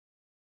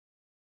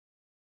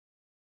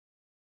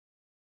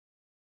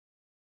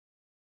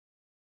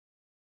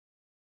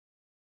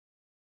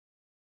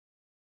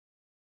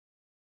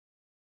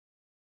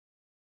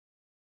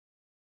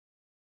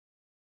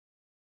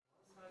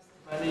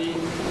ولی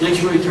یک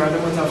رویکرد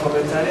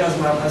متفاوت‌تری از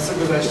مبحث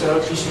گذشته را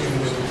پیش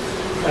می‌بریم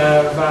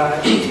و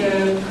اینکه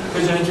به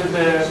جای اینکه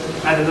به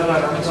عدد و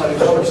رقم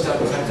تاریخ‌ها بیشتر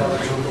بخواهیم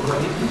توجه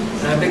بکنیم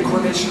به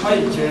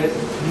کنش‌هایی که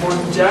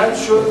منجر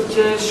شد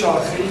که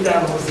شاخه‌ای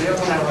در حوزه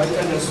هنرهای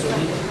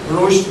تلویزیونی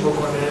رشد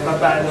بکنه و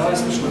بعدها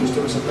اسمش گذاشته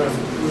بشه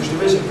رشد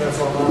بشه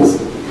پرفورمنس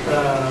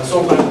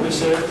صحبت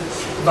بشه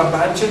و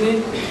همچنین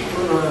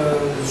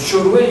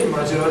شروع این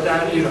ماجرا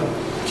در ایران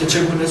که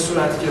چگونه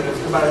صورت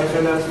گرفته برای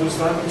خیلی از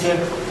دوستان که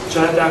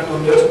شاید در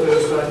دنیا چطور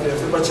صورت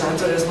گرفته با چند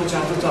تا اسم و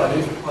چند تا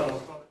تاریخ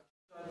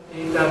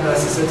این در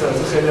دسترس اطلاعات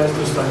خیلی از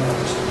دوستان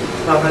نداشت.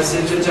 مبحثی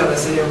که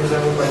جلسه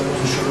امروزمون با این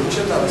موضوع شروع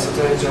میشه توسط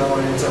جناب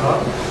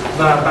اتحاد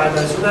و بعد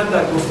از اون هم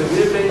در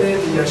گفتگوی بین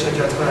دیگر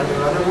شرکت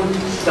کنندگانمون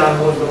در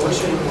حوزه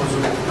این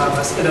موضوع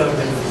مبحث ادامه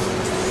بدیم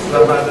و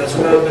بعد از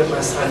اون هم به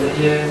مسئله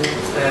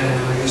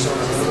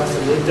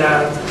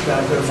درد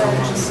در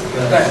پرفورمنس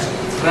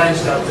رنج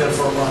در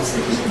پرفورمنس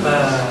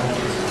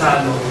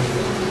تعلق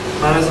میده.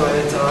 من از آقای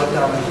اتحاد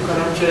دعوت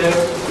میکنم که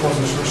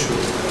موضوعش رو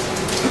شروع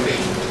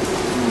کنیم.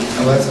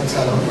 اول از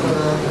سلام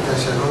میکنم،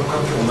 تشکر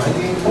میکنم که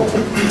اومدیم.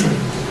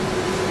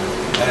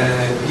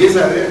 یه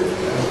ذره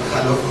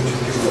خلاف وجود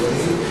که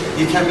بودیم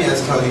یه کمی از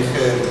تاریخ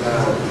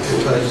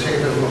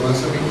پرفورمنس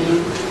رو بگیم.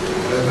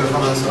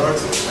 پرفورمنس آرت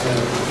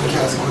این که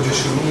از کجا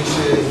شروع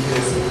میشه، که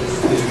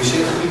یه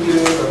شکل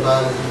میگیره و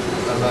بعد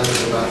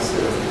به بحث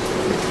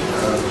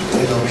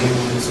ادامه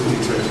موضوع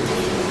لیتراتور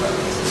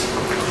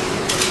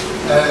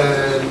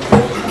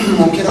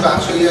ممکنه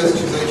بخشایی از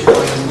چیزایی که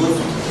باید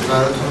گفت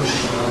براتون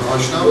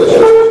آشنا باشه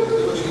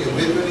یا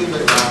بدونید،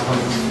 ولی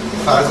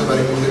فرض رو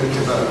برای میذاریم که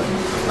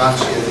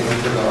بخشی از این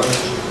اطلاعات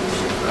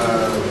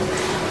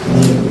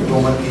به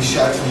عنوان پیش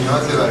شرط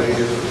نیازه برای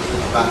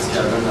بحث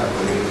کردن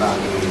درباره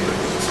بقیه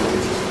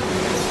صحبت.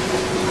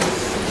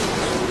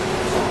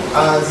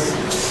 از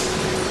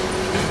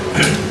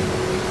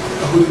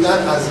حدوداً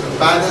از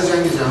بعد از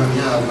جنگ جهانی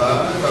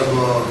اول و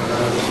با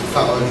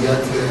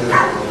فعالیت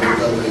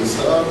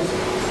دادایی‌ها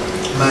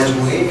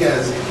مجموعه‌ای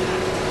از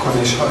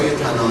کنش‌های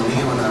تنانه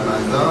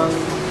هنرمندان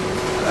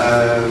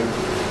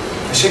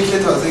شکل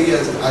تازه‌ای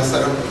از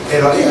اثر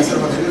ارائه اثر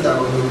هنری در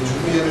واقع وجود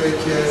میاره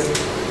که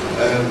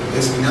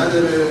اسمی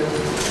نداره،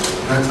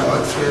 نه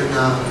تئاتر،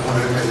 نه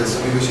هنر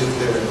تجسمی به شکل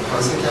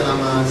خاص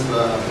کلمه است و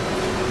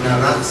نه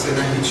رقص،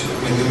 نه هیچ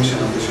مدیوم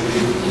شناخته شده.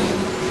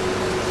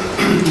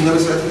 اینا به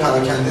صورت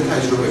پراکنده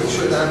تجربه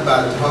شدن،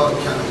 بعدها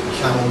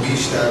کم و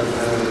بیش در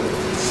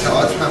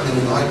تئاتر هم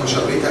نمونه‌های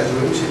مشابهی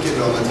تجربه میشه که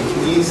دراماتیک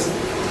نیست،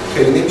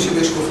 خیلی نمیشه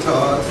بهش گفت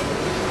تئاتر،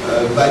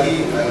 ولی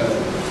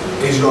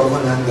اجرا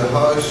کننده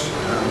هاش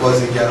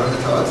بازیگران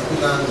تئاتر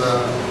بودن و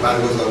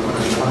برگزار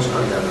کننده هاش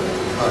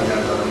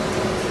کارگردانان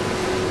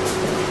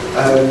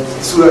تئاتر.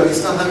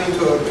 سورئالیست ها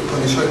همینطور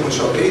کنش‌های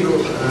مشابهی رو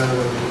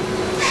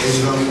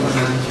اجرا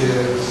میکنن که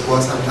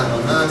باز هم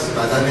تنانه است،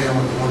 بدن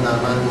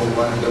هنرمند به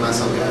عنوان به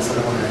مثابه اثر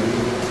هنری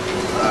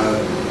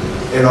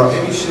ارائه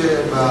میشه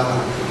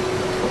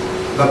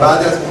و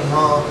بعد از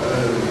اونها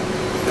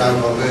در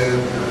واقع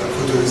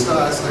فوتوریست ها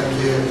هستن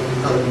که این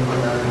کار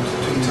میکنن.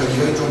 تو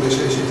ایتالیا جنبش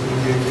شکل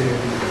میگیره که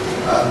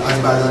از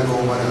بدن به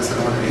عنوان اثر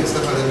هنری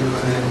استفاده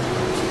میکنه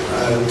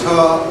تا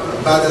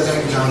بعد از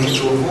جنگ جهانی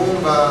دوم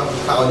و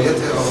فعالیت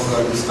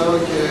آوانگاردیست ها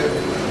که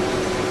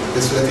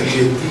به صورت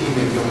جدی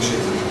مدیوم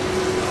شکل.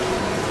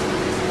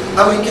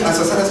 اما اینکه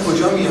اساساً از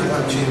کجا میاد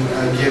همچین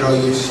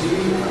گرایشی،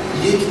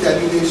 یک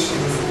دلیلش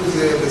نفوذ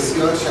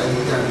بسیار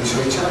شدید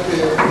اندیشه‌های چپه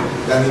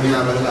در نیمه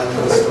اول قرن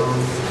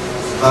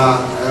و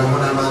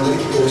هنرمندانی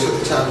که گرایشات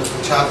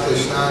چپ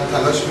داشتن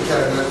تلاش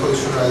میکردن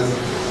خودشون رو از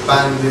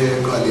بند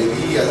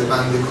گالری، از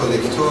بند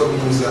کلکتور،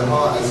 موزه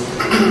ها، از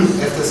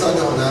اقتصاد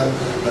هنر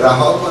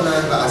رها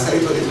کنن و اثری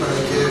تولید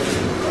کنن که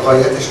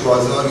غایتش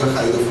بازار یا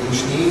خرید و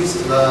فروش نیست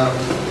و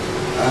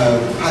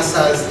پس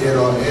از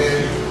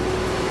ارائه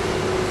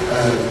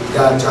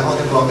در جهان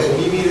واقع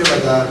میمیره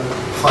و در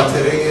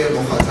خاطره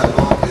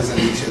مخاطبان به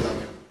زندگی شده.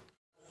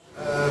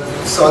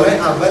 سالهای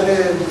اول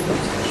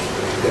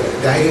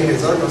دهه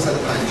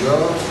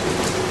 1950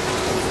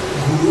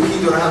 گروهی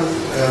دور هم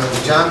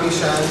جمع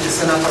میشن که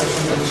 3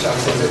 نفرشون به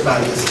شخصیت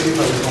برجسته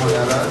تاریخ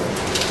هنرن،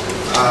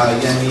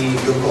 یعنی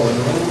نیکو،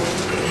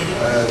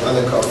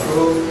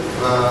 کافرو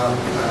و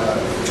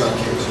جان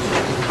کیج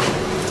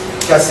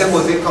که از 3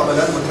 حوزه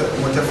کاملا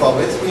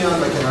متفاوت میان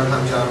و کنار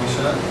هم جمع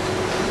میشن.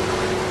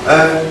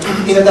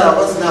 اینا در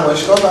آغاز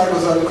نمایشگاه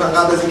برگزار میکنن.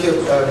 قبل از اینکه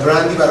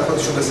برندی برای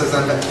خودشون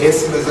بسازن و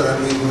اسم بذارن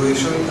روی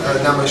گروهشون،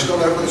 نمایشگاه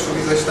برای خودشون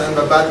میذاشتن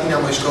و بعد این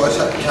نمایشگاه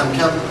کم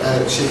کم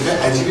شکل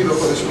عجیبی به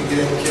خودش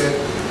میگیره که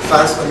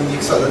فرض کنید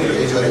یک سالنی رو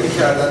اجاره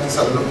میکردن، این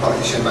سالن رو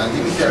پارتیشن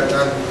بندی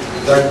میکردن،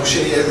 در گوشه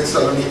از این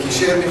سالن یکی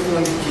شعر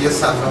میخوند که یه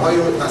صفحه‌هایی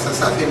رو مثلا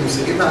صفحه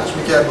موسیقی پخش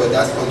میکرد، با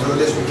دست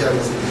کنترلش میکرد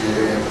مثل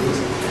امروز،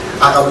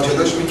 عقب و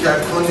جلوش میکرد،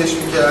 تندش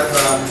میکرد و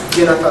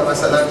یه نفر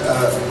مثلا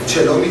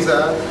چلو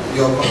میزد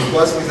یا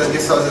کنترباس میزد، یه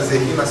ساز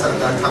ذهنی مثلا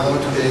در تمام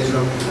طول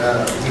اجرا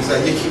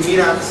میزد، یکی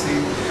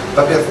میرقصید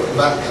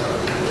و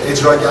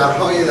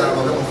اجراگرهای در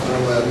واقع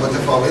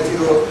متفاوتی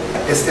رو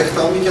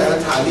استخدام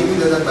میکردن، تعلیم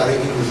میدادن برای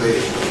این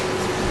روزهای.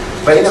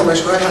 و این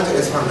نمایشگاه حتی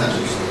اسم هم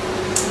نداشت.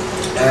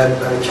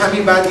 کمی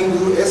بعد این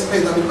گروه اسم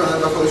پیدا میکنن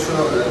و خودشون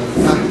رو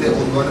تحت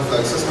عنوان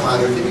فلاکسوس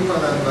معرفی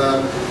میکنن و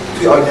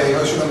توی آگهی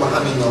هاشون با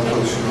همین نام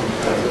خودشون رو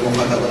به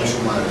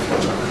مخاطبانشون معرفی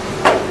میکنن.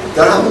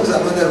 در همون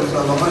زمان در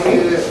روزنامه های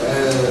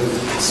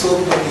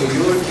صبح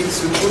نیویورک یک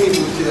ستونی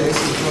بود که در این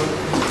ستون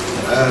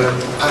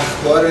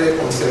اخبار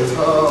کنسرت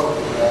ها،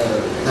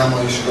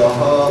 نمایشگاه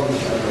ها،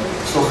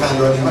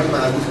 سخنرانی های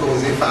مربوط به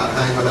حوزه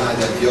فرهنگ، حالا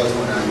ادبیات،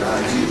 هنر و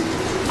هر چیز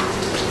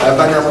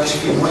و نمایش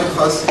فیلم های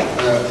خاص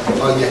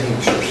آگهی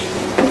میشد.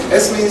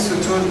 اسم این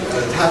ستون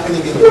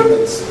Happening in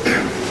Moments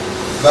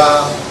و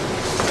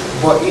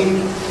با این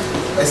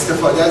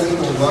استفاده از این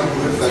عنوان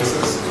گروه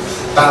فلاکسوس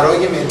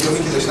برای مدیومی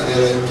که داشتن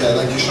ارائه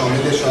می‌کردن که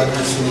شامل شاید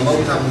هم سینما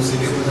بود، هم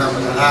موسیقی بود، هم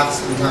رقص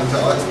بود، هم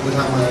تئاتر بود،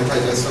 هم هنر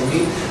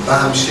تجسمی و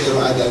هم شعر و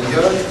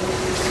ادبیات،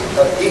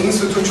 این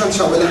ستون چون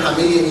شامل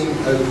همه این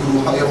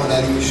گروه‌های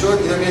هنری میشد،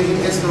 اینا میان این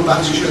اسم رو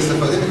بخشش رو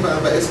استفاده می‌کنن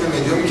و اسم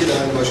مدیومی که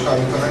دارن باهاش کار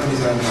می‌کنن رو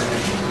می‌ذارن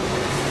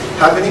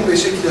هپنینگ به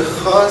شکل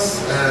خاص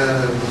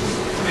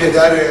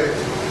پدر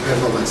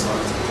پرفورمنس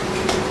آرت.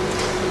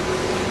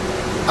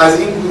 از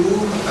این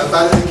گروه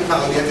بعد از اینکه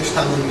فعالیتش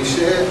تموم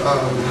میشه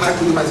هر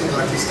کدوم از این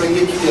آرتیست‌ها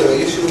یک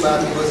گرایشی رو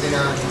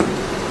برمی‌گزینن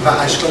و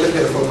اشکال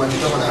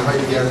پرفورماتیو و هنرهای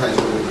دیگر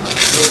تجربه می‌کنن.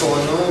 نیکو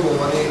به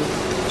عنوان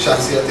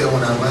شخصیت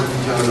هنرمندی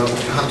که حالا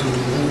هم تو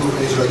اون گروه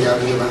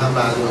اجراگریه و هم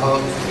بعدها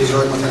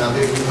اجرای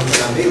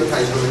متنوعی رو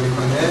تجربه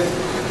می‌کنه،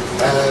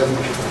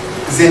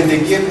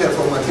 زندگی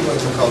پرفورماتیو رو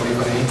انتخاب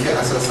می‌کنه، اینکه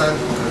اساساً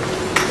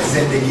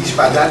زندگیش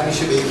بدل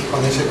میشه به یک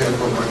کنش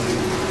پرفورماتیو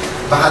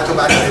و حتی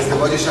بعد از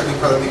ازدواجش هم این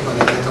کارو میکنه.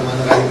 احتمال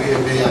غریبه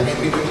به یقین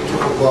میدونید که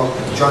با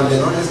جان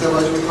لنون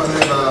ازدواج میکنه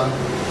و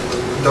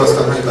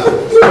داستان‌های بعد.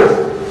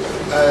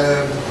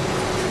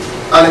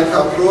 آلن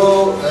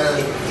کاپرو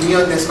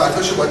میاد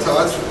نسبتاشو با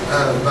تئاتر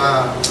و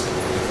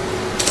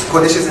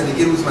کنش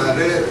زندگی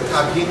روزمره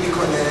تبیین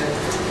میکنه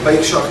و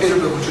یک شاخه رو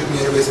به وجود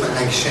میاره به اسم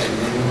اکشن،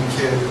 یعنی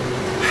اینکه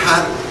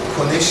هر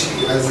کنشی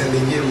از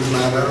زندگی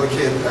روزمره رو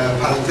که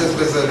پرانتز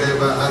بذاره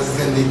و از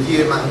زندگی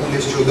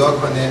معمولش جدا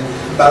کنه،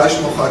 براش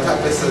مخاطب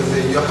بسازه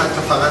یا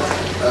حتی فقط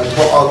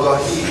با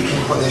آگاهی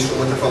این کنش رو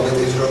متفاوت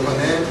اجرا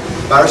کنه،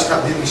 براش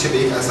تبدیل میشه به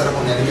یک اثر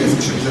هنری به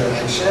اسمش میذاره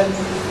اکشن.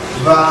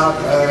 و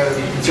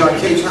جان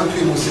کیج هم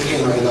توی موسیقی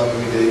اینو ادامه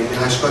میده، یعنی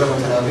اشکال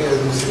متنوعی از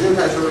موسیقی رو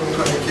تجربه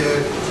میکنه که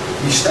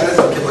بیشتر از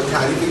اینکه با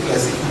تعریف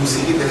کلاسیک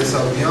موسیقی به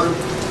حساب میان،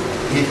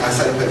 یک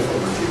اثر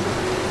پرفورماتیو.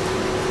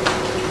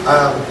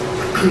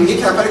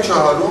 یک نفر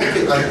چهارم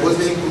که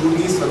عضو این گروه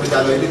نیست و به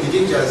دلایل دیگه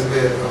جذب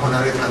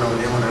هنر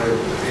تناولی، هنر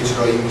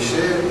اجرایی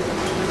میشه،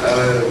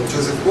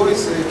 جوزف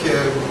بویسه که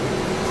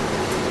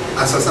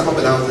اساسا ما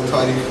به لحاظ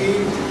تاریخی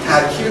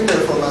ترکیب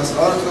پرفورمنس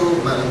آرت و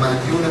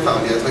مدیون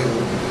فعالیت‌های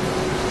اون.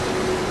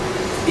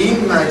 این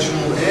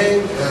مجموعه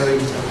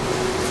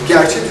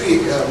گرچه توی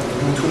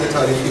متون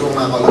تاریخی و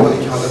مقاله‌هایی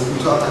که حالا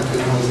کوتاهن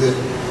توی حوزه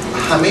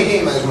همه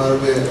این مجموعه رو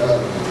به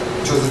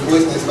جوزف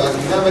بویس نسبت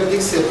میدن، ولی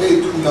یک سابقه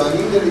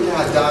طولانی داره که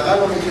حداقل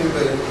ما میتونیم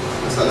به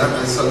مثلا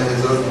از سال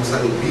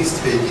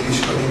 1920 پیگیریش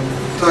کنیم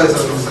تا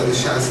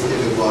 1960 که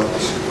بار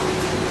بشه.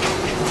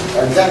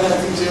 در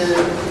نتیجه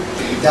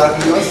در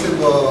قیاس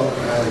با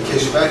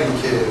کشوری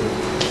که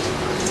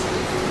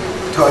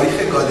تاریخ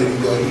گالری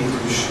داری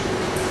توش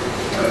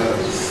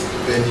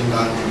به این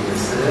برمی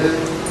میرسه،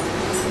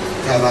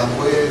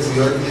 توقع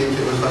زیادیه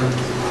که بخوایم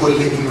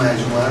کل این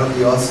مجموعه رو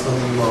قیاس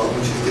کنیم با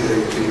اون چیزی که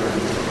داره توی ایران.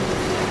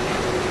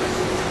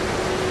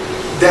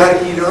 در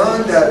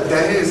ایران در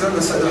دهه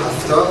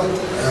 1970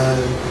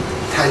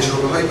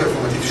 تجربه های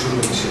پرفورماتیو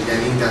شروع میشه،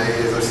 یعنی دهه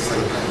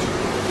 1350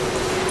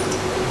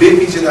 به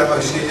ویژه در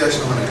حاشیه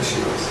جشن هنر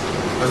شیراز،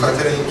 به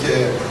خاطر اینکه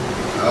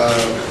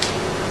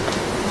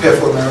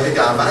پرفورمرهای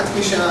دعوت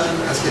میشن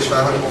از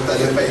کشورهای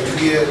مختلف و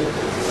توی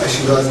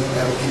شیراز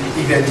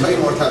ایونت های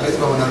مرتبط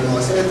با هنر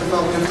معاصر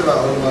اتفاق میفته و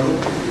آروم آروم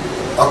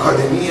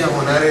آکادمی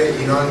هنر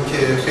ایران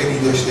که خیلی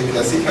داشته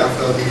کلاسیک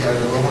رفتار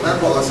می‌کرده با هنر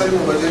با آثاری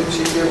مواجه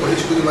میشه که با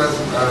هیچ کدوم از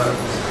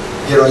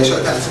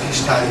گرایشات از پیش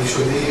تعریف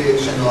شده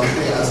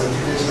شناخته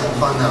اساتیدش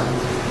امکان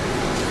نبود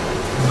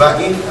و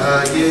این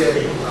یه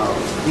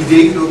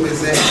ایده‌ای رو به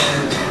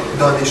ذهن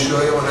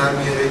دانشجوهای هنر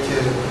میاره که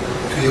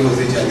توی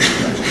حوزه جدید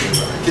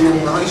که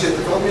نمونه‌هایش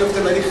اتفاق میفته،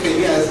 ولی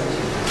خیلی از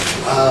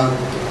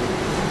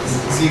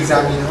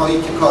زیرزمین‌هایی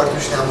که کار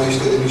توش نمایش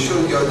داده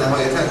میشد یا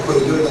نهایتاً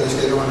کریدور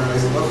دانشکده هنر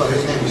زیبا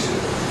خارج نمیشه.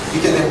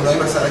 یک نمونه‌ای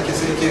مثلا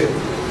کسایی که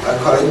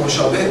کارهای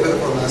مشابه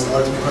پرفورمنس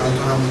آرت میکنن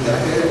تو همون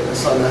دهه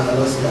سال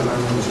خلاص در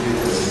موجودی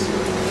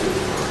تلویزیون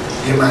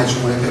یه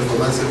مجموعه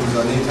پرفورمنس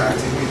روزانه‌ای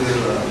ترتیب میده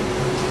و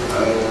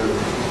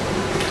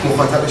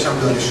مخاطبش هم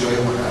دانشجوهای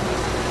هنر.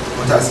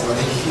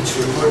 متأسفانه هیچ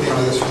رکوردی هم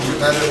ازش وجود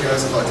نداره که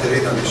از خاطره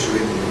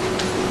دانشجویی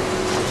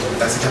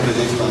دست کم به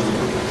جایی که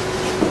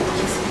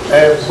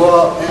با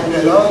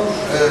انقلاب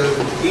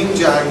این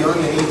جریان،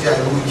 یعنی این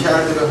روی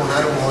کرده به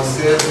هنر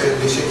معاصر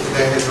به شکل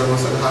دهه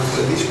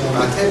 1970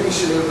 منقطع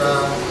میشه و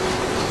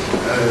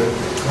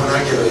هنر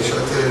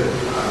گرایشات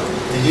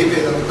دیگه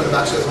پیدا میکنه.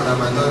 بخش از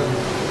هنرمندان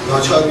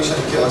ناچار میشن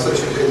که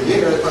آثارشون جای دیگه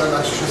ارائه کنن،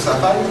 بخششون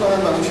سفر میکنن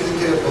و اون چیزی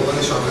که به عنوان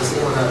شاخصه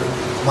هنر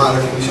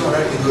معرفی میشه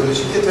هنر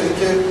ایدئولوژیکه، تا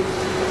اینکه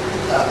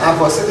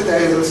اواسط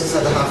دهه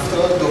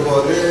 1370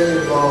 دوباره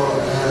با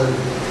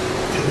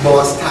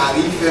باز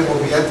تعریف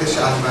هویت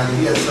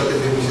شهروندی از سال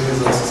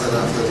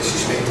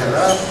 1376 به این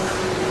طرف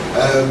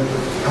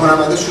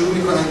هنرمندا شروع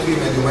میکنن توی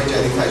مدیوم‌های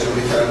جدید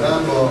تجربه کردن،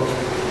 با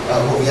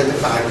هویت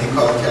فردی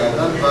کار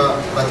کردن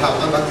و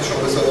طبعا وقتی شما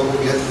به سراغ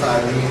هویت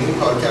فردی میرین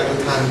کارکرد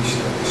تن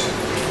بیشتر میشه.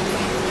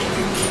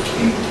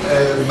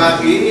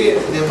 بقیه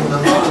نمونه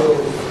ها رو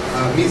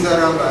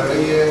میذارم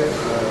برای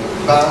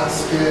بحث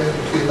که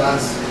توی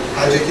بحث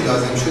هر جایی که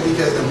لازم شد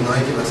یکی از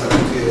نمونه‌هایی که مثلا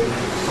توی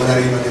هنر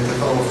ایران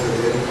اتفاق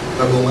افتاده و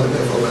به عنوان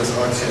پرفورمنس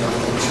آرت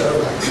شناخته میشه رو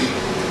بحث.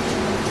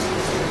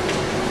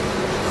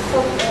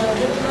 خب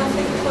من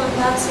فکر می‌کنم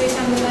بحث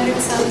یکم ببریم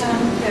سمت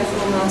هم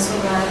پرفورمنس و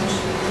رنج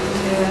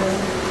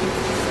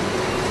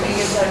که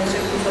یه تاریخ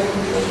کوتاهی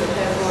بود به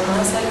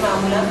پرفورمنس، ولی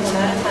معمولا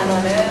هنر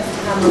تنانه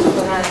همراه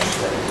با رنج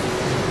داره.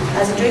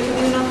 از اینجایی که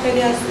می‌دونم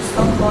خیلی از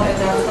دوستان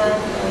قاعدتاً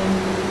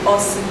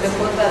آسیب به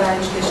خود و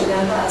رنج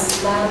کشیدن رو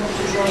اصلا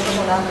تو ژانر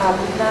هنر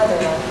قبول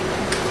ندارن.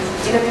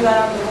 اینو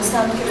میبرم درست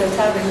هم که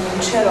بهتر بدونیم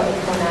چرا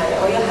این هنره.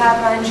 آیا هر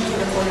رنجی که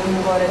به خودمون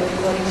وارد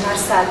می‌کنیم، هر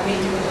صدمه‌ای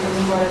که به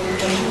خودمون وارد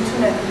می‌کنیم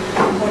میتونه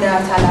هنر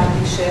طلب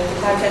میشه؟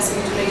 هر کسی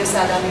میتونه یه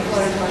صدمه‌ای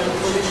وارد کنه به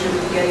خودش یا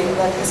دیگری رو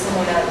بعد اسم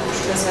هنر روش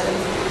بذاره.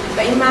 و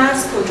این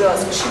مرز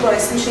کجاست؟ چی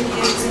باعث میشه که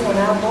یه چیزی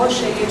هنر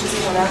باشه، یه چیزی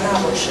هنر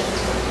نباشه؟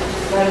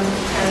 برای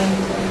تعیین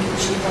می‌کنیم که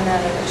چی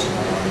هنره و چی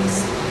هنر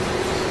نیست.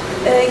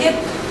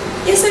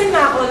 یه سری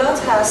مقالات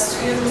هست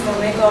توی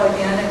روزنامه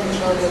گالری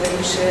انتشار داده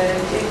میشه.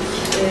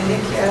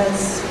 یکی از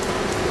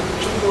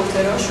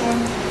ریپورتراشون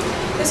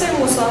یه سری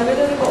مصاحبه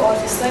داره با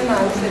آرتیستای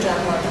معروف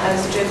جهان، از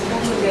جف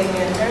کونز و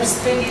دمیان هرست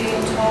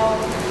بگیریم تا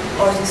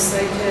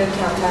آرتیستایی که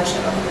کمتر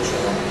شناخته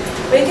شدن.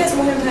 و یکی از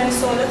مهمترین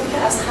سوالاتی که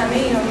از همه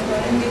اینا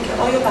میکنه میگه که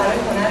آیا برای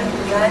هنر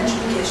رنج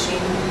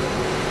میکشیم؟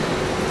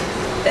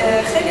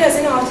 خیلی از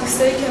این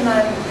آرتیستایی که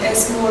من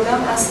اسم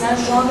بردم اصلا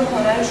ژانر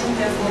هنرشون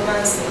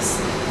پرفورمنس نیست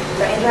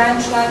و این رنج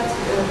شاید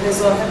به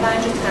ظاهر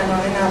رنج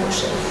تنانه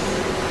نباشه.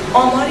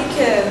 آماری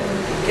که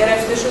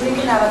گرفته شده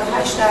که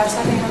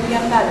 98% اینا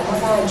میگن بله ما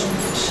رنج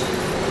میکشیم.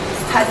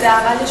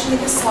 حداقلش اینه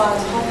که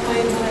ساعت‌ها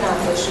پای دور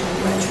نقاشی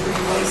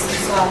مجبوری بایستی،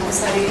 ساعت‌ها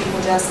سر یک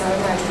مجسمه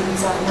مجبوری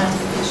زحمت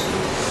میکشیم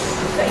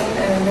و این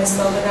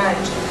مصداق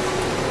رنج.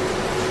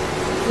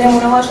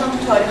 نمونه‌هاش هم تو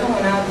تاریخ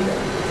هنر بوده.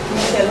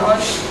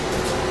 میکلانج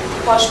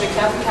پاش به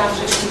کف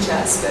کفشش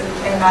میچسبه،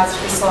 اینقدر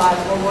که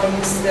ساعت‌ها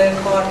وایمیسته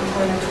کار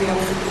میکنه توی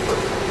اون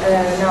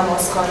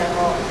نمازخانه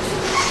ها.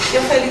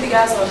 یا خیلی دیگه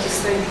از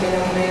آرتیستای دیگه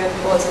نمونه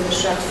بازارش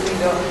رفتی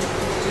دار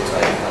توی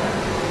تاریخ کنن.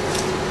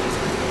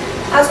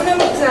 از اونم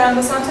میگذرم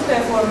به سمت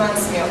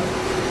پرفورمنس میام.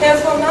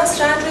 پرفورمنس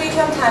رنج رو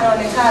یکم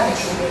تنانه تر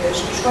نشون میده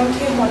چون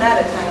که هنر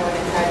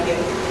تنانه تریه.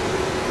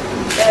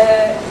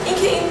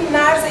 اینکه این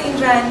مرز این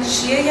رنج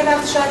چیه، یه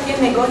وقت شاید یه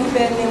نگاهی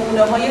به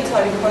نمونه‌های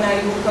تاریخ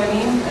هنری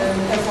بکنیم،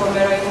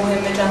 پرفورمرهای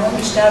مهم جهان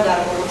بیشتر در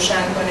ما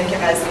روشن کنه که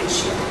قضیه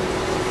چیه.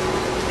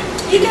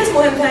 یکی از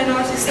مهمترین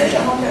آرتیست‌های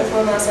جهان،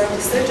 پرفورمنس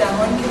آرتیست‌های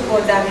جهان که با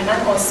دقیقاً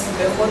آسیب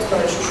به خود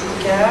کارش رو شروع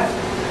کرد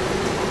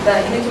و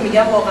اینه که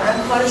میگم واقعاً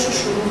کارش رو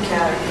شروع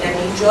کرد،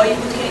 یعنی جایی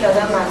بود که این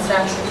آدم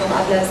مطرح شد و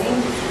قبل از این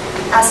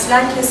اصلاً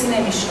کسی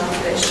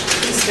نمی‌شناختش.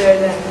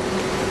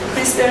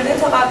 کریس برده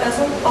تا قبل از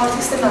اون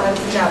آرتیست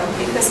معروفی نبود.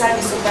 یک پسر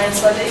 25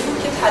 ساله‌ای بود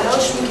که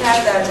تلاش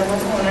می‌کرد در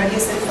جهت هنر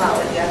یه سری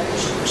فعالیت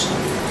داشته باشه.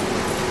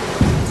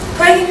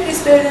 کاری که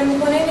کریس برده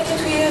می‌کنه اینه که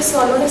توی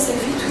سالن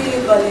سفید توی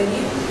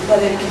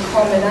گالری که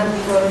کاملاً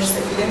دیوارش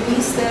سفیده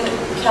میسته،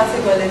 کف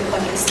گالری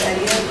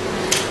خاکستریه،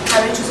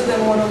 همه چیزو به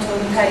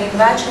مونوتون‌ترین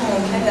وجه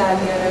ممکن در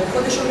میاره،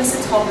 خودش رو مثل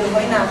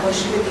تابلوهای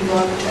نقاشی به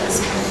دیوار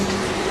می‌چسبونه،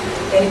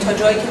 یعنی تا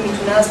جایی که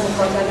میتونه از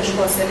مخاطبش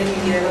فاصله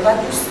میگیره و بعد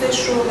دوستش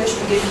رو بهش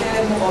میگه که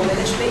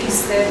مقابلش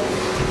بایسته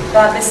و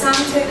به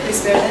سمت کریس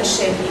برده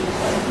شلیک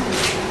کنه.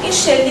 این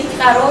شلیک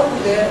قرار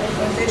بوده،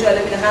 نکته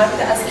جالب اینه، قرار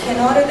بوده از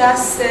کنار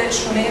دست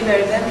شونه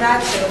بردن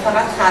رد شه و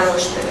فقط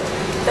خراش بده.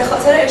 به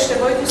خاطر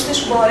اشتباه دوستش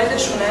وارد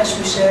شونهش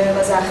میشه و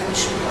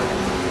زخمیش میکنه،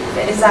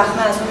 یعنی زخم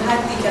از اون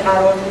حدی که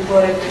قرار بود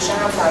وارد بشه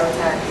هم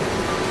فراتر میره.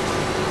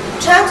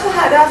 چند تا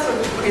هدف رو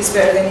کریس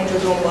بردن اینجا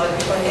دنبال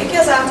میکنه. یکی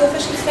از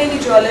اهدافش که خیلی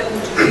جالب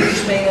بود که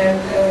بین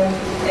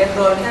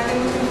اقرار کرده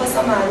بود که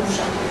می‌خواستم معروف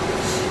شم،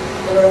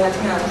 به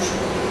راحتی معروف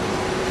شد.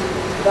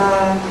 و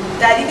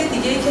دلیل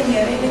دیگه‌ای که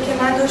میاره اینه که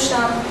من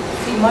داشتم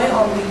فیلم‌های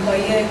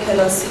آمریکایی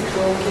کلاسیک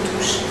رو که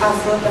توش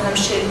افراد به هم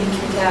شلیک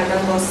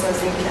می‌کردن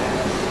بازسازی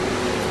می‌کردن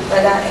و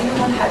در این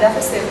حال هدف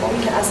سومی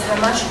که از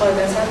همش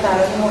قاعدتاً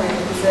برای ما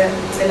امروزه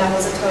به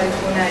لحاظ تاریخ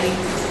هنری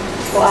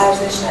با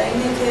ارزش‌تر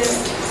اینه که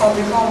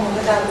آمریکا اون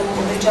موقع در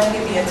موقع جنگ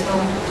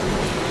ویتنام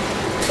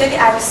خیلی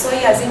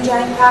عکسایی از این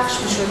جنگ پخش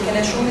میشد که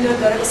نشون میداد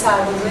داره به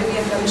سربازای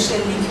ویتنامی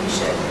شلیک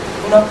میشه،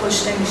 اونا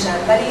کشته میشن،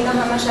 ولی اینا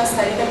همش از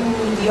طریق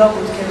میدیا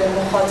بود که به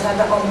مخاطب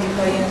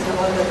آمریکایی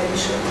انتقال داده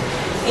میشد.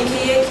 اینکه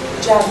یک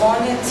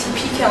جوان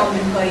تیپیک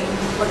آمریکایی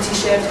با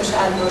تیشرت و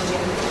شلوار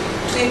جین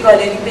توی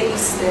گالری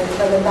بایسته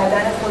و به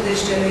بدن خودش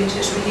جلوی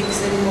چشم یک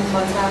سری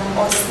مخاطب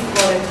آسیب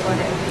وارد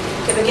کنه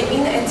که بگه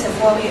این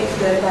اتفاقی که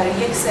داره برای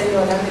یک سری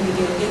آدم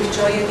دیگه یک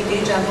جای دیگه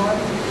جهان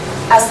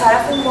از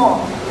طرف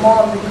ما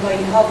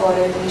آمریکایی ها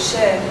وارد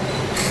میشه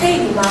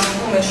خیلی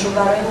مفهومش رو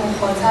برای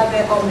مخاطب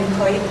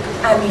آمریکایی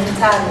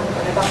عمیق‌تر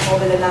میکنه و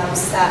قابل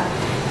لمس‌تر.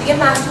 دیگه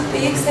محدود به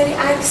یک سری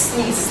عکس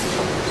نیست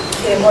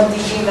که ما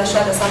دیدیم و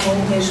شاید اصلا با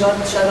اون نژاد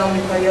شاید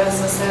آمریکایی‌ها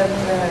احساس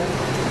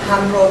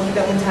همراهی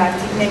به اون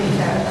ترتیب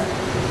نمی‌کردن.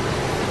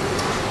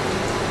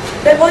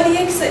 به قول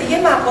یه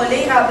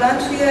مقاله‌ای قبلا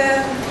توی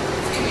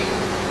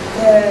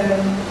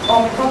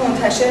آمریکا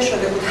منتشر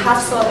شده بود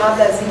 7 سال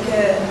قبل از اینکه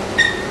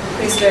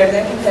کریس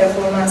بردن این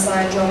پرفورمنس رو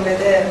انجام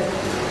بده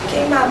که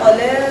این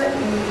مقاله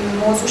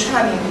موضوعش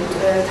همین بود.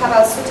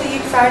 توسط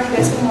یک فردی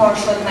به اسم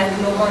مارشال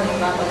مکلوهان این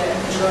مقاله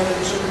انتشار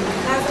داده شده بود.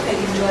 حرف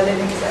خیلی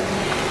جالبی می‌زد.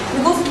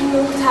 میگفت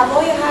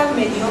محتوای هر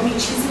مدیومی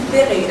چیزی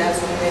به غیر از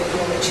اون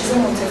مدیومه، چیز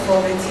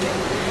متفاوتیه.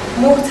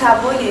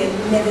 محتوای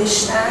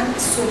نوشتن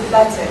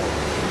صحبته.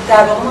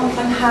 در واقع ما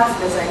می‌خوایم حرف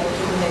بزنیم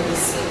که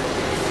می‌نویسیم.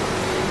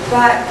 و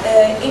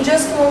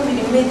اینجاست که ما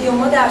می‌بینیم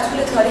مدیوم‌ها در طول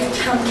تاریخ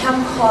کم کم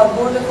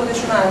کاربرد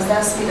خودشون رو از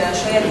دست میدن.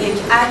 شاید یک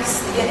عکس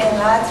دیگه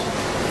انقدر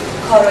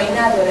کارایی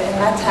نداره،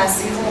 انقدر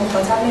تاثیر رو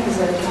مخاطب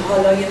نمیذاره که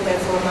حالا یه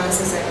پرفورمنس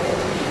زنده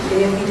یا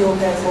یه ویدیو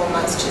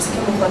پرفورمنس، چیزی که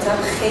مخاطب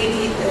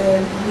خیلی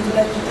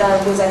میدونه در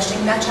گذشته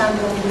نه چند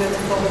دور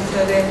اتفاق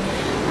افتاده،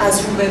 از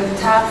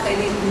روبروتر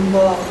خیلی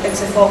با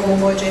اتفاق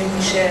مواجه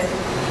میشه.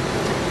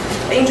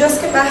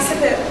 اینجاست که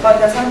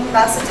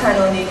بحث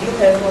تنانگی و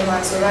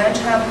پرفورمنس و رنج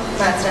هم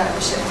مطرح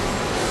میشه.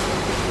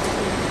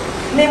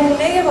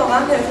 نمونه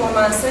واقعا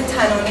پرفورمنس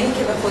تنانه‌ای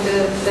که به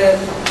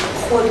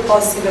خود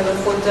آسیب به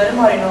خود داره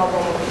مارینا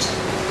آبراموویچ.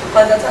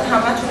 قاعدتا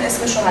همتون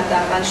اسمش رو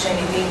حداقل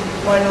شنیدین.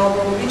 مارینا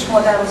آبراموویچ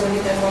مادر بزرگ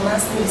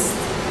پرفورمنس نیست.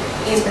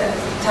 این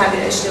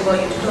تعبیر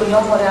اشتباهی، تو دنیا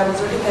مادر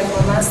بزرگ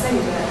پرفورمنس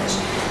نمیدوننش.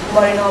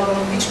 مارینا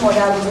آبراموویچ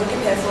مادر بزرگ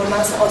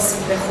پرفورمنس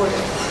آسیب به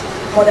خوده.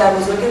 مادر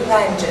بزرگ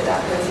رنج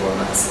در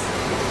پرفورمنس.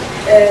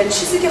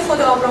 چیزی که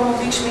خود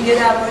آبراموویچ میگه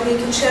در مورد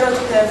اینکه چرا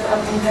تو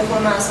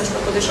پرفورمنسش به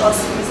خودش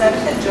آسیب میزنه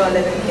خیلی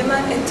جالبه. میگه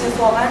من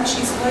اتفاقا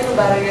چیزهایی رو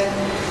برای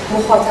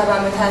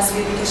مخاطبم به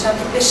تصویر میکشم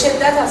که به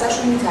شدت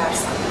ازشون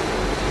میترسم.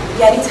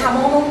 یعنی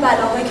تمام اون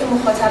بلاهایی که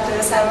مخاطب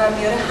داره سر من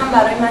میاره هم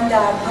برای من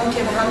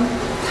دردناکه و هم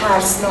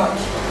ترسناک.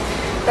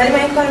 ولی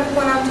من این کار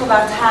میکنم تا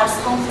بر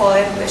ترس‌هام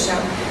فائق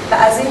بشم و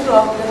از این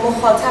راه به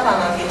مخاطبم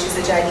هم یه چیز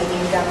جدیدی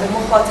میدم، به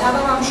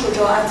مخاطبم هم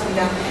شجاعت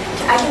میدم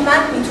که اگه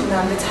من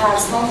میتونم به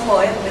ترس‌هام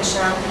فائق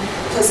بشم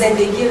تا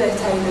زندگی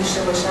بهتری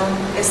داشته باشم،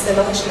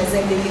 اصطلاحش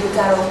زندگی رو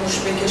در آغوش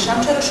بکشم،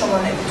 چرا شما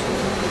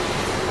نمیتونید؟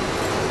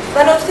 و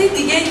نکته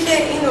دیگه ای که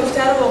این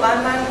نکته رو واقعا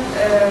من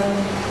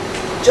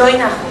جایی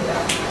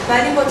نخوندم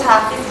ولی با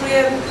تحقیق روی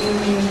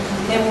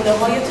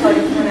نمونه‌های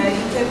تاریخ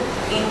هنری که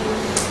این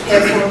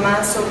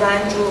پرفورمنس و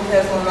رنج و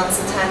پرفورمنس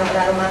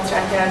تنانه رو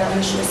مطرح کردم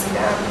بهش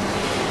رسیدم.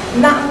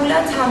 معمولا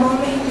تمام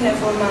این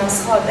پرفورمنس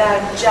ها در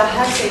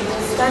جهت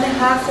گفتن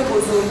حرف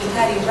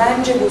بزرگتری،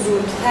 رنج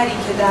بزرگتری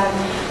که در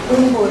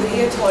اون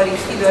برهه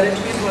تاریخی داره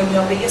توی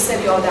دنیا به یه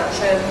سری آدم،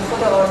 شاید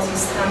خود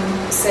آرتیست هم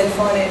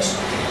سلفانش،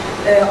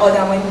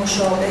 آدمای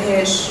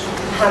مشابهش،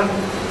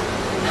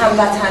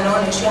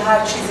 هموطنانش یا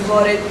هر چیزی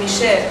وارد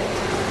میشه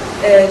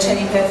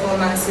چنین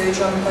پرفورمنسی رو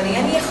اجرا میکنه.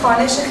 یعنی یه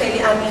خوانش خیلی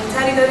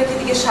عمیق‌تری داره که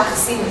دیگه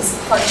شخصی نیست،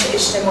 خوانش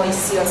اجتماعی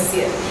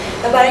سیاسیه.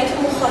 و برای اینکه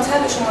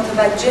مخاطبش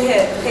متوجه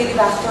خیلی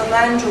وقتا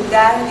رنج و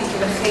دردی که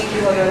به خیلی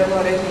داره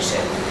وارد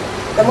میشه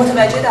و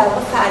متوجه در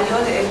واقع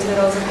فریاد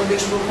اعتراض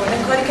خودش بکنه،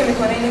 کاری که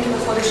میکنه اینه که به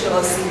خودش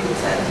آسیبی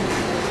میزنه.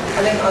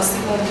 حالا این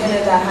آسیب ممکنه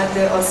در حد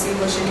آسیب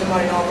باشه که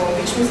مارینا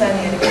آبراموویچ میزنه،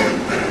 یعنی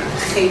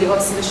خیلی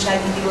آسیب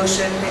شدیدی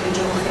باشه، خیلی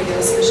جا خیلی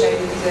آسیب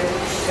شدیدی دیده،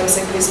 یا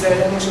مثل کریس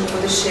بردن باشه که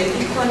خودش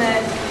شلیک کنه،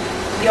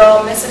 یا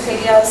مثل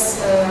خیلی از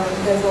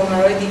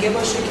پرفورمرهای دیگه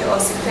باشه که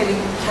آسیب خیلی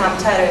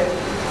کمتره،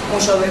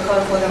 مشابه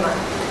کار خود من،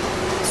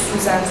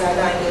 سوزن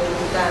زدن یا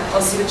دودن،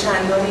 آسیب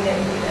چندانی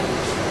نمیبینه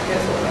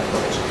پرفورمر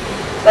خودش.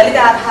 ولی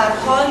در هر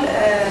حال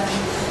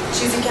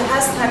چیزی که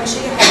هست همیشه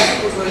یه هدف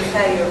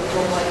بزرگتری رو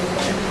دنبال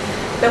میکنه.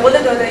 به قول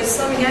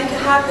داداییستا میگن که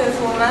هر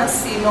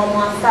پرفورمنسی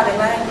ناموفقه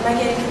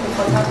مگر اینکه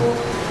مخاطب رو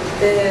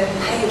به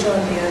هیجان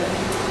بیاره.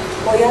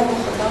 باید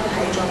مخاطب به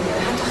هیجان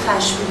بیاره، حتی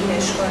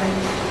خشمگینش کنه.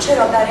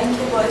 چرا؟ برای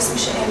اینکه باعث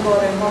میشه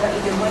انگاره‌ها و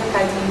ایده‌های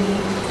قدیمی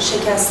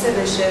شکسته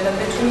بشه و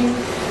بتونیم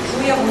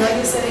روی اونها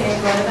یه سری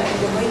انگاره و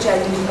ایده‌های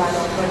جدیدی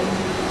بنا کنیم.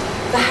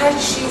 و هر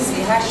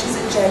چیز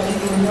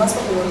جدیدی نیاز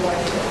به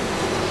قربانی داره.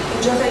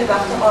 اینجا خیلی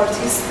وقتا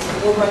آرتیست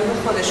قربانی رو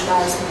خودش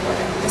فرض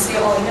میکنه، مثل یه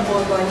آینه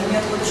قربانی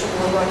میاد خودش رو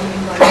قربانی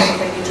میکنه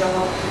خیلی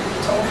جاها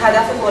تا اون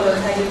هدف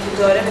بالاتری که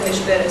داره بهش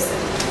برسه.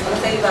 حالا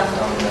خیلی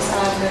وقتا مثل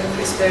حرف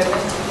کریس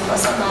بردن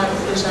می‌خواستم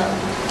معروف بشم،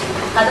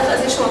 هدف از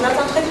این شهرت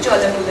هم خیلی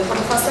جالب بوده، خب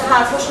می‌خواسته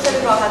حرفاشو خیلی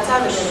راحت‌تر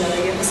به دنیا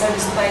بگه. مثلا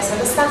 25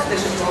 ساله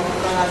سختشه تو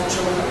آمریکا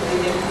حرفاشو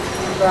بگه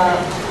و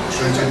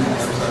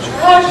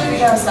هر جایی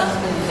میگن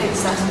سخته، خیلی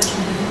سخته.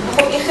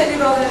 خب این خیلی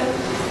راهه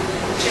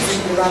چیزی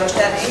بود براش،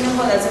 در این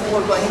حال از این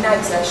قربانی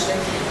نگذشته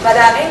و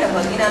در این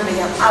حال اینم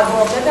بگم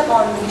عواقب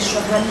قانونیش رو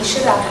همیشه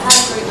در هر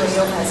جای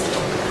دنیا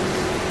پذیرفته بودن.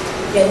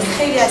 یعنی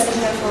خیلی از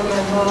این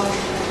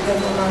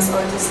پرفورمنس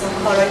آرتیست‌ها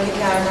کارایی که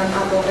کردن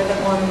عواقب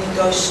قانونی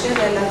داشته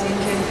به علت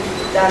اینکه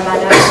در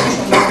مدر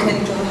شما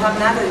اینجا حق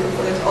نداری به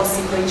خودت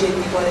آسیب‌های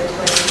جدی وارد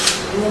کنی،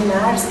 این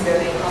مرز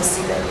داره این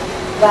آسیبه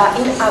و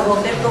این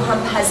عواقب رو هم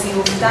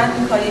پذیرفتن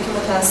این کاریه که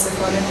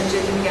متاسفانه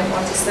جدی میگم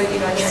آرتیستای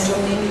ایرانی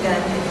انجام نمیدن،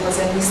 یعنی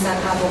حاضر نیستن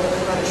عواقب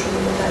کارشون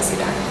رو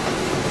بپذیرن،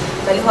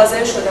 ولی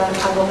حاضر شدن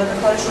عواقب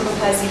کارشون رو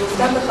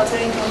پذیرفتن به خاطر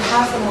اینکه اون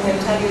حرف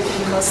مهمتری رو که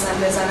می‌خواستن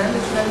بزنن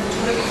بتونن به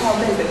طور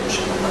کامل به گوش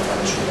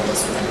مخاطبشون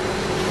برسونن.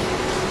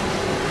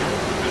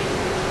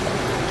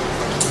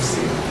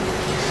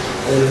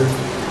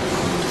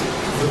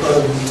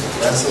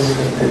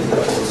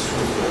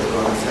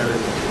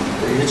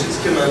 یه چیزی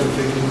که من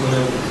فکر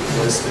میکنم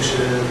باعث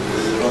بشه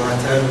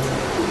راحت‌تر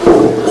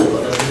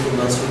آدم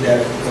پرفورمنس رو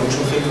درک کنم،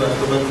 چون خیلی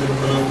وقتا من فکر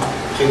میکنم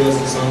خیلی از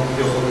دوستان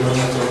یا خود من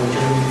حتی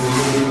ممکنه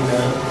ویدیویی رو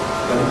ببینم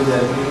ولی به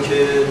دلیل اینکه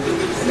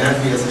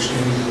نحوی ازش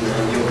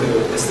نمیدونم یا به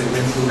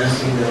استگمنت رو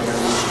نخوندم و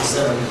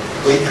نمیشناسم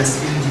با یه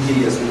تصویر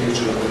دیگه‌ای از اون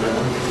اجرا کنم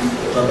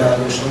و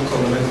برداشتم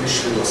کاملا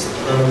اشتباهه.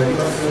 بنابراین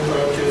من فکر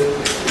میکنم که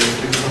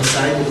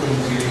سعی بکنیم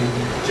توی این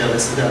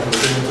جلسه در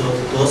مورد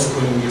باز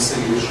کنیم یه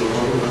سری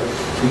اجراها رو و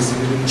توضیح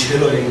بدیم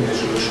چرا این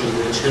اجرا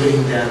شده، چرا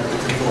این درد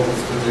اتفاق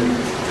افتاده.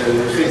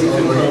 خیلی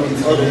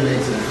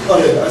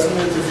آره از اون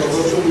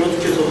اتفاقات چون اونا تو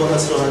کتاب‌ها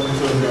هست راحت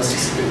میتونن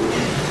دسترسی پیدا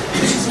کنن.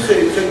 یه چیز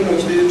خیلی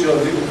نکته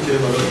جالبی بود که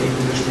حالا این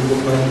خودش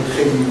میگفت من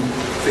خیلی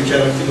فکر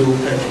کردم که رو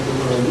تاکید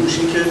بکنم روش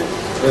این که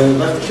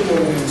وقتی که ما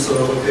می‌ریم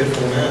سراغ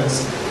پرفورمنس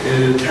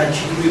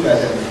تاکید روی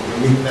بدن،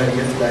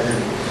 محوریت بدن،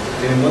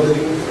 ما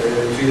داریم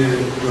توی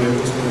دوره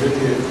پست‌مدرن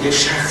یه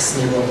شخص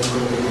نگاه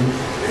می‌کنیم،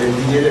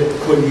 دیگه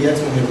کلیت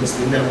مهم نیست،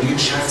 این در یک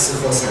شخص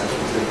خاص حرف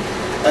می‌زنیم.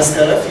 از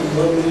طرفی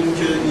ما می‌بینیم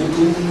که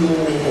این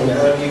نوع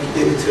هنر یک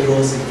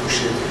اعتراضی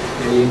باشه،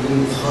 یعنی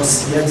این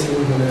خاصیت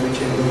این هنری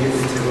که ما یک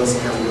اعتراضی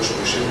هم داشته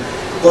باشه.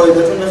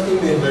 قاعدتاً وقتی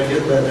این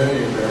محوریت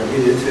بدنه و یه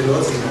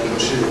اعتراضی هم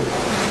باشه،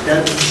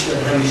 در بیشتر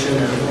همیشه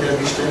نه، در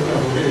بیشتر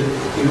موارد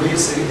اینا یه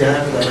سری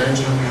درد و رنج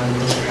هم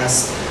همراهش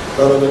هست.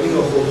 بنابراین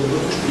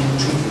ناخودآگاه به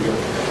وجود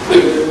میاد.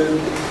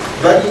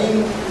 ولی این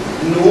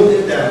نوع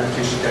درد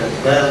کشیدن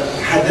و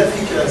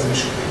هدفی که ازش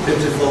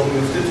اتفاق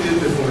میفته توی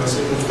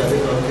پرفورمنس‌های مختلف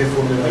و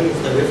پرفورمرهای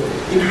مختلف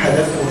این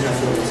هدف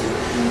متفاوته.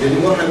 یعنی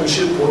ما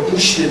همیشه با این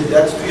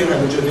شدت توی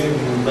همه جا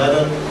نمی‌بینیم،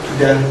 بعدم تو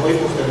درهای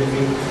مختلف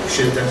این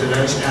شدت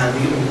رنج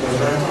تغییر میکنه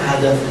و حتی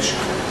هدفش.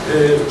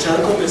 چند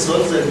تا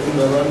مثال زدیم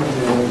و من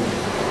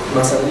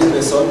مثلا یه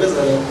مثال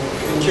بزنم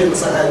اینکه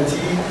مثلا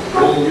انتی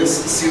یه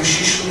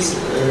 36 روز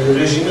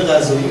رژیم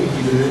غذایی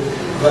میگیره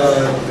و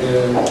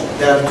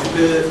در طول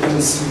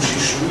این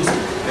 36 روز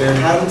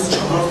هر روز 4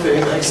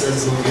 فریم عکس از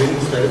زاویه‌های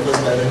مختلف از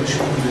بدنش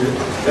میگیره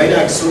و این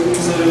عکس‌ها رو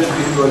میذاره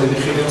توی گالری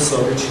خیلی هم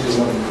ثابت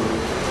چیدمان میکنه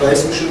و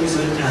اسمش رو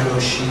میذاره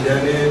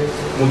تراشیدن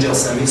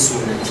مجسمه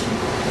سنتی.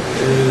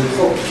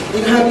 خب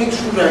این هم یک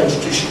جور رنج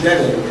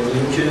کشیدنه، یعنی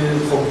اینکه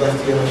خب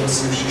وقتی یه نفر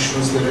 36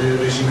 روز داره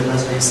رژیم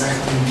غذایی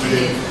سختی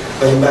میگیره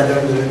و این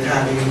بدن داره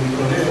تغییر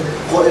میکنه،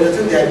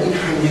 قاعدتا در این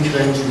هم یک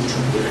رنج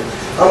وجود داره.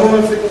 اما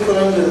من فکر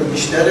میکنم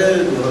بیشتر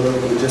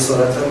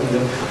جسارتا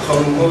میگم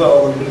خانم‌ها و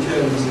آقایونی که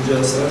امروز اینجا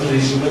هستن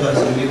رژیم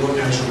غذایی رو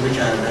تجربه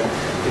کردن،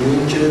 یعنی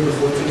اینکه به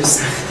خودتون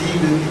سختی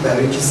بدید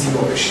برای اینکه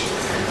زیبا بشید.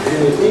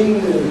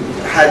 این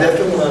هدف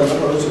مهمه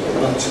حالا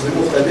چیزهای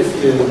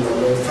مختلفیه،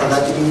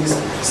 فقط این نیست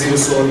زیر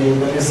سوال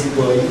بردن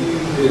زیبایی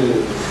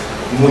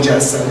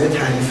مجسمه،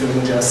 تعریف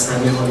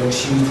مجسمه حالا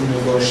چی میتونه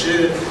باشه،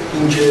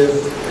 اینکه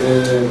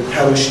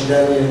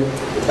تراشیدن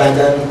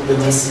بدن به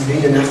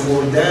وسیله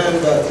نخوردن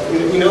و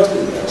اینا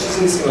چیزی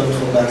نیست که من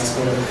میخوام بحث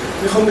کنم.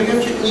 میخوام بگم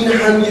که این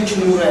هم یک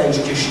نوع رنج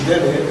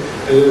کشیدنه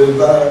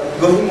و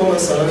گاهی ما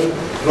مثلا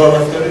راه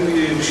رفتن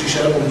روی شیشه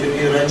رو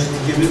ممکنه یه رنج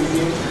دیگه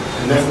ببینیم،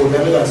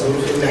 نخوردن غذا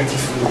رو خیلی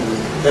لطیف می‌بینیم،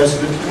 در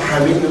صورتی که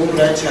همه اون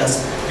رنج هست.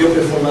 یا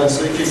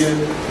پرفورمنس‌هایی که یه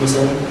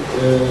مثلا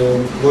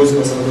باز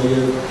مثلا با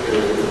یه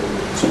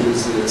چیز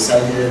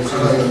سعی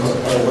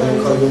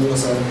کارو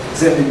مثلا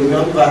زندگی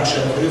هم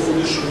وحشت‌های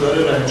خودش رو داره،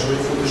 رنج‌های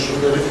خودش رو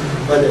داره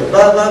و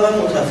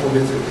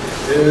متفاوته.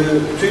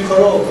 توی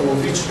کار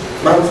آبروویچ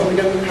من می‌خوام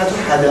بگم حتی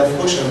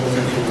هدف‌هاش هم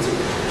متفاوته.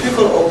 توی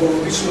کار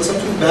آبروویچ مثلا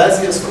توی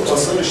بعضی از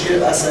آثارش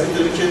یه اثری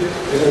داره که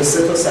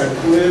 3 تا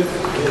سکوه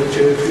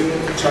که توی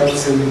چند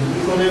زندگی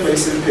میکنه و یه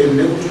سری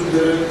پله وجود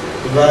داره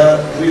و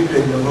روی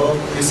پله‌ها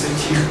یه سری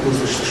تیغ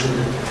گذاشته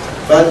شده.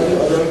 بعد این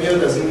آدم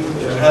میاد از این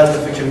هر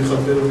دفعه که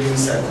میخواد بره روی این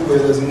سکو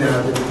باید از این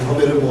نردبون‌ها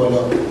بره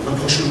بالا و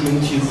پاشو روی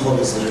این تیغ‌ها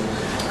بذاره.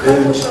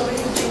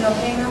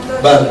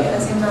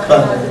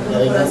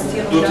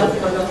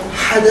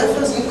 هدف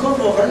از این کار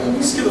واقعا این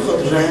نیست که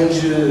بخواد رنج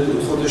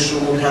خودش رو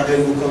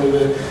منتقل بکنه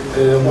به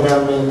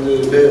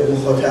هنرمند، به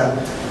مخاطب.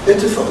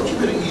 اتفاقی که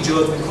داره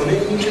ایجاد میکنه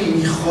این که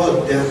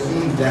میخواد در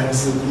اون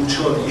لحظه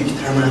دوچار یک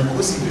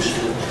تمرکزی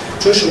بشه،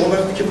 چون شما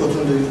وقتی که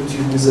پاتون دارید رو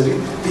تیغ میذارید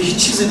به هیچ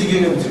چیز دیگه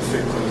نمیتونید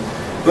فکر کنید،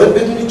 باید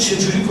بدونید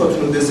چجوری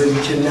پاتون رو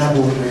بذارید که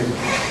نبره.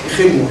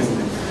 خیلی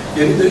مهمه،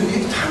 یعنی دارید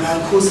یک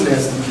تمرکز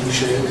نزدیک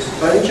میشه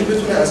برای اینکه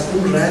بتونه از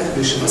اون رد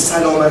بشه و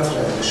سلامت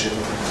رد بشه.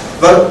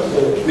 و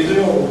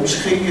میدونیم میشه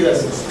خیلی از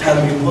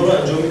تمرین‌ها رو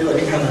انجام میده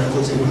برای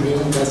تمرکز،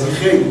 این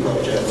خیلی کار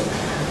کرده.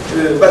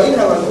 و این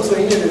تمرکز و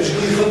این انرژی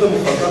میخواد به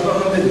مخاطب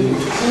هم بدهید.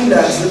 این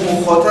لحظه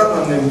مخاطب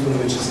هم نمیتونه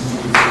به چیزی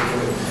دیگه فکر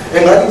کنه.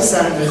 انقدر این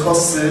صحنه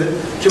خاصه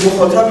که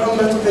مخاطب هم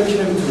حتی پلک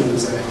نمیتونه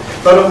بزنه.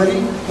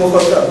 بنابراین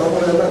مخاطب و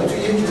هنرمند توی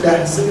یک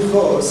لحظه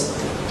خاص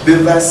به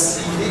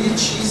وسیله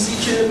چیزی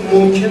که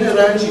ممکنه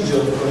رنج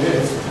ایجاد کنه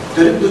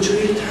داره دچار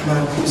یک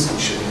تمرکز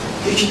میشه.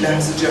 یک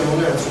لحظه جهان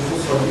اطرافو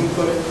خالی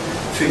میکنه،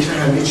 فکر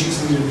همه چیز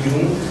میره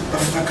بیرون و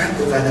فقط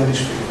به قدمش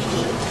فکر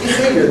میکنه. این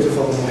خیلی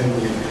اتفاق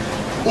مهمیه.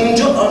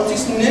 اونجا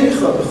آرتیست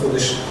نمیخواد به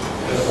خودش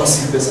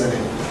آسیب بزنه.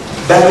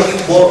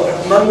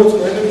 من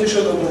مطمئنم که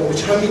شاید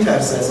آدم‌ها هم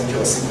میترسه از اینکه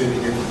آسیب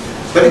ببینه،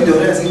 ولی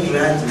داره از این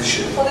رد میشه.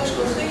 خودش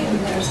گفته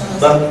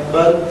میترسه.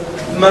 بعد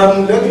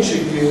معمولا این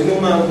شکلیه.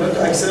 اینو معمولا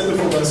اکثر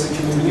پرفورمنس‌ها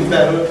که می‌بینیم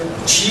برای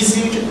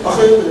چیزی که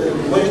آخه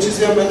ما یه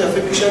چیزی هم من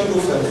دفعه پیشم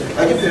گفتم،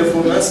 اگه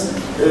پرفورمنس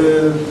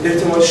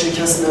احتمال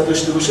شکست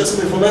نداشته باشه اصلا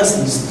پرفورمنس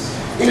نیست.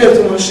 این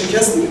احتمال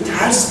شکست، این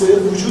ترس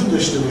باید وجود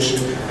داشته باشه.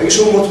 اگه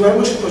شما مطمئن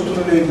باشید پاتون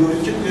رو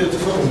نمی‌دارید که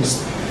اتفاق نیست.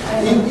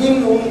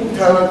 این اون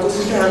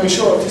تمرکزی که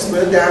همیشه آرتیست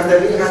باید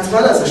دغدغه حتما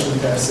ازش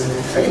میترسه.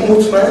 اگه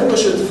مطمئن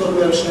باشه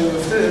اتفاقی براش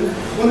نمیفته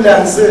اون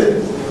لحظه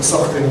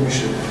ساخته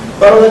نمیشه.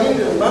 بنابراین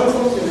من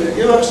میخوام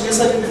یه بخش یه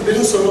سری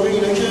بریم سراغ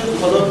اینا که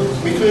حالا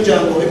میتونه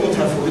جنبه‌های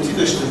متفاوتی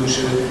داشته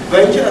باشه و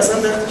اینکه اصلا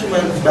وقتی که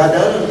من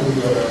بدنم رو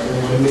دارم به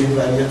عنوان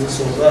محوریت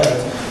صحبت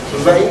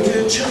و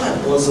اینکه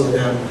چقدر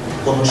آزادم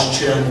باهاش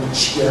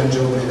چی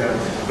انجام بدم،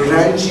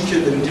 رنجی که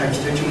داریم تک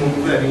تک ما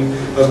میبریم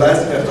و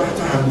بعضی وقتا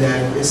حتی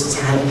احساس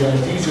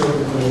همدردی ایجاد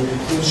میکنیم.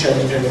 این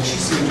شدیدترین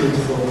چیزی که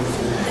اتفاق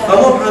میفته.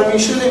 اما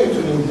همیشه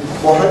نمیتونیم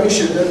با همین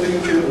شدت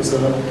بگیم که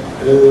مثلا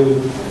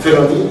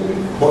فلانی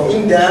با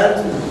این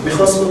درد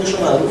میخواست خودش رو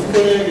معروف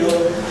کنه یا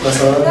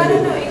مثلا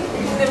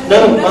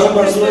نه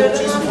من منظورم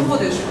چیزی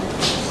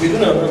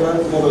میدونم من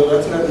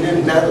مبالغتی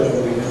ندارم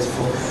به این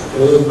اتفاق،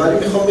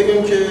 ولی میخوام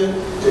بگم که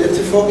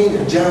اتفاق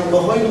اینه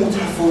جنبه‌های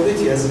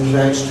متفاوتی از این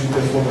رنج توی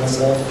پرفورمنس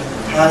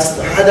هست،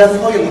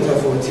 هدف‌های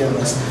متفاوتی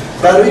هم هست.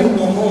 برای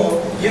ماها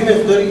یه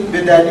مقداری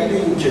به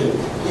دلیل اینکه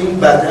این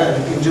بدن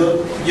اینجا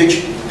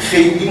یک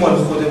خیلی مال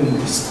خودمون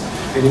نیست،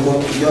 یعنی ما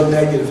یاد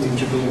نگرفتیم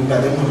که به این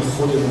بدن مال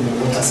خودمونه،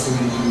 ما تصمیم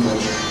بگیریم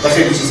و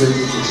خیلی چیزایی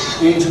دیگه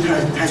اینجا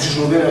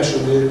تجربه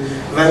نشده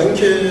و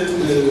اینکه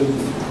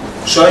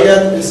شاید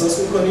احساس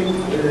میکنیم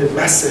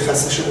بس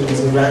خسته شدیم از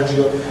این رنج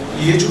یا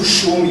یه جور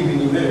شو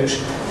میبینیمش،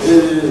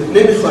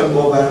 نمیخوایم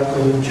باور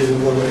کنیم که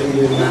بالای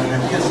یه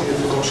مرحله از این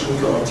اتفاق شده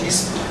که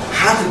آرتیست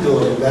حق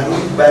داره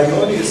برای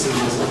بیان یه سری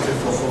از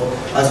اتفاقا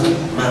از اون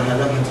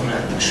مرحله هم حتی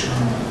رد نشه.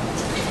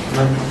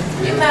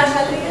 این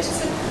مرحله یه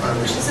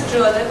چیز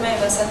جالب من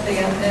این وسط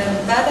بگم،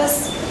 بعد از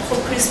خب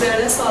کریس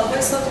برده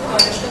سالهای سال تو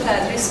دانشگاه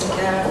تدریس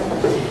میکرد،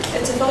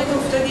 اتفاقی که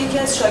افتاد یکی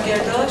از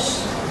شاگرداش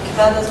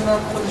بعد از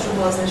اونم خودش رو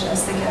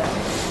بازنشسته کرد،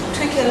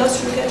 توی کلاس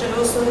شروع کرد جلو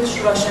استادش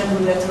راشن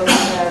رولت رو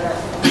کردن،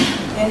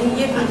 یعنی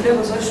یه گلوله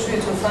گذاشت توی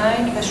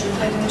تفنگ و شروع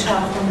کرد اینو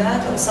چرخوندن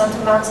تا به سمت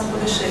مغز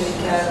خودش شلیک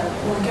کردن.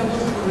 ممکن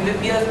بود گلوله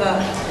بیاد و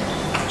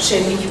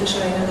شلیک بشه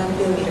و این آدم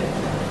بمیره.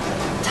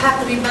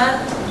 تقریبا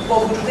با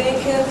وجود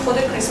اینکه خود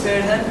کریس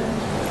بردن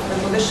به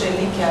خودش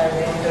شلیک کرده،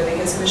 یعنی داده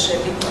کسی به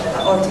شلیک کنه و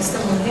آرتیست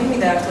مهمی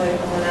در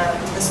تاریخ هنر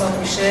حساب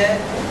میشه،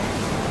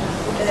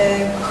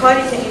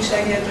 کاری که این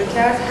شاگرد رو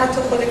کرد حتی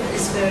خود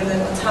کریس بردن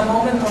و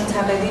تمام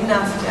منتقدین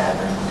نفی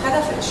کردن.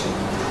 هدف چی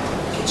بود؟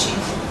 که چی؟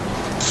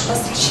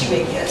 خواستی چی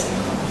بگی از این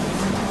کار؟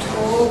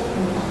 تو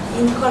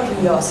این کار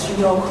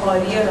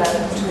ریاکاریه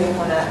برای توی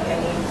هنر،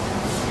 یعنی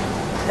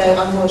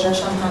دقیقا واژه‌ش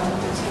هم همون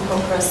بود،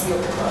 هیپوکراسی و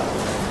کار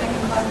بود.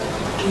 این کار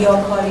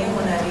ریاکاری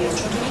هنریه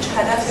چون تو هیچ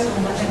هدفی رو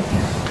دنبال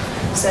نمی‌کنی.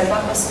 صرفا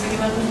خواستی بگی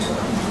من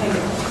میتونم،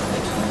 خیلی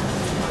میتونم.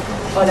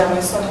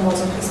 آدمای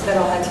سادومازوخیست به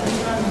راحتی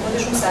میتونن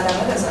خودشون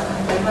صدمه بزنن،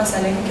 ولی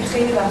مسئله اینه که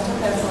خیلی وقتا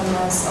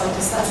پرفورمنس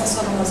آرتیست اصلا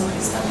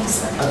سادومازوخیست هم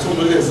نیستن. حتی اون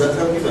لذت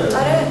هم میبرن.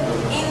 آره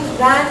این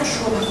رنج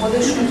رو به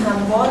خودشون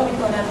هموار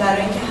میکنن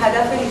برای اینکه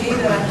هدف دیگه‌ای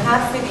دارن،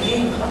 حرف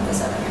دیگه‌ای میخوان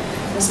بزنن.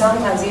 مثلا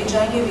قضیه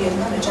جنگ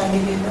ویتنام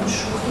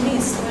شوخی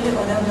نیست، ولی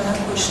آدم دارن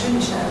کشته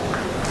میشن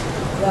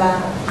و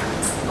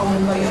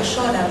آمریکایی‌ها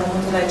شادن و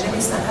متوجه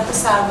نیستن، حتی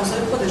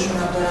سربازای خودشون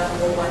هم دارن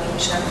قربانی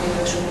میشن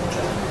پیداشون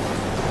اونجا.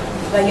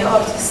 و یه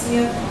آرتیست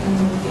میاد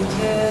میگه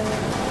که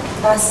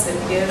بسته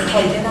دیگه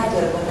فایده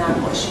نداره با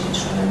نقاشی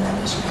نشون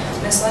دادنش.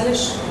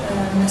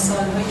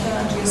 مثالهایی که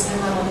من توی سری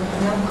مقاله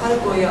خوندم کار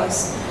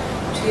گویاست.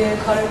 توی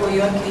کار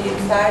گویا که یک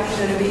فردی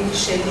داره به یک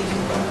شلیک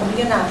میکنه، خب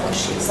یه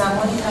نقاشی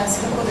زمانی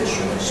تاثیر خودش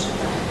رو داشته،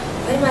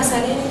 ولی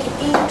مسئله اینه که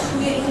این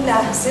توی این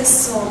لحظه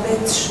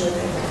ثابت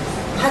شده،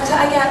 حتی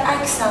اگر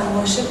عکس هم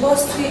باشه باز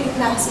توی این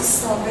لحظه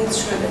ثابت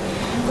شده.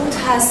 اون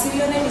تأثیری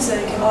رو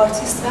نمیذاره که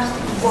آرتیست وقتی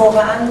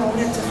واقعا با اون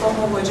اتفاق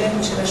مواجه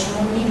میشه و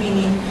شما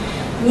میبینید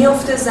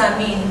میفته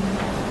زمین،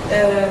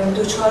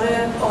 دچار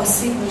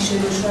آسیب میشه،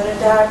 دچار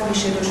درد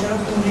میشه، دچار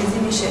خونریزی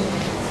میشه،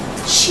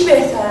 چی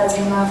بهتر از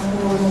این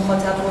مفهوم رو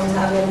مخاطب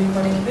منتقل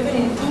میکنه که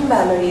ببینید این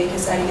بلاییه که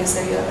سر یه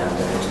سری آدم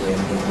داره توی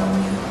ویتنام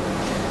میاد،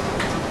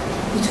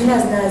 میتونی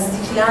از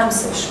نزدیک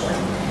لمسش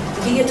کنی.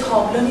 دیگه یه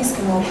تابلو نیست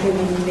که ما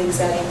ببینیم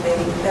بگذاریم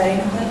بریم، در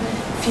این حال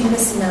فیلم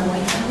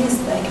سینمایی هم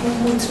نیست که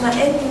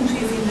مطمئنیم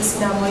توی فیلم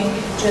سینمایی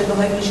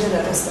جلوه‌های ویژه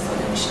داره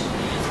استفاده میشه.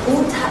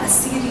 اون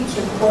تأثیری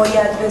که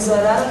باید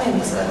بذاره رو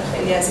نمیذاره.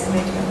 خیلی از این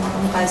مدیوم‌ها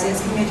قضیه از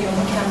این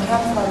مدیوم‌ها کم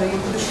کم کارایی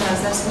خودش رو از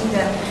دست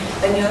میدن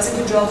و نیازی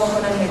که جا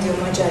بکنن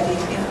مدیوم‌های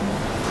جدید بیان.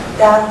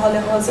 در حال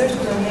حاضر تو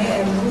دنیای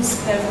امروز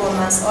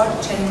پرفورمنس آرت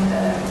چنین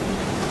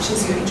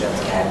چیزی رو ایجاد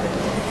کرده.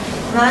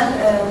 من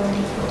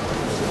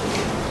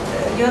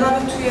یادم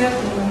توی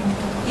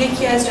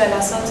یکی از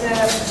جلسات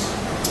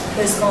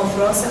پرس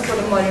کنفرانس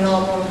خود مارینا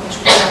آبان پیش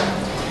بودم،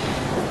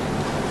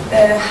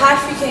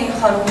 حرفی که این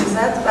خانم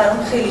زد برام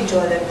خیلی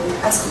جالب بود.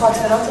 از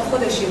خاطرات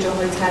خودش یه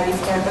جاهایی تعریف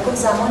کرد و گفت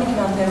زمانی که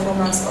من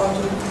پرفورمنس آرت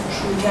رو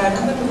شروع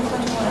کردم به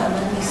گفتن تو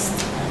هنرمند نیست،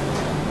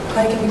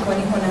 کاری که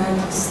میکنی هنر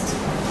نیست،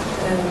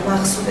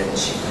 مقصودت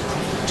چی؟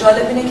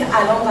 جالب اینه که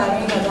الان برای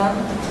این آدم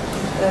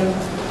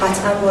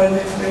قطعا وارد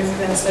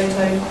رفرنس‌های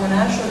تاریخ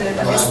هنر شده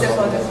و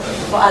استفاده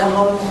با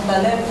القاب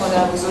مختلف،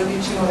 مادر بزرگی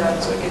چی، مادر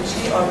بزرگی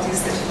چی،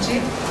 آرتیست چی،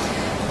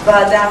 و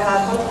در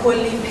هر حال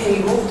کلی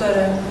پیرو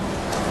داره.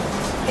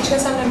 هیچ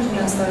کس هم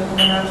نمیتونه از تاریخ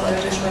هنر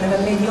خارجش کنه و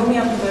مدیومی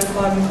هم که داره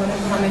کار میکنه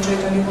همه جای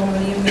دنیا به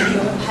عنوان یه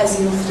مدیوم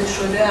پذیرفته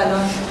شده.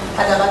 الان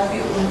حداقل توی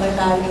اروپای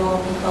غربی و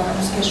آمریکا،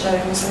 هنوز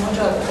کشورهای مثل ما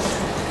جالبه،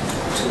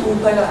 تو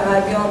اروپای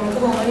غربی و آمریکا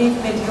به عنوان یک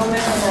مدیوم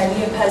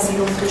هنری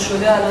پذیرفته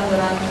شده الان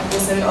دارن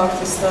یه سری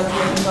آرتیستا توی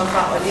امریکا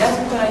فعالیت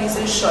میکنن، یه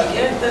سری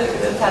شاگرد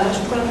تلاش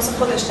میکنن مثل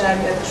خودش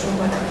تربیتشون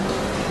کنن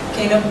که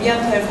اینا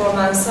بیان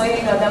پرفورمنس‌های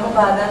این آدمو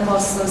بعداً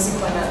بازسازی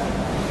کنن،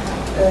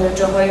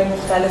 جاهای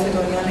مختلف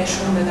دنیا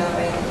نشون بدن و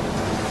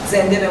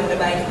زنده بمونه.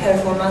 برای اینکه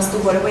پرفورمنس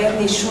دوباره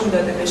باید نشون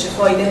داده بشه،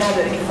 فایده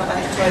نداره که فقط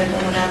تاریخ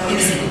هنر رو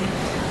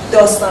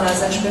داستان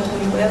ازش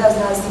بخونی، باید از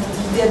نزدیک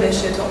دیده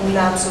بشه تا اون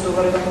لمس رو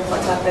دوباره به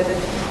مخاطب بده.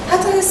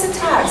 حتی حس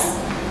ترس،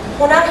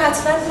 هنر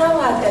حتما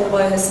نباید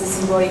القای حس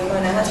زیبایی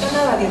کنه، حتما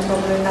نباید یه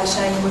تابلو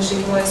قشنگ باشه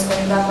که ما حس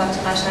کنیم وقت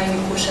قشنگی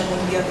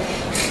خوشمون بیاد.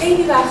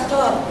 خیلی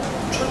وقتا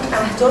چون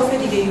اهداف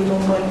دیگه رو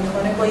دنبال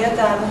میکنه باید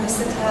در مورد حس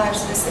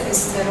ترس، حس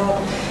اضطراب،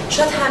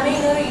 شاید همه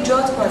اینا رو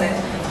ایجاد کنه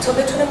تا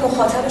بتونه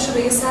مخاطبش رو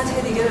به یه سطح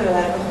دیگه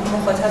ببره،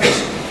 مخاطبش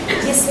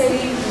یه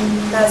سری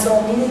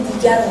مضامین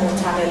دیگر رو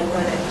منتقل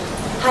کنه.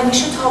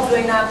 همیشه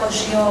تابلوی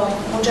نقاشی یا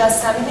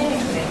مجسمه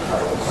نمیتونه این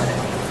کارو بکنه.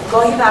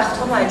 گاهی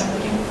وقتها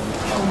مجبوریم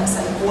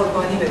مثلا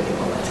قربانی بدیم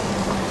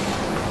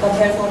و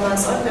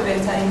پرفورمنس آرت به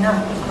بهترین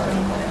نحو این کارو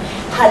میکنه.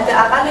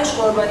 حداقلش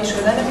قربانی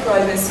شدن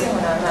پرایوسی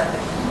هنرمنده،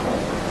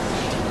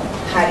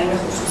 حریم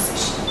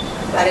خصوصیش،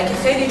 برای اینکه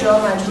خیلی جا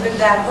مجبوره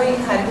درهای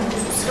این حریم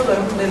خصوصی رو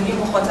برای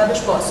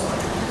مخاطبش باز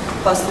کنه،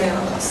 خواسته یا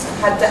نخواسته.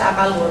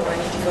 حداقل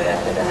قربانی که باید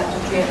بده حتی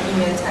توی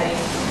ایمیل ترین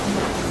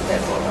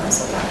پرفورمنس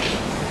ها.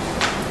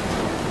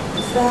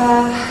 و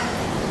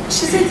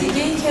چیز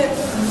دیگه ای که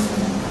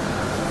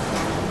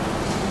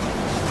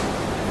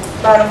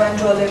برای من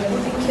جالب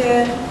بود این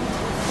که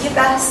یه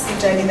بحثی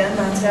جدیداً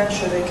مطرح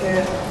شده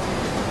که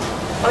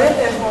آیا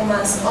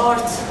پرفورمنس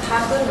آرت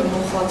حق داره به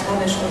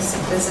مخاطبش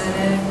آسیب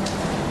بزنه؟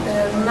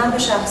 من به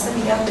شخصه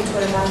میگم به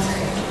طور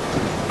قطعی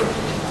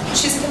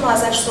چیزی که ما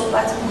ازش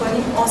صحبت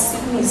میکنیم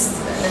آسیب نیست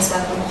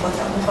نسبت به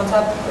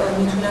مخاطب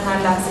میتونه هر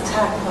لحظه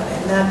ترک کنه،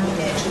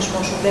 نبینه،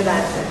 چشماشو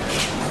ببنده،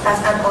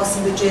 قطعا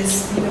آسیب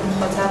جسمی به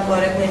مخاطب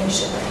وارد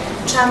نمیشه.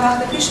 چند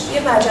وقت پیش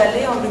یه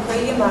مجله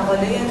آمریکایی یه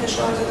مقاله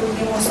انتشار داده بود،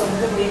 یه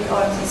مصاحبه با یک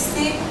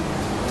آرتیستی،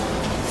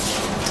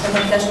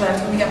 نکتهش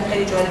براتون میگم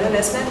خیلی جالبه، به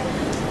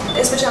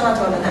اسمش هم من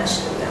تا حالا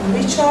نشنیده بودم،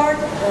 ریچارد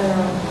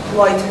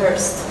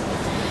وایتهرست،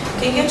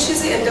 که یه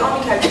چیزی ادعا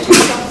میکرد که توی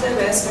ساخته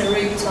به اسم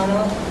ریگ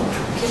تانل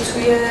که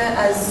توی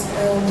از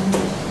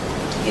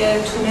یه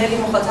تونلی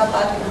مخاطب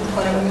باید عبور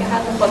کنه و میگه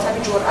هر مخاطبی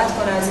جرأت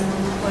کنه از این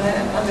عبور کنه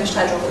من بهش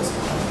تجاوز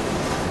میکنم.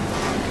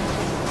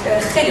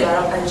 خیلی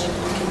برام عجیب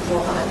بود که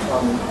واقعا تو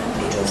میکنم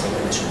اجازه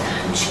بده شده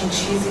همچین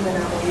چیزی به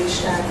نمایش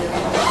در بیاره،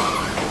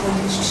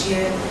 خودش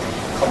چیه؟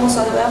 خب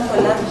مصاحبه هم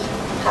کلا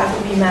حرف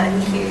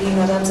بی‌معنی خیلی این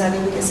آدم زده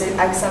بود که سری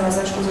عکس هم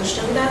ازش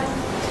گذاشته بودن.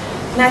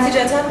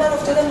 نتیجتا من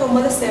افتادم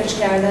دنبال سرچ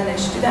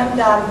کردنش، دیدم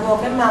در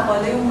واقع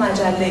مقاله اون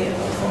مجله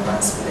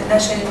پرفورمنس بوده، نه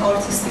چنین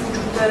آرتیستی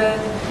وجود داره،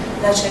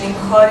 نه چنین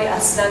کاری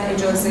اصلا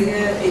اجازه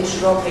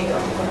اجرا پیدا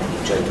میکنه،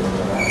 هیچ جای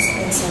دنیا اصلا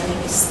انسانی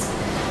نیست.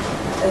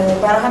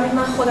 برای همین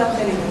من خودم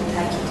خیلی به این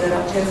تاکید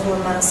دارم،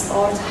 پرفورمنس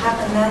آرت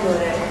حق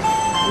نداره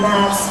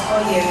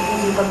مرزهای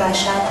حقوق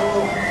بشر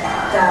رو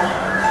در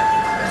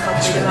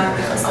خاطر من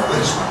میخواستم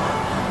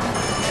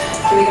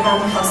که بگه من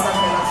میخواستم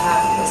فعلا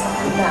حرف بزنم،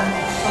 نه،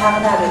 تو حق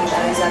نداری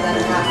برای زدن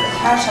حرف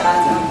هر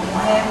چقدر هم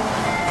مهم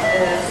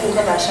حقوق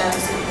بشر رو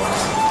زیر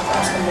باید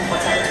درست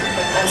مخاطبتون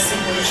به آسیب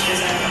بهش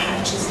بزنم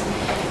هر چیزی.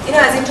 اینو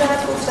از این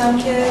جهت گفتم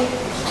که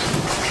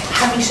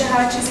همیشه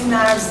هر چیزی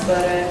مرز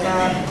داره و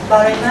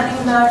برای من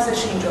این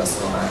مرزش اینجاست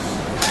با من.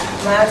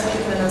 مرزی که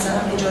به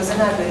نظرم اجازه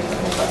نداریم که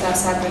مخاطب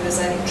صدمه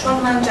بزنیم، چون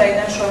من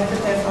جدیداً شاهد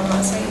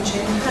پرفورمنس های این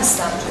چنین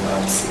هستم توی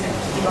آرتسینه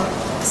ایران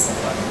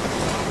متاسفانه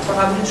و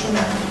قبولشون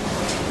ندارم.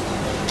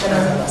 به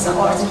نظر مثلا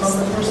آرت میخوام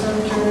بپرسم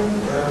که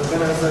به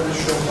نظر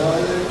شما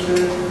که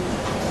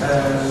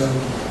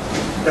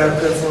در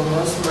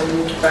پرفورمنس ما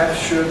یک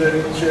بخشی رو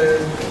داریم که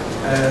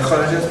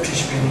خارج از پیش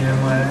بینی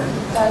ماه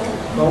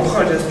و اون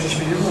خارج از پیش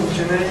بینی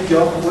ممکنه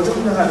یا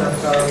خودمون هدف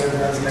قرار بده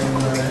از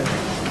نمونه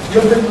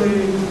یا به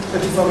نوعی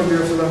اتفاق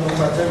بیفته و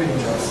مخاطب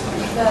اینجاست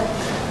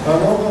و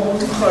ما با اون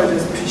خارج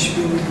از پیش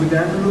بینی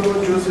بودن رو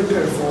جزء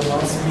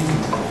پرفورمنس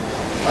میدیم.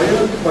 آیا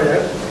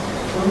باید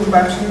اون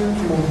بخشی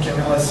که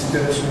ممکنه آسیب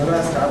برسونه رو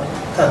از قبل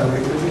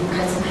تدارک بدیم؟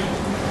 حتما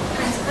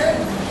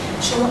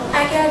شما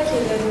اگر که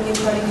داریم یه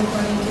کاری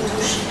میکنیم که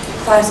توش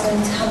فرض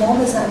کنید تمام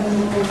زمین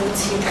رو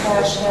تیر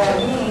فرش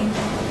کردیم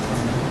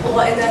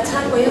قاعدتاً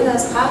باید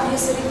از قبل یه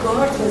سری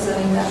گارد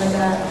بذاریم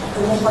در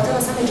مخاطب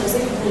اصلا اجازه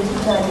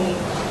ورود ندیم.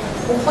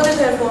 اون خود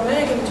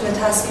پرفورمره که میتونه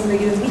تصمیم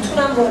بگیره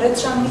میتونم وارد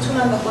شم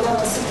میتونم به خودم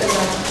آسیب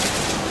بزنم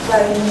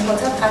برای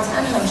مخاطب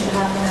قطعاً همچین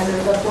حقی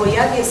نداره و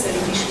باید یه سری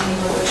پیش بینی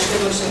ها داشته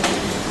باشه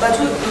و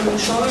تو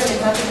شما ببینید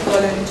من تو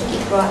گالری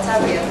تو راحت‌تر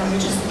بگم همه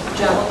چیز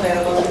جواب غیر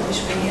قابل پیش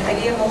بینی.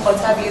 اگه یه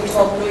مخاطب یه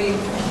تابلوی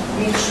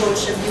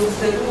میخشوشه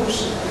بیفته روش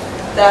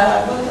در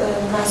هر حال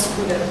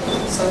مسئوله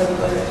صاحب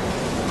گالری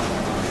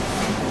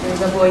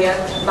و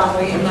باید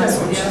بهای این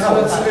مسئولیت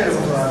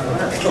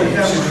رو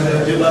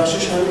یه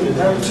بخشش همینه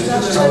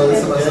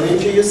یعنی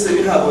اینکه یه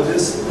سری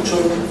حوادث چون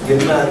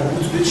یعنی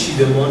مربوط به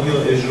چیدمان یا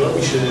اجرا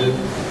میشه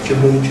که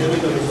ممکنه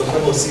به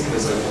مخاطب آسیب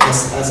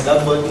بزنه از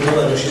قبل باید اینا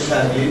براش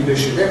تربیه‌ای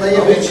بشه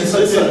من یه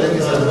چیزهای ساده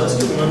می‌ذارم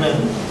واسه اونا نه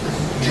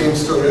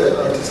جیمز توره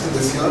آرتیست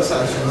بسیار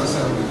سرشناس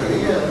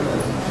آمریکایی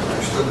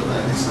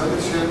 85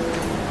 سالشه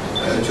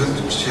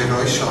جزو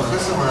چهره‌های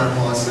شاخص هنر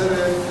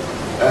معاصره.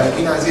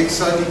 این از یک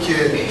سالی که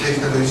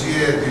تکنولوژی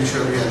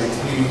ویرچوال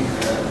ریالیتی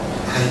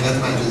حقیقت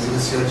مجازی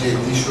بسیار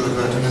جدی شد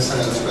و تونستن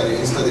ازش برای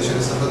اینستالیشن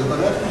استفاده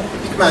کنن.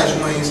 یک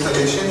مجموعه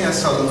اینستالیشنی از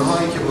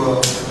سالن‌هایی که با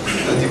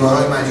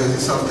دیوارهای مجازی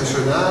ساخته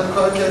شدن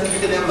کار کرد که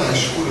خیلی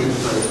مشهوره تو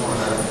تاریخ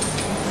هنر.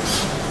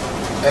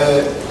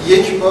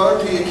 یک بار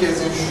توی یکی از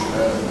این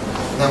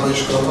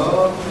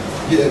نمایشگاه‌ها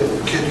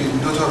که توی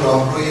دو تا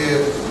راهروی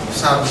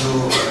سبز و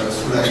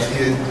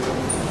صورتی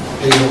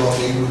غیر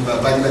واقعی بود و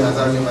ولی به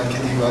نظر میومد که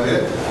دیواره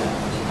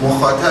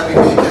مخاطبی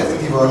به یکی از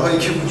این دیوارهایی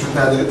که وجود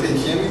نداره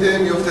تکیه میده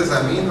میفته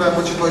زمین و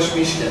مچ پاش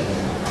میشکنه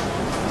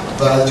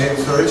و از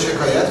جیمز تورر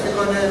شکایت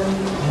میکنه.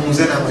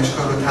 موزه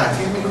نمایشگاه رو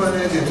تعطیل میکنه.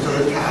 جیمز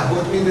تورر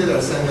تعهد میده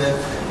در سن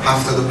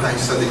 75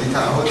 سالگی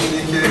تعهد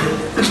میده که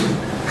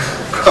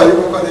کاری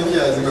بکنه که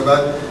از این به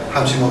بعد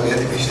همچین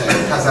موقعیتی پیش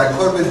نیاد.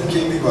 تذکر بده که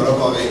این دیوارها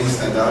واقعی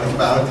نیستن در حالی که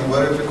برای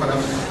دیوار فکر کنم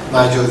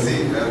مجازی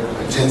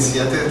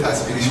جنسیت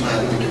تصویریش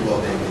معلومه که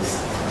واقعی نیست.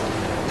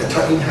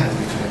 تا این حد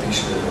میتونه پیش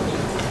بره.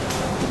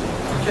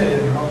 اوکی،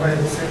 ما باید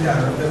سری در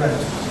رو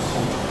ببریم.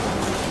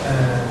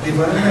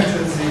 دیوار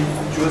مجازی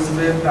جزء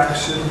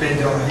بخش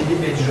بداهی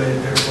اجرای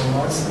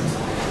پرفورمنس نیست.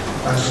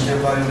 وقتی که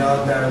وارینا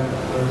در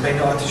بین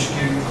آتش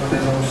گیری میکنه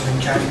و اون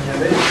کمی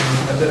کرده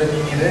و داره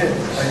میمیره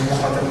و این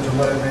مخاطب تو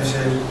وارد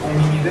بشه اون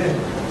میمیره.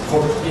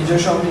 خب اینجا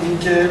شما میگید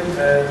که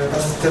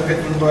پس طبق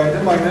این قاعده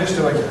مارینا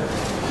اشتباه کرده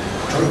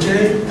چون که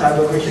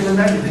تدارکی رو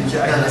ندیده که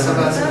اگه اصلا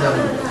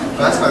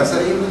بحث بر سر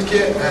این بود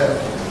که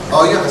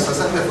آیا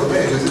اساساً پرفورمر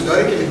اجازه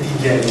داره که به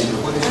دیگری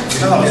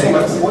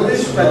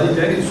خودش و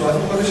دیگری سوال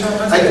خودش هم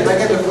هست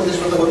اگر به خودش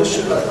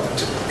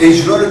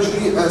اجرا رو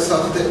جوری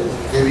ساخته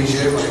به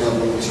ویژه مارینا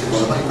بروش که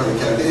بالا این کارو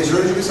کرده اجرا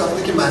رو جوری ساخته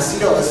که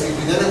مسیر آسیب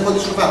دیدن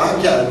خودش رو فراهم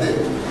کرده.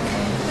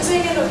 مثلا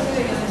یه نکته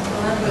بگم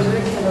من راجع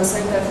به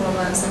کلاس‌های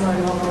پرفورمنس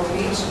مارینا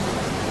بروش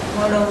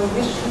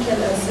این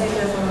کلاس‌های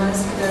پرفورمنس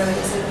که داره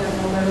یه سری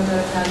پرفورمر رو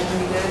داره تعریف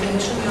می‌کنه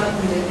بهشون یاد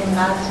میده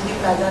اینقدر که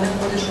بدن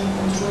خودشون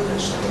کنترل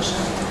داشته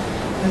باشن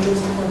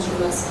جزء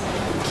کنترل است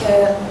که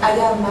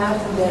اگر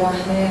مرد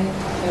برهنه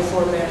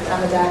پرفورمر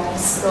اما در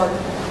ایستاد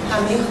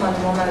همه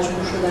خانم‌ها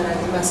مجبور شدن از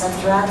این وسط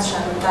رد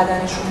شن و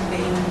بدنشون به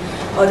این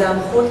آدم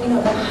خورد این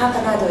آدم حق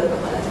نداره به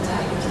حالت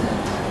تحریک داره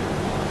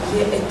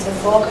یه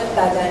اتفاق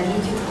بدنی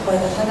که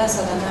قاعدتا دست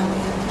آدم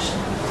نباید باشه.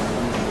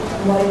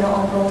 مارینا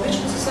آبراموویچ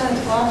خصوصا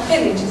اتفاقا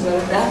خیلی این چیزا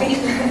رو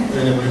دقیقاً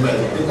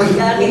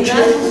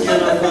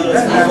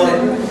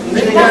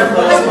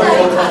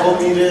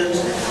میره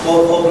با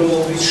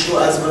آبراموویچ رو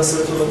از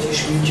وسط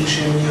آتیش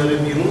میکشه میاره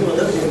بیرون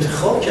آدم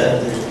انتخاب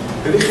کرده.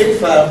 ببین خیلی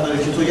فرق داره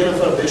که تو یه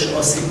نفر بهش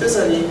آسیب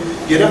بزنی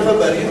یه نفر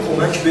برای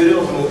کمک بره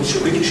آبراموویچ رو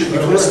بکشه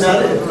میتونست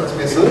نره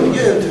اون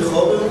دیگه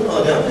انتخاب اون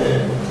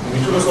آدمه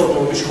میتونست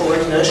آبراموویچ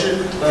کمک نشه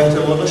و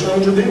احتمالش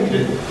همونجا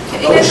بمیره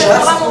اما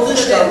شخص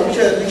خودش قبول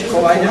کرده که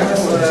خب اگه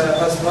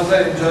پس ما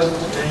در اینجا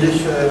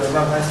یک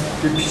مبحث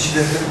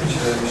پیچیده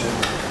میشه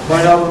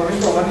مارینا آبراموویچ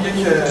به عنوان یک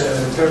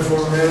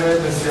پرفورمر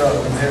بسیار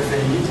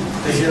حرفه‌ای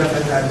به یه نفر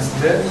تدریس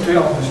میده توی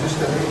آموزشش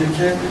داره میگه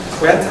که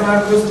باید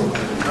تمرکز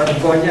بکنید و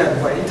باید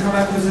با این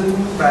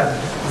تمرکزتون بر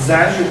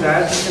زرج و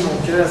دردی که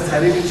ممکنه از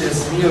طریق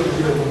جسمی یا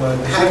روحی بهتون وارد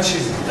بشه هر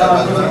چیزی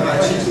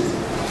هر چیزی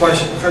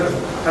باشه. خیلی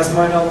پس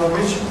مارینا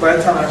آبراموویچ باید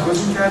تمرکز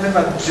میکرده و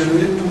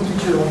جلوی دودی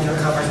که ممکنه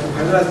خفش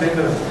بکنه رو از بین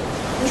بره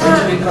چون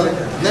که این کار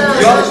کرد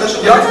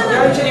یا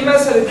اینکه این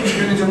مسئله پیش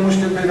بینی جو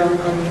مشکل پیدا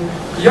میکنیم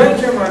یا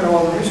اینکه مارینا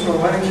آبراموویچ به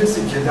عنوان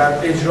کسی که در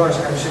اجراش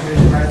همیشه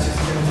میگه هر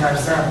چیزی که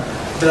میترسم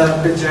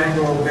به جنگ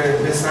و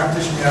به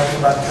سمتش میرفت و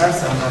بعد ترس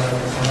هم قرار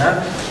میکنن،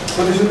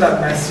 خودشون در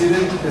مسیر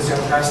بسیار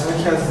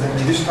ترسناکی از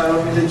زندگیش قرار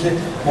میده که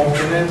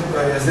ممکنه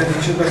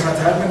زندگیشو به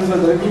خطر بندازه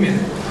و داره میمیره.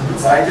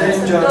 اگر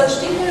اینجا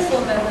داشتیم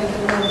پرفورمنس‌هایی که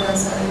بودن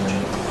سر اینجا.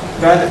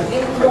 بله.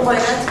 این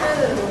موقعیت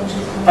نداره اونجا.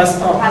 پس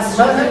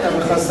من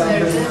نمیخواستم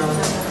بدونم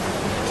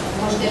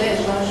مشکل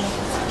اجراش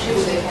چی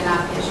بوده که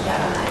نفیش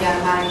کردن اگر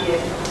مرگ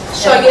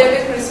شاگرد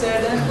کریس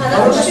وردن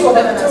هدفش چی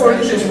بوده به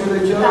توریشش بوده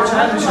که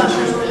چند میشه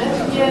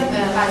توی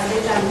قضیه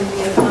جنگ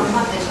ویتنام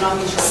هم اجرا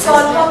میشه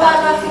سالها بعد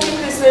وقتی که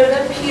کریس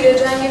وردن پیر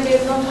جنگ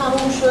ویتنام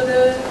تموم شده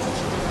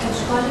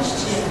اشکالش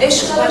چیه؟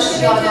 اشکالش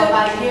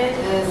یادآوری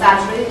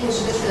زجره‌ای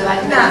کشیده شده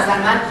ولی به نظر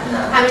من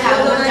همین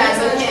الان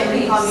جنگی که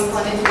امریکا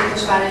میکنه توی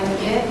کشور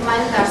دیگه من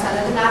در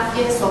صدد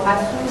نفی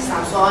صحبتتون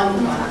نیستم، سوال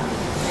میکنم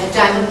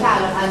جنگی که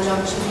الان انجام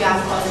میشه توی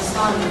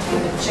افغانستان،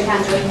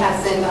 شکنجه‌ای که از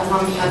زندان‌ها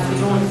میاد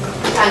بیرون،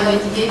 جنگ‌های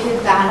دیگه که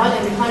در هر حال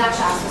امریکا نقش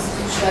اساسی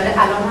توش داره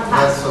الان هم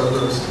هست.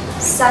 درست.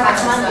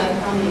 حتما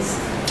ویتنام نیست.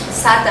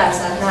 100%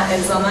 نه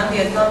الزاما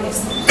ویتنام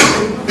نیست.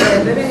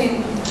 ببینید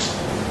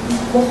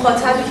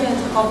مخاطبی که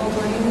انتخاب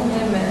می‌کنیم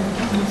مهمه.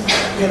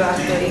 یه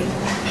وقتایی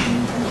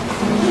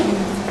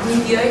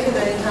میدیایی که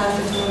دارید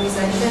حرفتون رو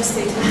میزنید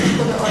استیتمنت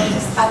خود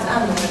آرتیست قطعا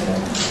مهمه.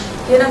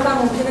 یه نفر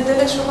ممکنه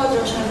دلش بخواد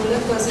روشن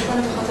رولت بازی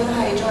کنه به خاطر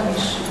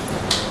هیجانش.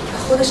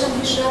 خودش هم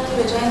هیچ ربطی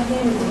به جنگ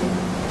نمی‌دونه.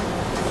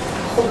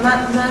 خب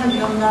من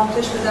میام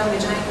ربطش بدم به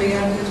جنگ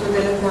بگم که تو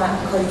دلت نه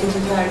کاری که تو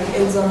کردی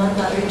الزاما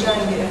برای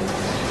جنگه.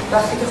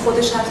 وقتی که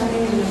خودش حتی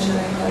نمی‌دونه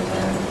چرا این کار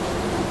کرده.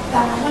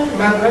 در حال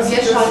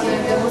یه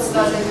شاگرد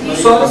استادی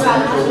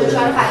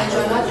دچار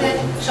هیجانات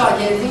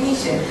شاگردی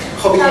میشه.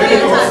 خب این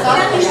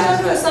بیشتر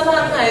تو حساب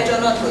همین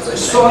هیجانات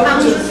گذاشته.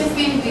 همونجور که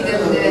فیلم دیده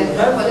بوده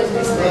خودت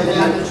نیست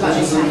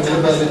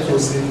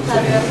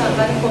طبیعتا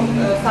ولی خب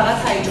فقط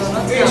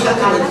هیجانات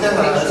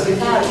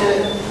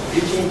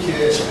یکی این که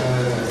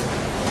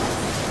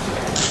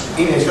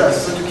این اجرا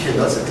اساسا تو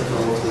کلاس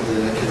اتفاق افتاده،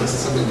 کلاس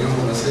اصلا بدون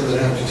مناسبه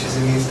داره همچین چیزی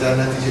نیست، در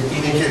نتیجه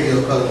اینه که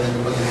ریاکار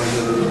نمی‌کنه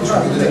ماجرا رو چون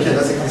میدونه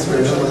کلاس کریس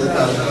وردن مورد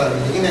توجه قرار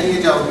میگیره. این یه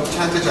جواب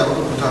چند تا جواب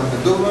کوتاه میده.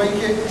 دوم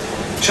اینکه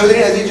شما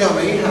دارین از یه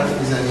جامعه این حرف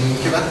میزنید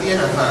که وقتی یه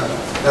نفر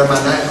در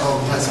منع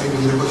عام تصمیم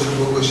میگیره خودش رو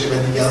بکشه و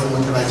دیگران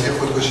متوجه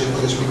خودکشی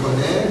خودش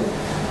میکنه،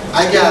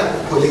 اگر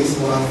پلیس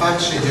موفق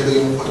شه جلوی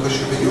اون خودکشی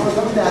رو بگیره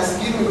آدم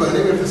دستگیر میکنه،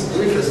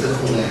 نمیفرسته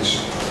خونه‌اش.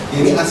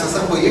 یعنی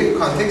اساسا با یک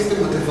کانتکست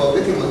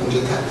متفاوتی ما اونجا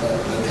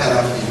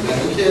طرف می‌گیریم،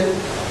 یعنی که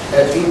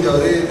این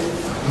داره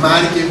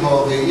مرگ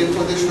واقعی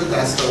خودش رو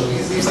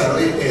دستاویزی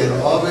برای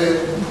ارعاب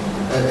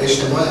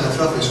اجتماع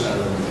اطرافش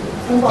قرار میده.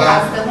 اون با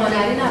قصد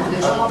هنری نبوده.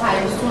 شما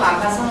پیروز تو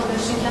مبحث هم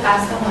داشتین که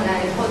قصد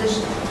هنری خودش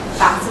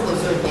بحث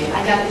بزرگیه.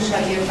 اگر این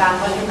شاگرد به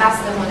حال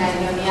قصد هنری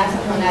یا نیت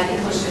هنری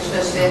پشتش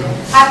داشته،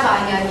 حتی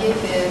اگر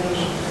یک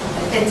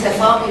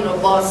اتفاقی رو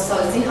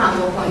بازسازی هم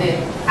بکنه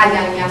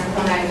اگر نیت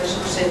هنری داشته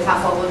باشه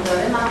تفاوت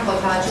داره. من با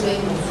توجه به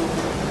این موضوع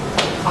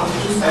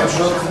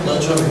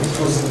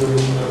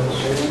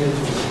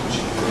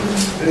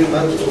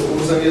من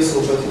روزم یه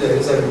صحبتی در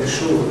این زمینه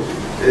شد.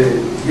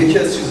 یکی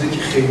از چیزایی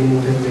که خیلی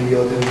مهمه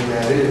یادمون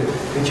نره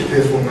این که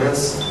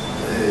پرفورمنس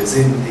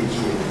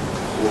زندگیه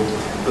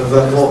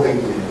و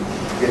واقعیه.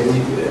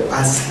 یعنی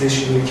اصلش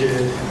اینه که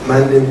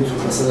من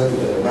نمیتونم مثلا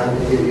من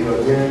یه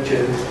ایرانیم که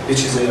یه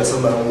چیزایی اصلا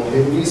برام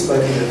مهم نیست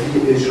بعد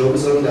یه اجرا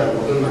بذارم در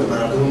مورد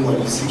مردم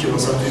مالیزی که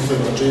مثلا توی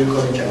فلان جای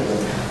کاری کردن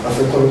و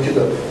فکر کنم که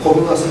دارم خب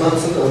این اصلا من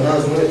اصلا نه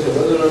از اون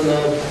اطلاع دارم نه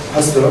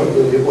پس دارم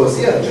یه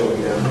بازی انجام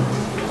میدم.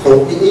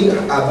 خب این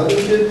اولی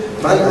که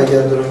من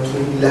اگر دارم تو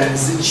این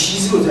لحظه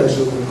چیزی رو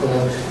تجربه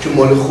میکنم که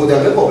مال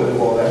خودمه قابل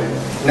باوره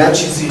نه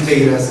چیزی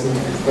غیر از این.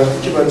 وقتی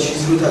که من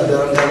چیزی رو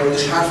دارم در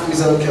موردش حرف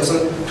میزنم که اصلا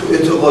تو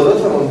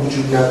اعتقادات هم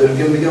وجود نداره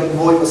بگم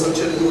وای مثلا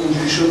چرا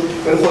اینجوری شد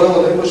من خودم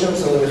آدمی باشم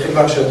مثلا خیلی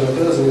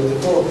وحشتناک‌تر از این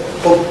اتفاق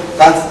خب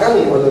قطعا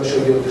این آدم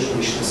شاگردش رو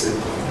میشناسه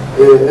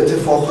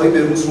اتفاقهای به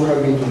روز رو هم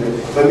میدونه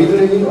و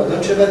میدونه این آدم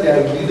چقدر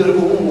درگیری داره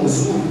با اون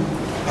موضوع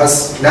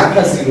پس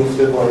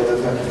نپذیرفته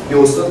قاعدتا.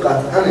 یه استاد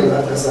قطعا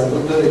اینقدر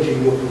تسلط داره که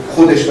اینو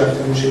خودش وقتی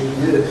اون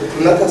شکلیه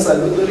اینقدر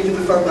تسلط داره که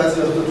بفهم بعضی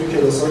وقتا توی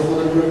کلاس‌های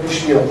خودمون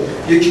پیش میاد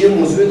یکی یه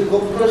موضوع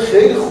انتخاب کنه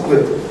خیلی خوبه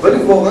ولی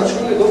واقعا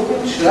شما نگاه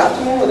کنید هیچ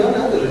ربطی به اون آدم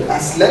نداره،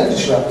 اصلا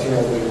هیچ ربطی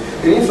نداره.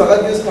 یعنی فقط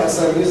یه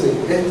پس‌اندازه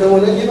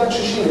احتمالاً یه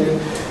بخشش اینه،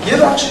 یه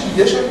بخش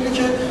دیگه‌ش اینه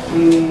که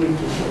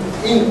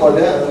این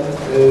آدم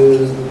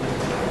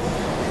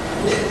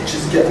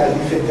چیزی که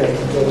علی خیلی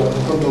تاکید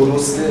داره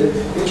درسته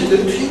این که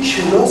داره توی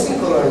کلاس این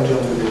کار رو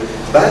انجام بده.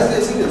 بعضی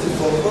از این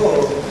اتفاقها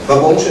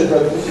و با اون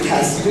شدت که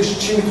تاثیرش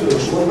چی میتونه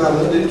باشه ما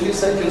معمولا داریم توی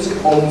سر کلاس که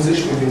آموزش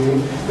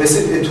می‌بینیم مثل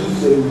اتود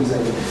داریم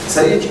می‌زنیم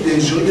سر یک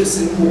اجرای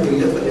سری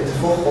موقعیت و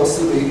اتفاق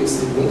خاصی به یک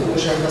استیتمنت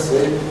مشخص و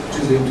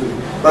چیز اینطوری.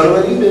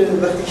 بنابراین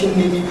وقتی که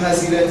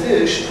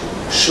نمیپذیرتش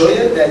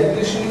شاید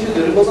دلیلش اینه که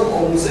داره بازم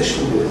آموزش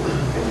میده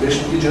بهش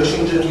میگه جاش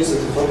اینجا نیست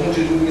اتفاق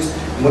اینجوری نیست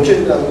ما که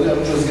در مورد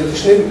اون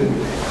جزئیاتش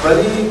نمیدونیم.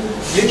 ولی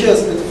یکی از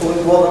اتفاقات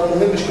واقعا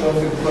مهمش که من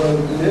فکر می‌کنم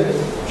اینه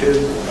که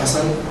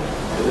اصلا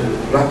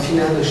ربطی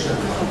نداشتن.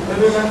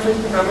 ببین من فکر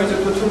می‌کنم اینجا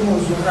دو تا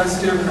موضوع هست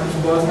که هم تو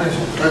باز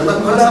نشد. من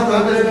خواستم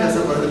قبل از اینکه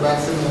وارد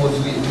بحث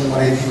موضوعی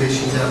موردی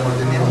بشیم در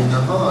مورد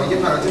نمونه‌ها یه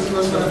پرانتزی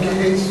باز کنم که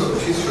هیچ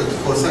چیز شد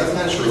فرصت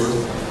نشد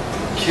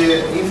که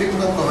این فکر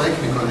می‌کنم کمک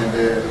می‌کنه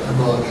به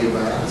باقی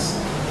بحث.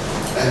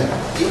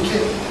 اینکه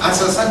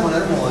اساساً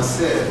هنر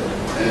معاصر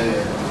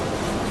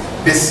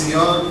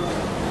بسیار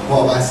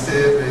وابسته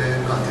به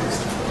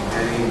کانتکست،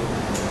 یعنی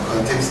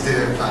کانتکست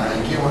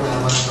فرهنگی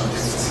هنرمند،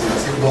 کانتکست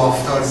سیاسی،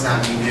 بافتار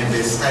زمینه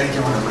بستری که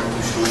هنرمند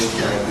توش رشد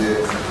کرده،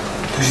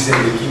 توش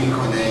زندگی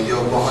میکنه یا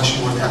باهاش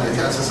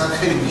مرتبطه اساساً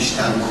خیلی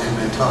بیشتر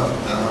مهمه تا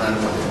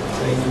هنرمند.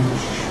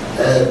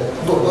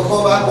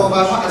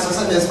 باورها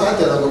اساساً نسبت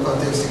دارن با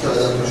کانتکستی که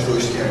آدم توش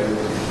رشد کرده.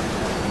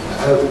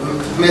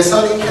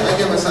 مثال این که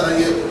اگه مثلا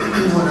یه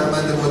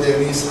هنرمند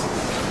مدرنیست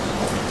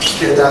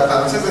که در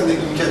فرانسه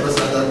زندگی میکرد،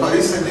 مثلا در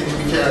پاریس زندگی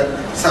میکرد،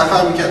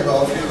 سفر میکرد به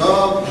آفریقا،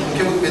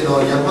 ممکن بود به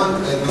ناگهان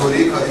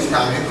دوره کاریش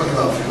تغییر کنه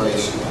به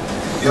آفریقایش.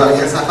 یا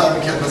اگر سفر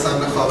میکرد مثلا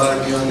به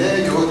خاورمیانه،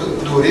 یا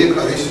دوره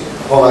کاریش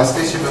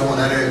وابسته شه به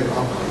هنر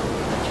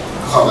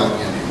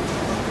خاورمیانه،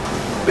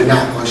 به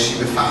نقاشی،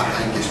 به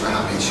فرهنگش، به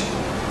همه چی.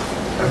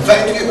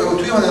 و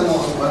توی هنر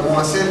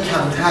معاصر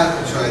کمتر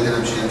شاید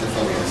همچین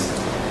اتفاقی هست.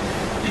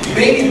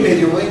 بین این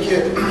مدیومایی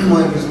که ما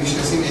امروز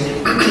میشناسیم، یعنی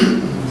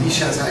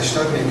بیش از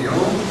 80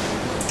 میلیون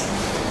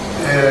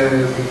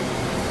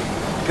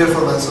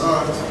پرفورمنس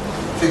آرت،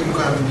 فکر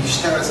میکنم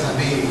بیشتر از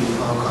همه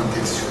اینها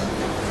کانتکست شده،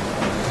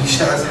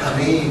 بیشتر از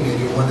همه این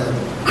میلیون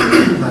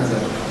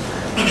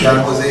در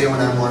حوزه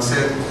هنر معاصر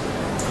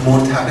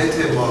مرتبط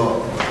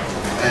با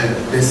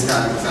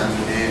بستر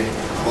زمینه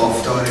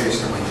بافتار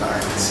اجتماعی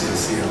فرهنگی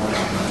سیاسی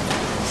هنرمند،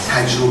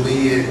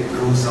 تجربه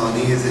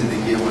روزانه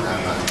زندگی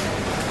هنرمند،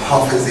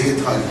 حافظه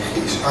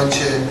تاریخیش،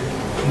 آنچه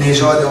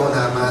نژاد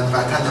هنرمند،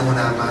 وطن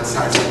هنرمند،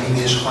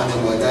 سرزمینش،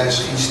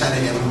 خانواده‌اش، خویشتن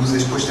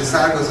امروزش پشت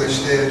سر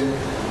گذاشته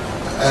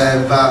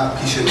و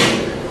پیش رو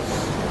میره.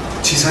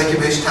 چیزهایی که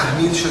بهش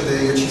تحمیل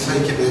شده یا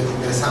چیزهایی که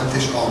به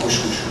سمتش آغوش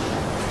شده.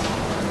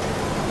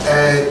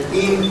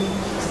 این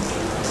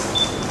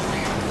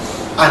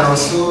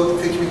عناصر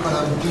فکر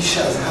میکنم بیش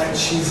از هر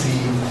چیزی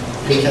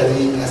پیکره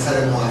این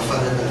اثر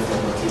موفق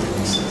پرفورماتیو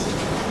میسازه.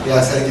 یه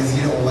اثری که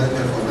زیر عنوان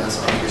پرفورمنس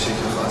آرت به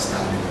شکل خاص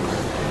تعریف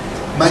میکنه.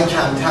 من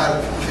کمتر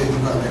فکر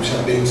میکنم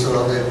امشب بریم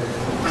سراغ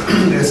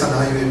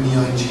رسانه‌های به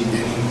میانجی،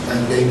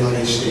 یعنی بین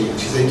رشته‌ای،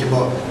 چیزایی که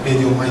با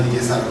مدیوم‌های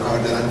دیگه سر و کار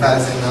دارن،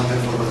 بعضی اینا هم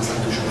پرفورمنس هم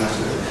توشون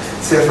نداره.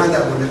 صرفاً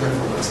در مورد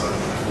پرفورمنس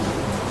آرت.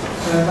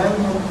 من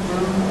این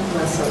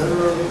مسئله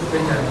رو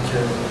بگم که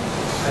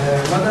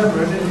ما در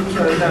مورد اینکه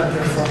در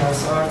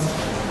پرفورمنس آرت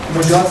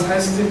مجاز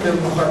هستیم به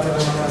مخاطب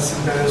مناسب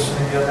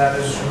برسونیم یا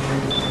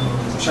نرسونیم،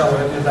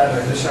 شواهد یا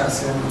دلایل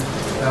شخصی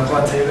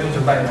قاطعی رو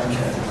اینجا بیان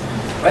کردیم.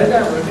 ولی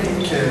در مورد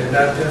اینکه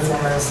در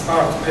پرفورمنس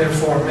آرت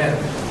پرفورمر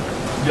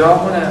یا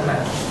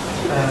هنرمند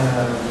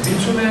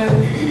میتونه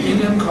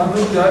این امکان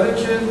رو داره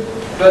که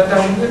در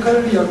مورد کار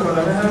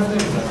ریاکارانه حرف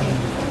نمیزنه،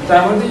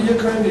 در مورد یک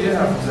کار دیگه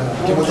حرف میزنه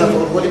که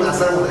متفاوت کنیم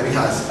اثر هنری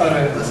هست.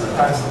 آره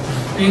هست.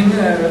 این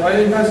آیا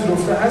این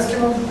پذیرفته هست که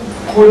ما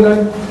کلا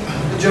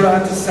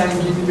جراحت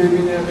سنگینی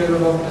ببینه غیر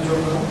قابل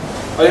جبران؟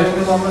 آیا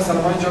ما مثلا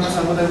ما اینجا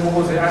مثلا ما داریم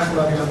حوزه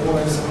اخلاقیات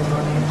مقایسه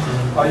می‌کنیم،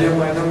 آیا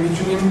ما اینا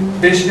میتونیم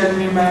بشکنیم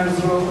این مرز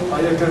رو؟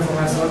 آیا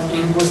پرفورمنسات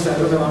این گستره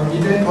رو به ما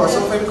میده؟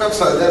 پاسخ فکر می‌کنم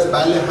ساده است،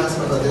 بله هست،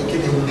 به خاطر اینکه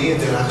نمونه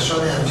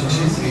درخشان همچین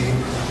چیزی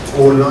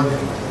اورلانه.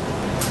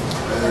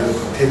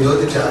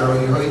 تعداد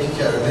جراحی‌هایی که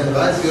کردن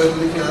بعضی زیاد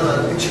بوده که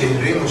الان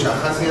چهره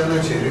مشخصی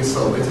ندارن، چهره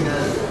ثابتی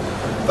نداره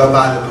و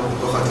بعد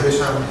به خاطرش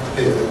هم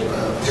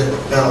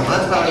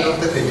درآمد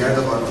پرداخته، پیگرد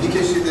قانونی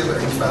کشیده و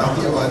اینکه برای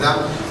یه آدم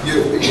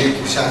یک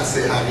شخص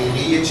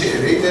حقیقی یه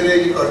چهره‌ای داره،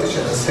 یه کارت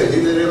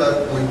شناسایی داره و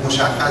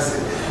مشخصه.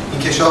 این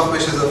که شاخ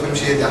بهش اضافه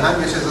میشه، یه دهن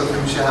بهش اضافه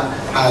میشه،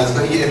 هر از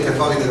گاهی یه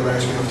اتفاقی داره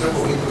براش میفته.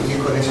 خب این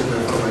کانکشن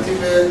پرفورماتیو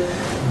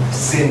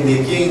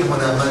زندگی این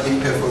هنرمند یک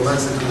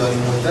پرفورمنس طولانی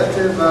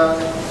مدته و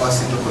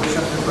آسیب به خودش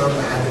هم فکر کنم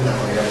به حد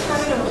نهایت.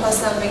 همین رو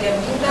می‌خواستم بگم.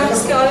 این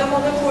درس که آیا ما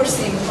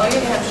بپرسیم آیا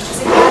همچین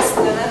چیزی هست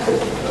یا نه،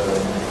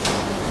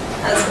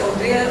 از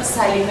عهده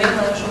سلیقه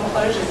من شما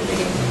خارج از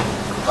بگیم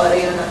آره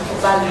یا نه.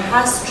 بله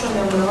هست، چون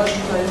نمونه‌هاش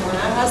تو تاریخ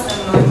هنر هست،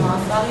 نمونه‌های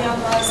موفقی هم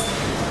هست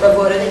و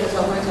وارد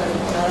کتاب‌های تاریخ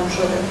هنر هم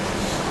شده.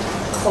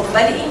 خب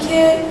ولی اینکه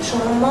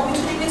ما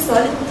میتونیم یه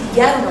سوال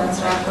دیگر رو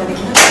مطرح کنیم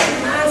که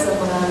مرز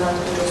هنرمند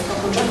کجاست تا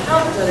کجا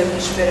هم داره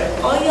پیش بره؟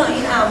 آیا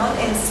این اعمال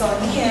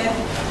انسانیه؟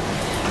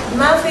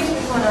 من فکر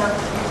میکنم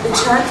به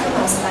چند تا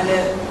مسئله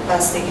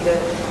بستگی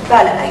داره.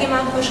 بله اگه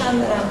من پاشم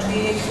برم توی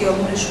یک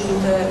خیابون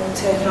شلوغ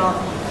تهران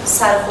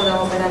سر خودم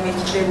رو بدم یک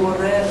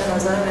ببره، به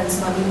نظرم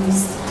انسانی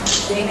نیست،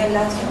 به این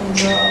علت که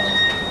اونجا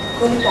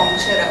کلی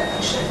بچه رد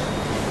میشه،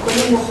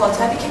 کلی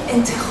مخاطبی که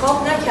انتخاب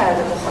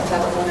نکرده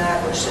مخاطب هنر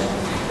باشه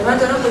و من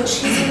دارم با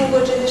چیزی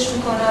مواجهش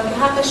میکنم که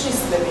حقش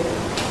نیست ببینه،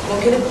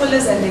 ممکنه کل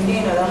زندگی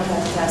این آدم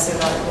تحت تاثیر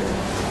قرار بده.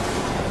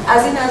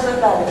 از این نظر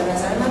بله به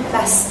نظر من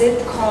بسته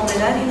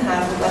کاملا این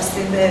حرف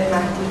بسته به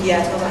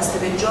محدودیت ها، بسته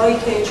به جایی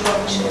که اجرا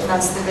میشه،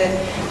 بسته به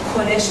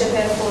کنش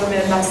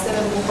پرفورمر، بسته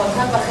به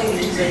مخاطب و خیلی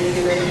چیزای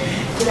دیگه داریم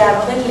که در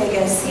واقع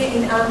لگاسی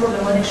این امر رو به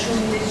ما نشون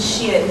میده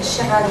چیه،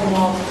 چقدر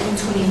ما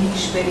میتونیم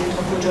پیش بریم،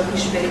 تا کجا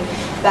پیش بریم.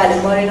 بله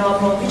مارین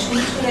آبرامیچ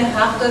میتونه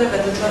حق داره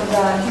و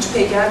هیچ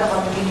پیگرد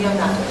قانونی هم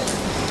نداره.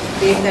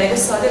 به یک دلیل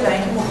ساده برای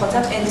اینکه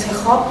مخاطب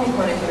انتخاب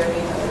میکنه که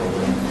ببینه،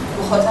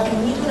 مخاطب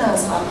میدونه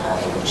از قبل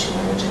قرار با چی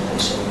مواجه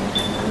بشه،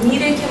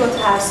 میره که با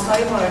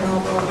ترس‌های مارین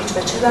آبرامیچ و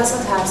چه بسا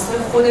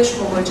ترس‌های خودش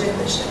مواجه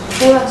بشه.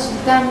 ببخشید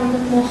در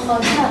مورد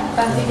مخاطب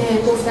وقتی که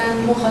گفتن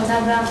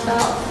مخاطب رفت و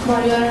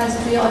ماریا رو از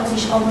روی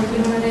آتیش آورد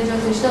بیرون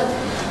نجاتش داد،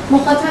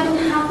 مخاطب این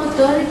حق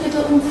داره که تو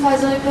اون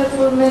فضای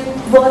پرفورمنس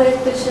وارد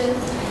بشه.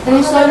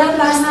 یعنی سوالا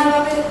در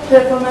حرف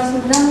پرفورمنس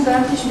می‌بینم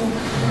دارم پیش میاد.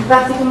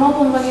 وقتی که ما به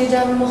عنوان یه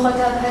جمع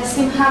مخاطب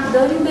هستیم حق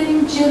داریم بریم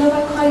جلو و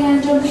کاری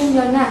انجام بدیم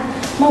یا نه؟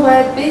 ما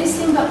باید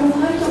برسیم و اون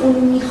کاری که اون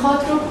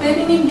میخواد رو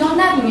ببینیم یا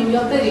نبینیم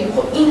یا بریم.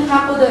 خب این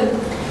حق رو داریم.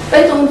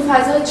 ولی تو اون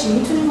فضا چی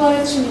میتونیم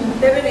وارد چی می‌کنیم؟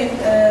 ببینید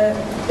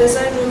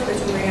بذارید رو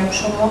بهتون بگم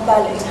شما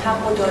بله این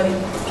حق رو داریم.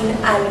 این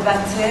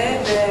البته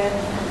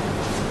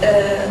به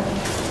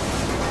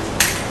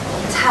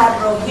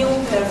طراحی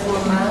اون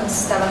پرفورمنس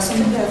توسط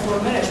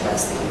پرفورمرش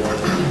بستگی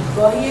داره.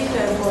 گاهی یک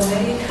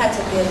پرفورمر یک خط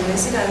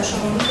قرمزی برای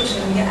شما میکشه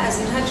میگه از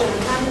این حد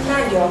جلوتر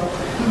نیا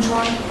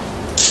چون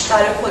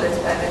برای خودت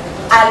بده.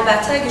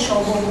 البته اگه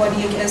شما به عنوان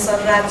یک انسان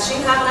رد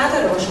شین حق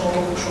نداره با شما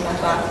با خشونت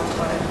برخورد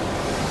کنه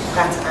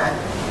قطعا،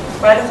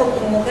 ولی خب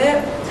اون موقع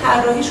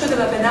طراحی شده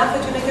و به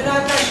نفعتونه که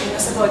رد نشین،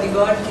 مثل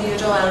بادیگارد که یه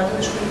جا قرار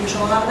داده شده که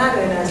شما حق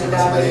ندارین از این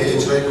درباره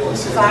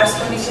فرض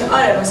کنید که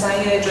آره مثلا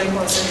یه اجرای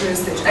کنسرت روی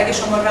استیج اگه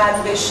شما رد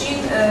بشین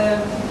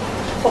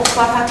خب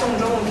کار حتی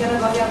اونجا ممکنه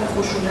گاهی هم به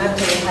خشونت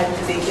به حد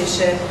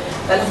بکشه،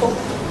 ولی خب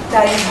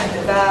در این حده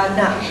و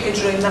نه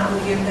اجرای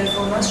معمولی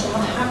پرفورمنس شما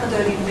حق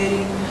دارید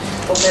برید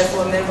با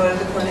پرفورمر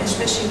وارد کنش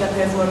بشین و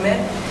پرفورمر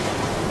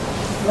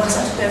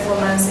مثلا تو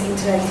پرفورمنس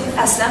اینتراکتیو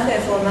اصلا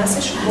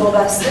پرفورمنسش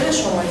وابسته به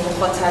شما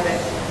مخاطبه،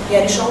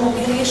 یعنی شما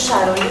ممکنه یه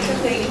شرایط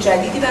خیلی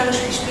جدیدی براش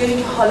پیش بیارید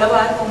که حالا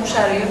باید با اون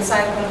شرایط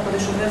سعی کنه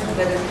خودش رو رفع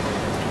بده.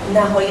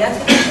 نهایت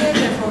اینه که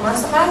پرفورمنس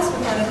رو قطع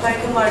میکنه، کاری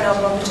که مارین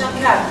آبرامیچ هم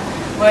کرد.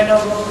 مارین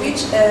آبرامیچ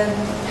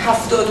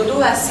 72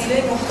 وسیله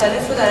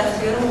مختلف رو در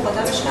اختیار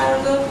مخاطبش قرار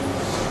داد،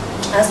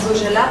 از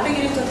رژ لب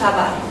بگیرید تا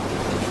تبر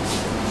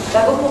و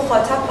گفت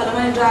مخاطب حالا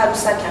من اینجا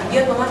عروسکم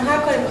بیاد با من هر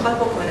کاری میخواد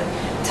بکنه.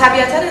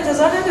 طبیعتا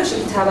انتظار نداشته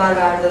که تبر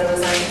برداره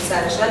بزنه تو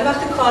سرش، ولی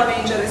وقتی کار به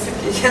اینجا رسید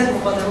که یکی از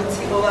مخاطبا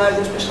تیغو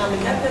برداشت بهش حمله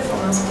کرد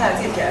پرفورمنس رو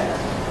تعطیل کردن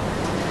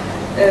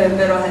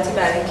به راحتی،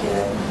 برای اینکه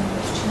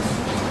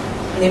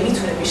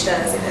نمیتونه بیشتر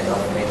از این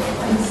ادامه پیدا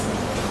کنه.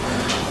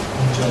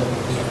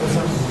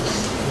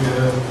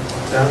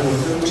 در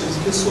مورد اون چیزی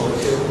که سوال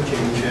کردم که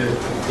اینکه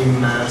این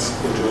مرز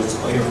کجاست،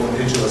 آیا ما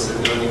اجازه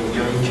داریم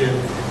یا اینکه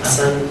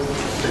اصلا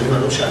خیلی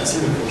منو شخصی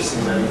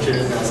میپرسیم برای اینکه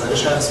نظر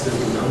شخص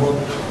بدون، اما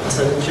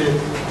مثلا اینکه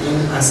این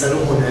اثر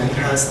هنری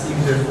هست، این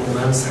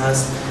پرفورمنس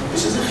هست، یه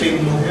چیز خیلی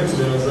مهم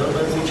به نظر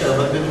من اینه که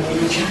اول بدونیم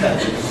اینو کی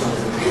تعریف میکنه.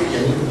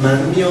 یعنی من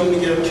میام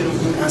میگم که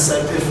این اثر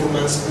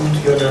پرفورمنس بود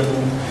یا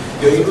نبود،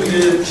 یا این رو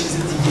یه چیز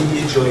دیگه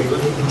یه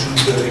جایگاه وجود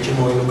داره که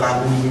ما اینو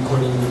قبول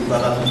میکنیم و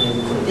قبول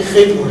نمیکنیم. این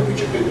خیلی مهمه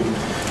که بدونیم.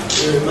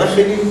 من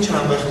خیلی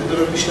چند وقته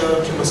دارم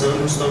میشنوم که مثلا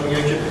دوستان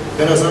میگن که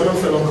به نظر من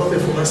فلان کار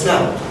پرفورمنس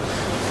نبود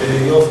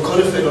یا کار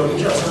فلانی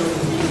که اصلا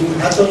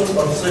حتی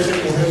آرتیستای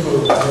خیلی مهم رو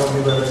نام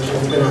میبرن که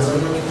به نظر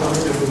من این کار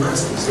پرفورمنس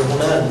نیست،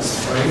 هنر نیست.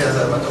 این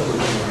نظر من تا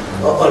کجا؟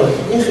 آره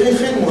این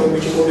خیلی مهمه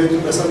که ما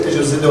بدونیم مثلا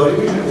اجازه داری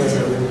میتونیم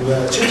نظر بدیم و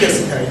چه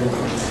کسی تعیین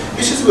میکنه.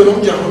 یه چیزی به نام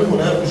جهان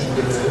هنر وجود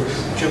داره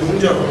که اون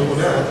جهان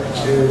هنر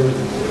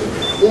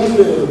اون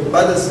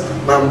بعد از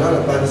معمولا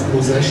بعد از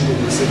گذشت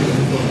یه سری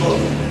اتفاق‌ها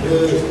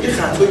یه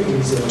خطایی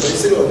می‌ذاره و یه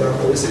سری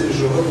آدم‌ها یه سری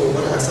اجراها به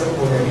عنوان اثر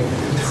هنری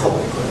انتخاب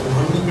می‌کنن،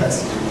 اونها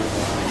می‌پذیرن،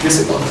 یه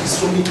سری آرتیست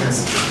رو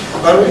می‌پذیرن.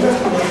 برای این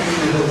وقتی ما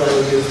این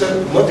قرار گرفتن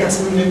ما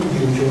تصمیم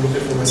نمی‌گیریم که اون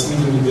پرفورمنس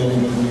می‌دونیم یا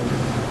نمی‌دونیم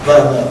و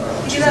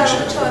دیگه در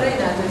واقع چاره‌ای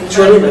نداریم.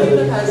 چاره‌ای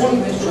نداریم. اون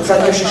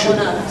خطاش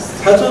شده.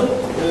 حتی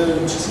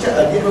چیزی که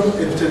علی هم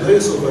ابتدای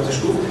صحبتش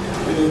گفت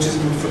چیزی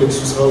بود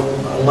فلکسوس ها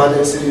اومد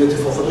یه سری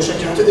اتفاقات داشتن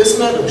که حتی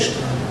اسم نداشت،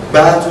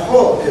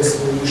 بعدها اسم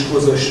روش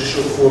گذاشته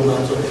شد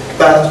فرمت ها،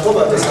 بعدها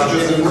بعد از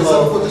همین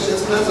کار خودش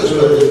اسم نذاشت.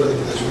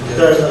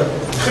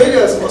 خیلی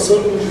از آثار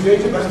اونجوریه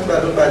که وقتی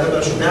بعدا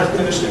براشون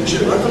نقد نوشته میشه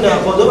حتی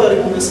نقادا برای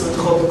اون اسم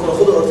انتخاب میکنه،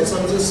 خود آرتیست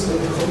هم اسم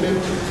انتخاب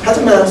نمیکنه،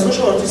 حتی مرزهاش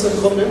آرتیست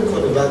انتخاب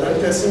نمیکنه، بعدا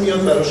کسی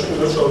میاد براشون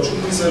اینا چارچوب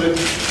میذاره.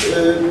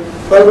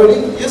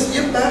 بنابراین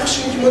یه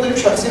بخشی که ما داریم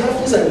شخصی حرف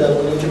میزنیم در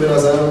مورد اینکه به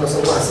نظر من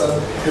مثلا اصلا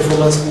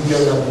پرفورمنس بود یا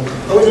نبود،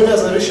 اما اینا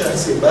نظر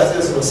شخصی بعضی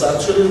از اینا ثبت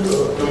شده تا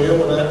دنیای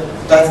هنر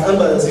قطعا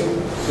بعد از این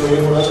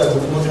دنیای هنر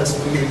قطعا ما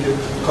تصمیم میگیریم که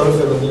کار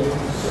فلانی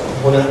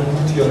هنر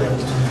بود یا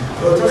نبود.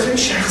 البته خیلی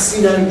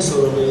شخصی نریم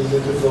سراغ این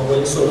اتفاقا،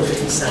 این سراغ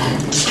خیلی سریع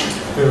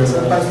به نظر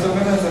پس تو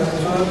به نظر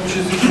تو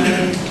چیزی که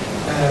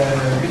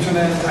میتونه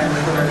میتونه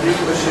تعیین کننده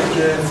باشه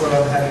که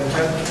فلان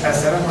حرکت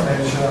اثر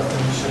هنری شناخته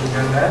میشه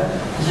یا نه،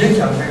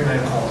 یکم ببینه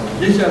کامل.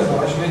 یکی از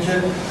راهاش اینه که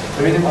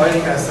ببینیم آیا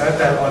این اثر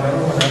در عالم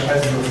هنر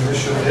پذیرفته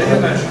شده یا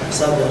نشده.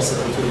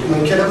 100%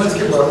 ممکنه است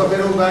که بارها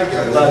بره و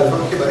برگرده،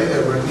 اتفاقی که برای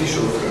هربرتی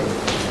شد.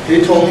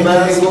 یه تومی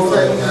من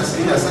گفتن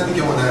این اصلا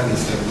دیگه هنر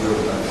نیست.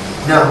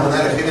 نه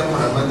هنر خیلی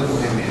هنرمند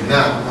مهمیه،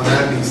 نه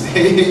هنر نیست.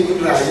 این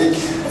رأی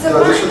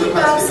داده شده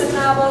بحث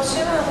نباشه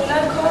معمولا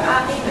کار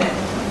عقیمه.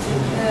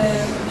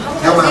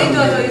 همون قضیه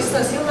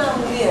دادایی‌سازی و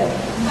معمولیه.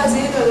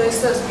 قضیه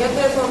دادایی‌سازی یا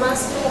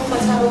پرفورمنس که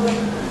مخاطب رو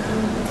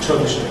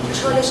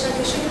چالش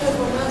نکشه که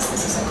پرفورمنس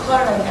نیست، اصلا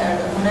کار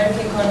نکرده. هنری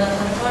که کار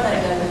نکنه کار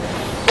نکرده.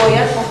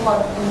 باید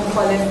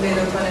مخالف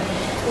پیدا کنه.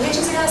 یه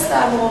چیزی هست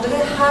در مقابل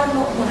هر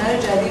نوع هنر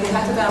جدیدی،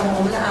 حتی در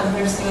مقابل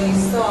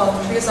امپرسیونیستا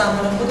توی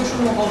زمان خودشون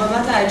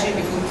مقاومت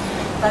عجیبی بود.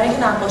 برای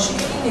اینکه نقاشی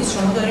که این نیست،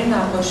 شما دارین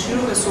نقاشی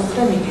رو به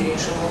سفره میگیرین،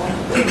 شما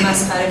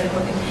مسخره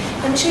میکنین.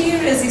 همیشه یه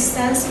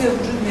رزिस्टنسی به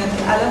وجود میاد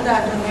که الان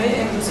در دنیای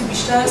امروزی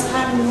بیشتر از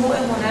هر نوع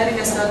هنری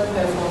نسبت به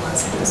پرفورمنس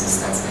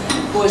رزिस्टنس.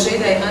 واژه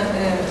دقیقاً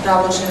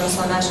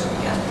روانشناسانه شو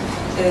میگن.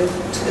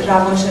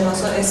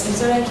 روانشناسا اسم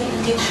میذارن که این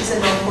یک چیز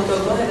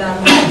ناخودآگاه در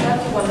مخاطب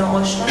که با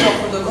ناآشنا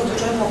ناخودآگاه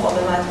دچار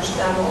مقاومت میشه،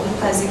 در مقابل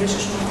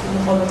پذیرشش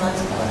مقاومت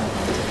میکنه.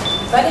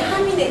 ولی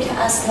همینه که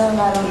اصلا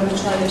قراره به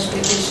چالش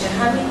بکشه،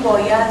 همین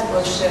باید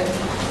باشه.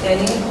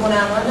 یعنی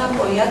هنرمند هم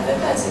باید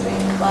بپذیره،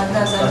 باید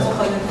نظر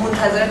مخالف،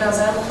 منتظر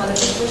نظر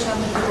مخالفش باشم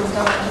که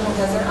گفتم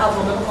منتظر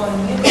عواقب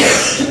قانونی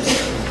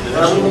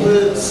در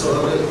مورد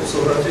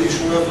صحبت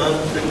ایشون هم من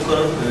فکر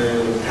می‌کنم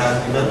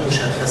تقریبا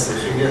مشخصه.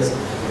 خیلی از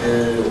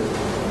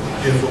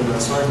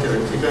پرفورمنس ها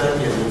اینتراکتیو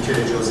هستند، یعنی که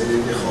اجازه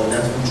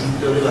دخالت وجود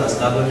داره و از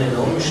قبل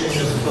اعلام میشه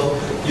این اتفاق،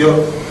 یا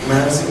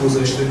مرزی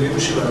گذاشته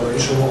نمیشه برای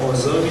شما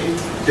آزادی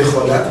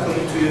دخالت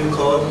کنید توی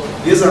کار.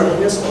 یه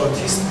زمانی از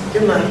آرتیست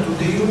یه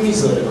محدوده‌ای رو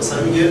میذاره،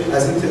 مثلا میگه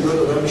از این تعداد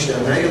آدم بیشتر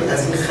نیاد،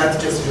 از این خط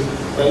کسی رو،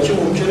 و اینکه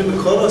ممکنه به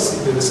کار آسیب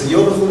برسه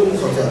یا به خود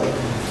مخاطب.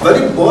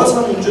 ولی باز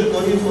هم اونجا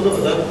گاهی خود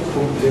آدم،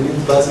 یعنی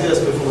بعضی از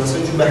پرفورمنس‌ها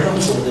اینجوری به هم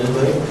خورده و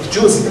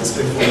جزئی از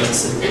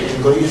پرفورمنس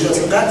گاهی یه جا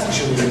اصلا قطع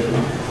میشه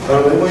می‌بینید.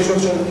 بنابراین ما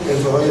هیچ‌وقت چون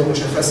انتهای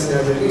مشخصی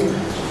نداریم،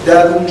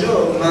 در اونجا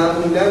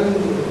معمولاً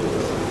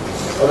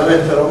آدم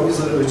احترام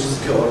میذاره به چیزی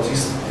که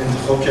آرتیست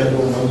انتخاب کرده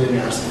به عنوان یه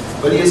مرز.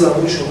 ولی یه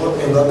زمانی شما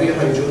انقدر به یه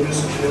هیجان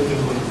میرسید که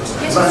نمی‌تونید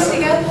یه چیز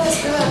دیگه هست،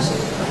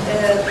 ببخشید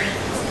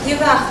یه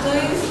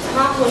وقتایی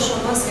هم با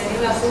شماست، یعنی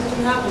وقتی تو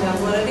نبودم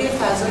وارد یه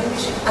فضایی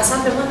میشید اصلا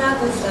به ما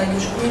نگفتن که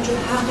شما اینجور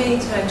حق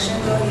اینتراکشن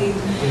دارید.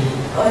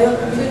 آیا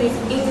می‌دونید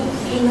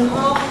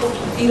اینها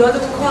ایراد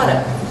تو کاره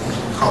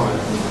کاملا،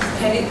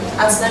 یعنی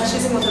اصلا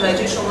چیزی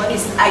متوجه شما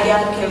نیست.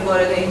 اگر که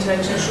وارد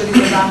اینتراکشن شدید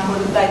و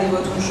برخورد بدی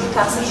باتون شد،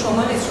 تقصیر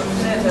شما نیست، شما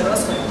میتونید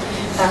اعتراض کنید.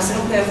 تقصیر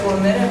اون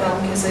پرفورمره و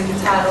اون کسایی که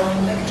طراحی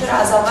میکنن که چرا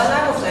از اول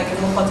نگفتن که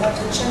مخاطب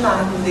تو چه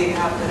محدوده‌ای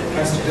حق داره.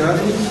 پس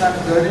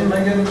داریم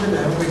مگر اینکه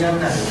بهم بگم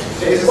نه.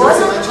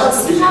 بازم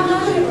آسیب هم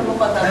نداریم به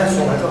مخاطب. نه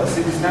صحبت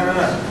آسیب نیست. نه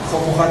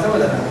خب مخاطب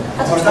دارم.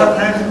 مخاطب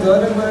حق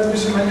داره باید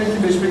بشه مگر اینکه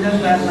بهش بگن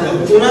نه.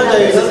 اونم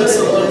دقیقاً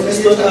مثل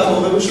آرتیست باید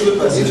عواقبش رو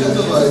بپذیره.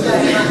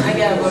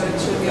 اگر وارد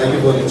شدی. اگه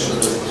وارد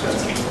شده.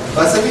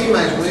 واسه این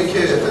مجموعه که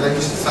فعلا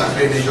هیچ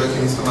صخره نجاتی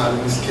نیست و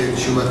معلوم نیست که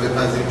چی باید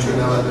بپذیریم چی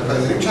نباید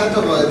بپذیریم، چند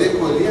تا قاعده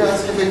کلی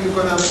هست که فکر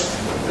می‌کنم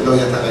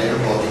لایه تغییر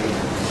واقعی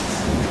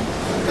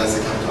دست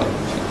کم تا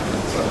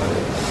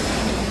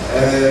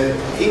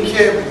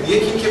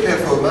یکی که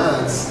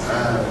پرفورمنس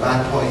بر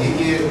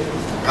پایه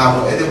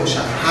قواعد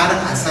هر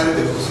اثر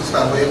به خصوص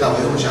بر پایه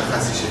قواعد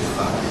مشخصی شکل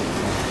خواهد.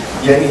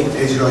 یعنی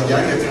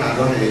اجراگر یا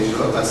طراح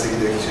اجرا بستگی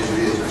داره که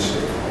چجوری اجرا شه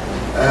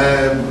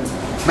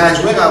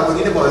مجموعه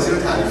قوانین بازی رو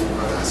تعریف می‌کنه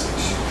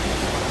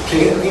که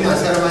این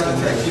اثر من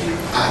اینتراکتیو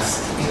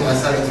است، این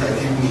اثر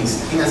اینتراکتیو نیست،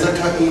 این اثر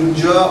تا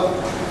اینجا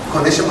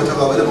کنش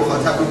متقابل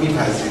مخاطب رو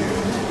میپذیره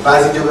و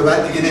از اینجا به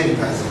بعد دیگه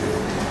نمیپذیره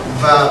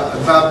و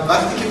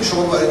وقتی که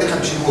شما وارد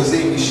همچین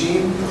حوزه‌ای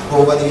میشین به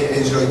عنوان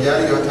اجراگر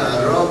یا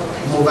طراح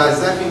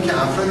موظفین که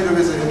افرادی رو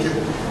بذارین که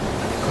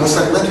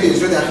مستقیما توی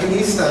اجرا دخیل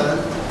نیستن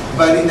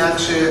ولی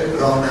نقش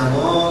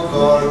راهنما،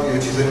 گارد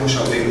یا چیزای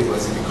مشابهی رو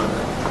بازی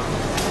میکنن.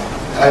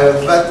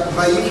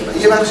 و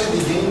یه بخش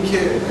دیگه این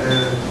که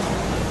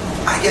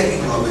اگر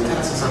این رابطه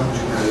اساسا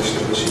وجود نداشته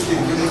باشه که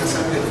دیگه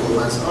اصلا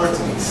پرفورمنس آرت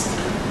نیست.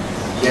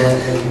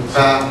 یعنی و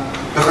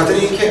به خاطر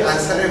اینکه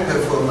اثر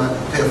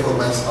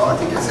پرفورمنس آرت،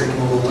 یک اثری که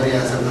ما به عنوان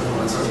اثر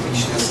پرفورمنس آرت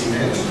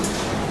میشناسیمش،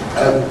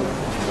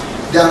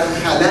 در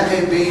خلأ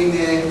بین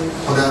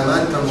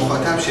هنرمند و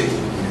مخاطب شکل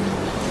میگیره.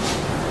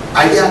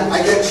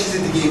 اگر چیز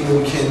دیگه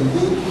ممکن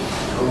بود،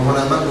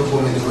 هنرمند با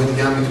مدیوهای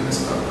دیگه هم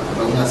میتونست کار کنه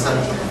و اون اصلا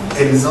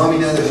الزامی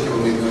نداشت که با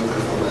مدیوهای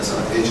پرفورمنس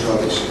آرت اجرا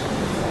بشه.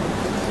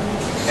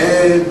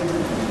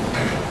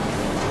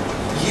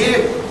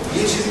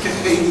 یه چیزی که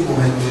خیلی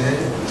مهمه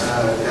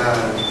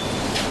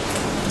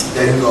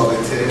در این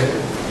رابطه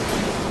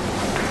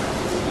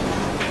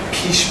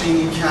پیش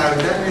بینی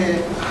کردن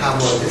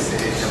حوادث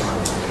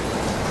اعتمادی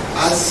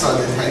از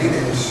ساده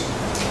ترینش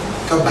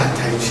تا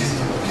بدترین چیزی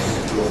که ممکنه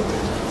رخ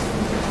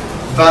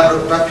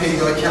بده و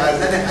پیدا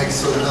کردن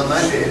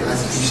عکس‌العمل از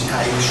پیش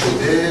تعیین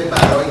شده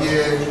برای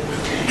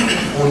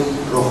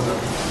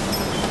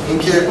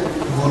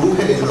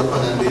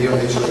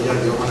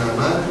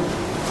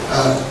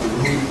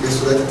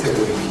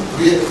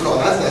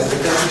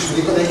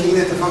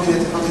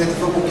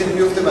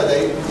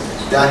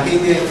در حین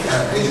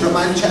اجرا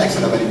من چه عکس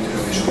العملی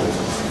میتونم نشون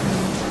بدم؟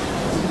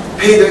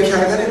 پیدا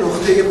کردن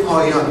نقطه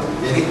پایان،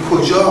 یعنی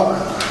کجا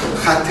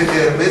خط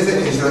قرمز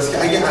اجراست که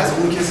اگه از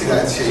اون کسی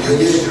رد شه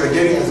یا یه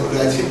اجراگری از اون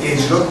رد شه،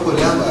 اجرا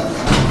کلا باید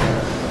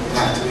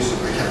قطع بشه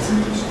و کنسل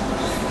بشه.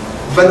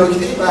 و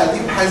نکته بعدی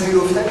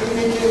پذیرفتن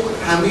اینه که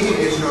همه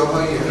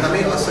اجراهای همه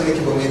آثاری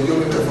که با مدیوم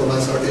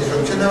پرفورمنس آرت اجرا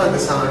میشه نباید به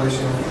ثمر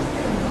بشه.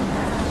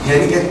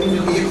 یعنی این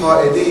یه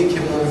قاعده ای که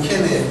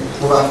ممکنه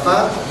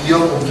موفق یا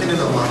ممکنه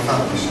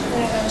ناموفق بشه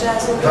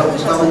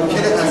و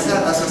ممکنه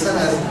اساسا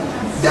از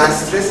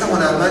دسترس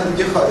هنرمند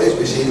دیگه خارج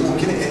بشه. یعنی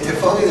ممکنه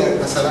اتفاقی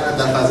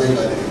در فضای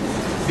گالری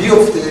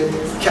بیفته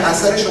که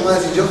اثر شما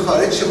از اینجا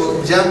خارج شه با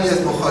جمعی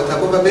از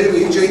مخاطبا و بره به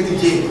یه جای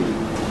دیگه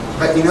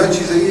و اینا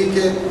چیزاییه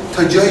که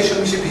تا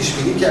جایشو میشه پیش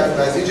بینی کرد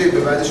و از یه جایی به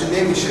بعدش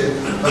نمیشه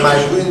و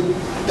مجبورین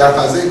در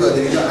فضای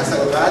گالری یا اثر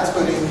رو قطع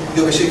کنیم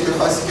یا به شکل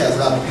خاصی که از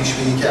قبل پیش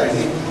بینی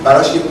کردیم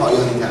براش یه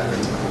پایانی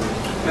تعریف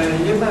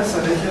کنیم. یه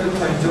مسئله که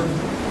تا اینجا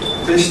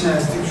بهش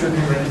نزدیک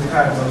شدیم ولی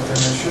پرداخته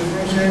نشد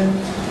اینه که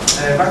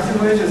وقتی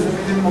ما اجازه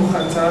میدیم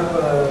مخاطب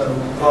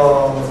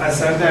با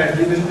اثر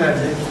درگیر بشه در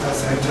یک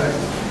اثر جایی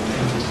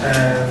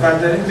و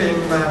داریم به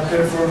این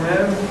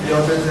پرفورمر یا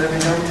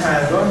بزنیم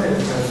طراح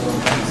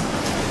پرفورمنس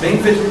به این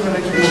فکر میکنه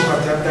که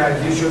مخاطب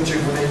درگیر شد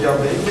چگونه یا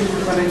به این فکر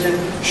میکنه که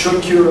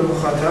شوکی رو به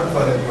مخاطب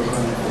وارد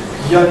بکنه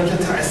یا اینکه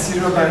تأثیر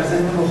رو بر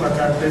ذهن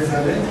مخاطب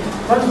بذاره.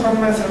 من میخوام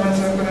مثلا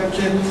کنم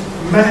که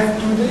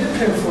محدوده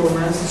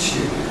پرفورمنس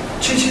چیه؟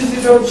 چه چیزی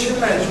رو چه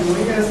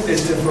مجموعی از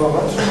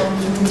اتفاقات رو ما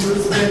میتونیم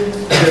جزء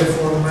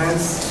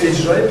پرفورمنس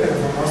اجرای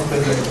پرفورمنس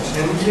بذاریم؟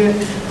 یعنی که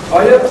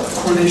آیا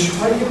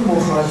کنش‌های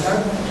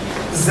مخاطب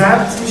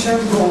ضبط میشن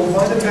به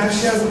عنوان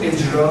بخشی از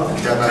اجرا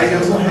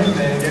اگر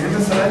مهمه؟ یعنی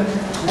مثلا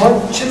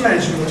ما چه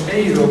مجموعه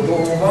ای رو به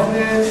عنوان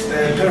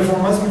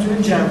پرفورمنس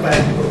میتونیم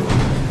جمع‌بندی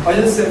بکنیم؟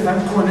 آیا صرفاً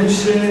کنش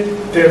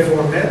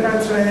پرفورمر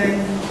مطرحه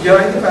یا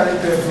اینکه برای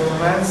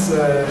پرفورمنس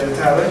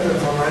طراح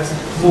پرفورمنس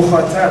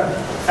مخاطب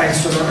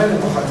عکس‌العمل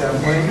مخاطب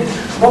مهمه؟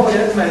 ما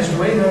باید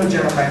مجموعه اینا رو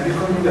جمع‌بندی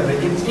کنیم و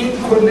بگیم این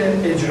کل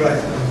اجراه.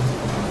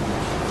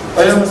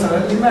 آیا مثلا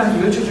این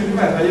محدوده چجوری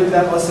آیا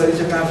در آثاری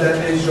که قبلا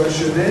اجرا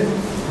شده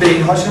به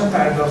اینهاش هم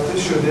پرداخته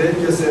شده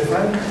یا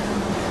صرفاً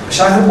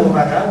شرح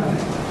موقع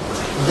بوده؟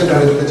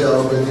 می‌خواید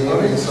جواب بدیم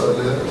به این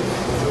سواله؟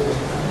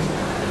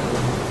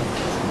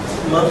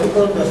 من فکر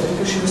کنم دفعه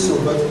پیش یه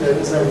صحبتی در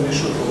این زمینه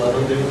شد و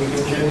الان داریم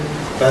میگیم که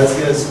بعضی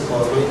از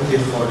کارهای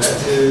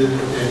دخالت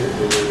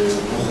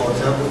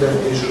مخاطب رو در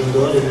اجرا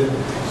داره،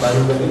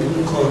 بنابراین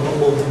این کارها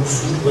با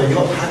حضور و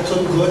یا حتی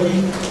گاهی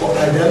با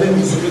عدم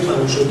حضور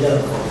تماشاگر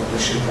کار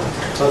میشه.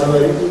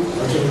 بنابراین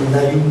حتی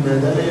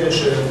نبینندنش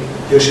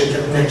یا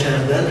شرکت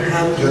نکردن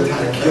هم یا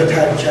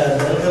ترک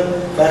کردن هم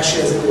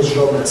بخشی از این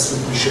اجرا محسوب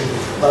میشه.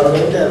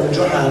 بنابراین در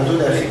اونجا هر دو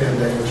دخیلن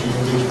در اینکه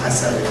یک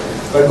اثره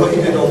و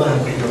گاهی ادامه هم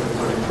پیدا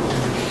میکنه.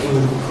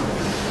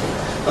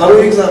 اما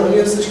یک زمانی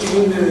هستش که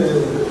این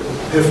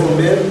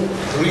پرفورمر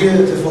روی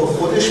اتفاق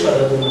خودش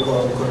بلده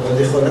کار میکنه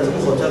و دخالت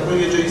مخاطب رو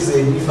یه جایی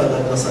ذهنی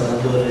فقط مثلا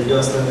داره یا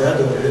اصلا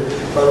نداره،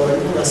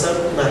 بنابراین اون اثر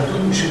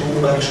محدود میشه به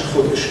اون بخش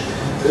خودش.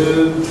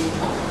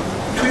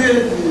 توی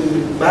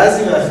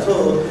بعضی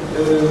وقتا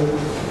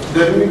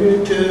داریم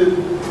میبینیم که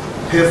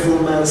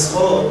پرفورمنس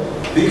ها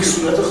به یک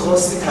صورت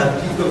خاصی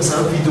تبدیل به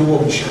مثلا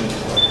ویدیو میشن،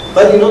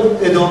 بعد اینا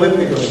ادامه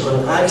پیدا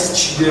میکنن، عکس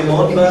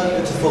چیدمان و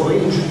اتفاقای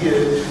اینجوریه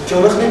که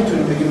اون وقت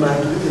نمیتونیم بگیم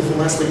محدود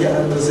پرفورمنس به یه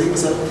اندازه‌ای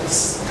مثلا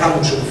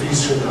تموم شد،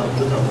 فریز شد،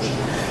 تموم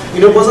شد.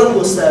 اینا بازم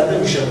گسترده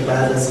میشن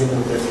بعد از این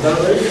مدت.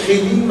 بنابراین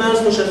خیلی این مرز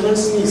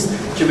مشخص نیست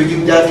که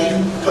بگیم دقیق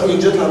تا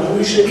اینجا تموم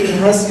میشه این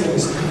هست یا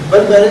نیست،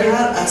 ولی برای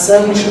هر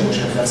اثر میشه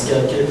مشخص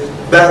کرد که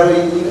برای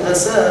این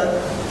اثر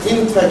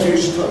این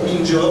پکیج تا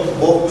اینجا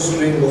با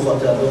حضور این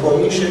مخاطب و با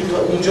این شکل تا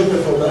اینجا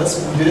پرفورمنس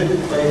بوده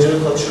و اینجا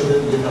کات شده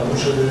دیگه تموم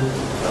شده.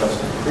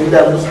 این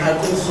در مورد هر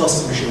کدوم خاص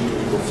میشه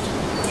اینطوری گفت.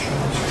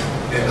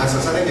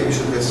 اساسا اگه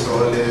میشد به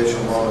سوال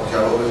شما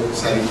جواب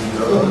سریعی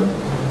داد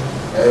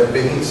به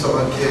این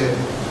سوال که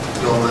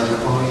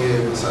دامنه‌های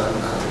مثلا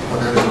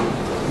هنر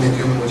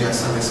مدیوم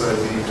مجسمه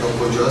سازی تا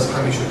کجاست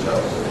همین شد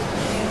جواب داد.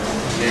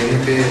 یعنی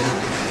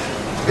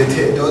به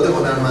تعداد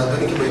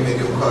هنرمندانی که با این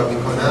مدیوم کار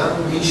میکنن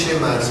میشه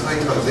مرزهای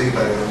تازه‌ای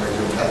برای اون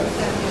مدیوم تعریف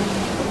کرد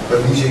و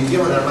ویژگی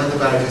هنرمند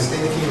برجسته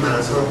اینه که این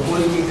مرزها رو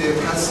پل میده،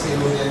 پس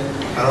میرونه،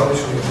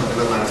 خرابشون میکنه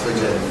و مرزهای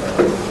جدید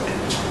برای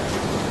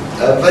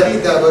ولی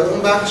درباره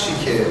اون بخشی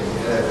که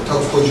تا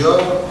کجا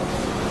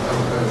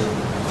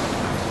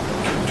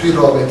توی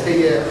رابطه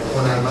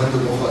هنرمند و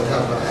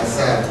مخاطب و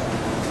اثر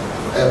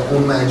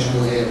اون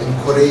مجموعه، اون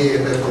کره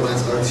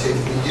پرفورمنس آرت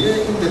شکل میگیره،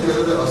 این به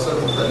تعداد آثار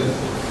مختلف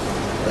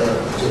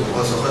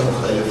پاسخ‌های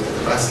مختلف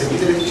داره. بستگی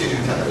داره که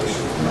چجوری طراحی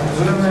شده.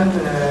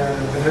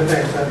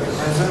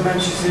 منظور من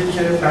چیزی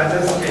که بعد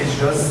از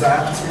اجرا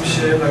ضبط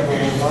میشه و به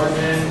عنوان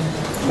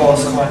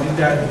بازخوانی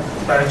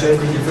برای جای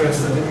دیگه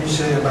فرستاده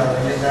میشه یا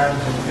برای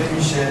نقد دیده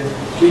میشه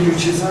که اینجور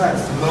چیزها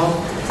هست. ما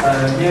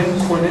میایم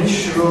کنش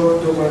رو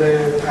دوباره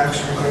پخش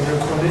میکنیم یا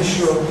کنش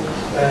رو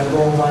به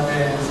عنوان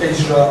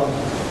اجرا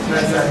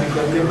نظر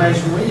میکنید یا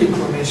مجموعه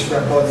کنش و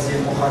بازی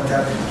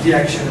مخاطب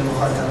ریاکشن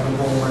مخاطب رو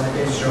به عنوان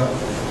اجرا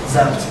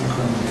ضبط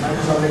میکنید؟ من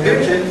میخوام بگم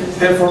که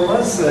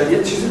پرفورمنس یه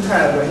چیزی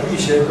طراحی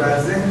میشه بر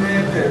ذهن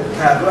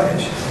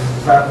طراحش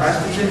و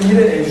وقتی که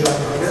میره اجرا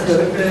میکنه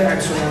داره به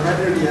عکس العمل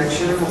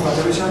ریاکشن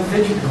مخاطبش هم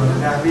فکر میکنه،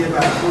 نحوه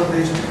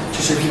برخوردش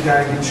چه شکلی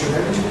درگیر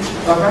شدنش.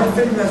 و من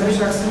فکر نظر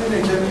شخصی اینه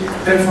که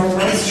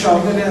پرفورمنس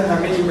شامل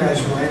همه این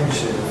مجموعه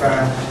میشه و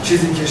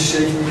چیزی که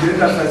شکل میگیره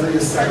در فضای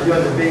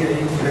سیال بین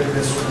این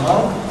رسون‌ها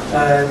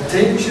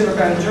طی میشه و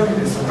به انجام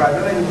میرسه.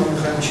 بعدا اگه ما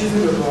میخوایم چیزی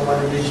رو به عنوان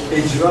یک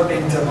اجرا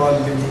انتقال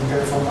بدیم،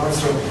 پرفورمنس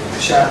رو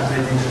شرح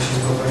بدیم یا چیز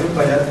بکنیم،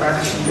 باید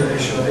بخشی یا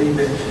اشاره‌ای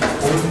به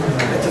اون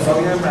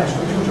اتفاقی هم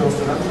مجموعی که اونجا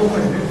افتادن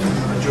بکنیم،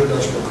 نمیتونیم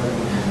جداش بکنیم،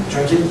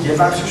 چون که یه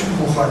بخشش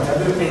مخاطب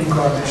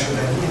انکار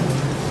نشدنیه.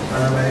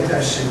 بنابراین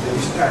در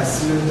شکلش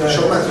تاثیر داره.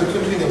 شما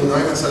منظورتون توی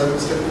نمونه‌های مثلا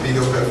مثل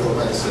ویدیو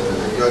پرفورمنس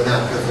یا نه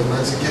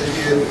پرفورمنسی که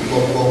توی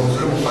با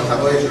حضور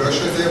مخاطبا اجرا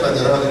شده و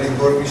داره حالا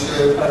ریکورد میشه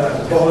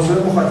با حضور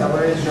مخاطبا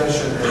اجرا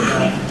شده.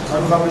 من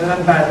می‌خوام بدونم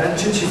بعداً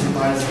چه چیزی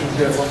ما از این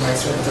پرفورمنس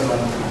رو انتقال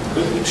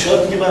می‌کنیم. شاید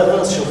دیگه بعداً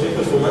از شاخه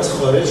پرفورمنس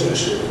خارج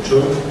بشه،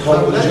 چون تا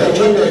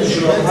اونجایی که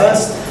اجرا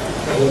هست.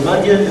 من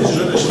یه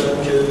اجرا داشتم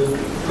که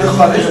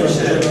خارج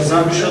میشه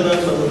نظام می‌شدن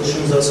تا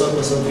 16 سال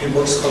مثلا توی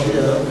باکس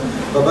خوابیدم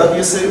و بعد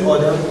یه سری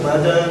آدم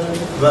اومدن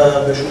و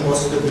بهشون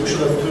ماسک داده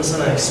می‌شد و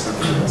می‌تونستن عکس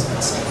بگیرن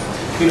مثلا.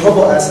 اینها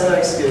با اثر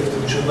عکس گرفته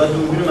می‌شد و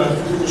دوربین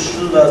مخفی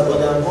شد و از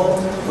آدم‌ها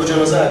با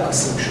جنازه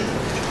عکاسی می‌شد.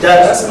 در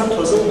اصل من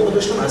تازه اون موقع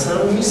داشتم اثر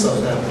رو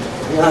می‌ساختم.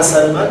 این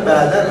اثر من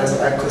بعداً از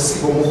عکاسی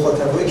با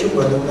مخاطبایی که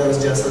اومده بودن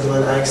از جسد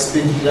من عکس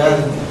بگیرن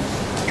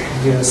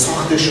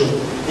ساخته شد.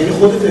 یعنی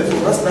خود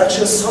پرفورمنس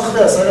بخش ساخت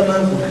اثر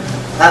من بود.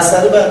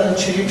 اثر بعداً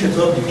چه یک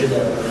کتابی که در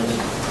من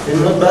یعنی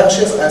من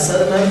بخشی از اثر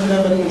من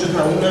دیدم ولی اونجا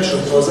تموم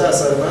نشد. تازه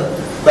اثر من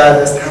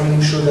بعد از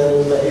تموم شدن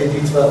و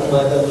ادیت و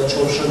اومدن و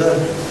چاپ شدن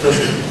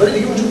ولی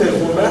دیگه اونجا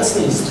پرفورمنس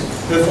نیست.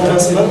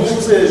 پرفورمنس من اون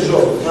روز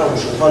اجرا تموم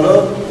شد.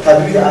 حالا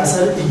تبدیل به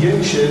اثر دیگه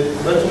میشه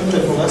و تو اون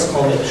پرفورمنس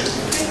کامل شد.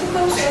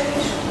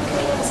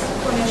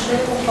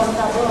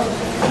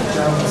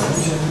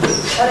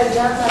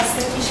 جمع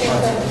بسته میشه.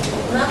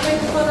 من فکر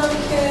می‌کنم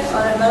که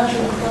آره من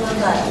فکر می‌کنم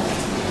بله.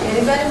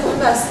 یعنی ولی اون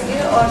بستگی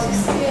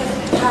آرتیستی که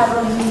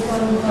طراحی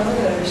می‌کنه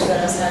داره بیشتر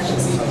از هر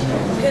چیزی.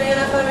 ممکنه یه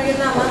نفر بگه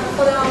نه من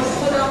خودم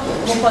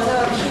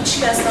مخاطبم هیچ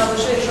کس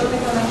نباشه اجرا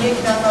می‌کنم، یک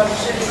نفر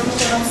باشه اجرا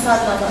می‌کنم،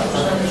 100 نفر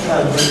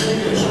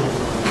باشه.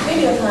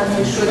 خیلی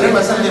تنظیم شده.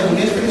 مثلا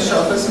نمونه خیلی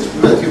شاخصش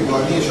متیو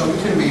بانی، شما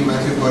می‌تونید بگید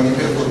متیو بانی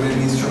پرفورمر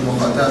نیست چون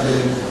مخاطب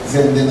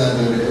زنده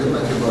نداره.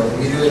 متیو بانی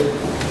میره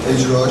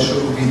اجراش رو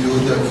ویدیو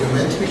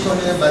داکیومنت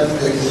میکنه، بعد این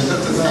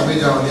داکیومنت رو همه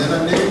جهانیان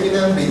هم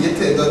نمیبینن، به یه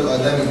تعداد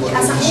آدمی با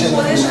ادیشن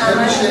فروخته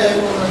میشه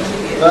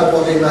و با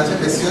قیمت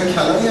بسیار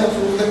کلانی هم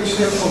فروخته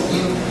میشه. خب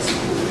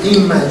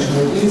این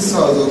مجموع این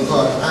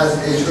سازوکار از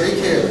اجرایی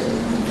که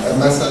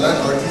مثلا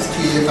آرتیست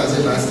توی یه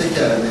فضای بسته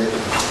کرده،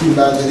 فیلم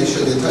برداری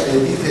شده تا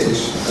ادیتش،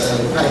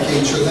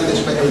 پکیج شدنش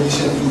و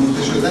ادیشن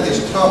فروخته شدنش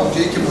تا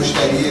اونجایی که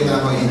مشتری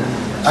نهایی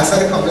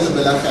اثر کامل رو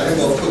بالاخره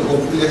با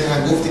پول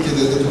هنگفتی که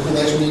داده تو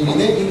خونش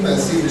میبینه، این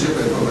مسیر میشه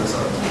پرفورمنس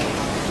آرت.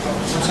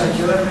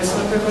 متشکرم.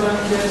 حساب بکنم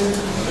که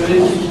برای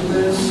یکی به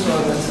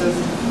سوالات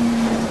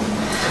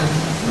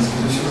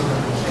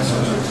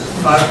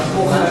فرق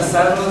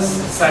مختصر و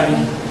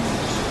سریع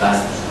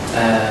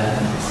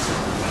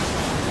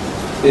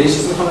به یه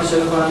چیز میخوام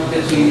اشاره کنم که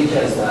توی یکی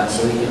از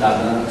بحثایی که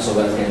قبلا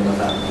صحبت کردیم و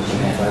فهمیدیم که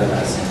محور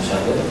بحث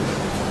امشبه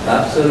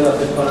ربط داره و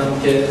فکر کنم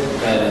که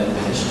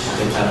بهش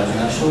خیلی توجه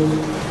نشد.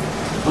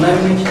 اونم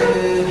اینه که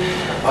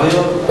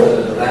آیا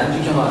رنجی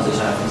که ما ازش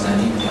حرف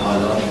میزنیم که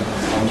حالا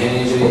ممکنه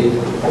یه جوری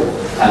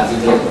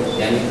تبدیل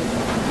یعنی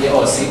یه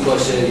آسیب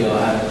باشه یا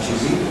هر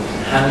چیزی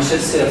همیشه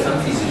صرفا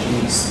فیزیکی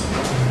نیست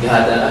یا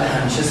حداقل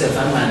همیشه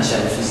صرفا منشأ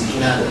فیزیکی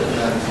نداره.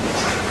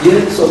 یه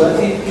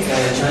صحبتی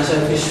چند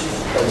شب پیش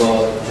با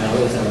جناب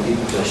اعتمادی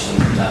داشتیم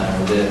در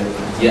مورد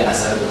یه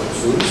اثر به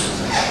خصوص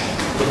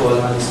که خب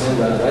من اسم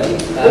ولی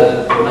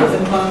من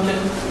فکر می‌کنم که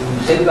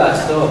خیلی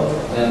وقتا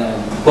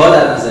با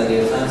در نظر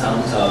گرفتن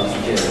تمام تعاریفی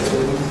که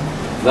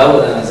و با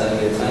در نظر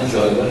گرفتن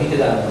جایگاهی که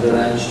در مورد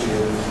رنج توی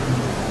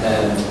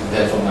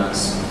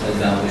پرفورمنس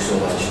در موردش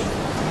صحبت شد،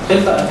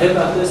 خیلی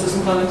وقتا احساس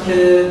می‌کنم که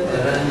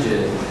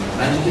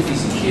رنجی که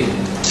فیزیکیه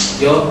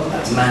یا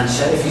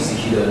منشأ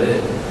فیزیکی داره،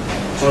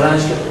 چون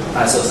رنج که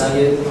اساساً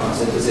یه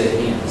کانسپت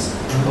ذهنی هست.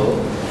 خب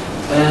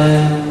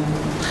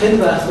خیلی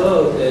وقتا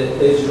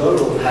اجرا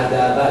رو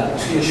حداقل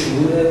توی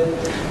شعور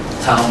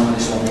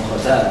تعاملش با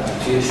مخاطب،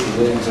 توی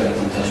شعور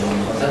اینتراکتیویتیش با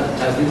مخاطب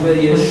تبدیل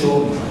به یه شو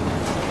می‌کنه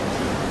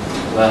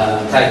و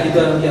تاکید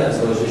دارم که از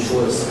واژه شو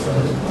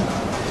استفاده می‌کنم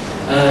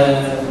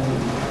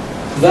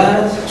و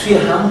توی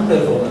همون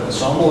پرفورمنس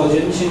شما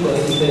مواجه میشین با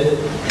اینکه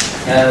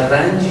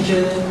رنجی که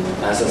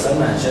اساساً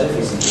منشأ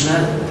فیزیکی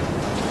نداره،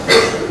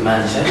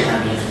 منشأ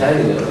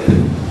عمیق‌تری داره،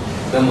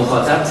 به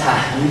مخاطب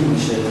تحمیل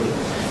میشه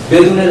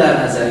بدون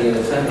در نظر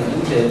گرفتن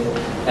این که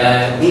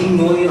این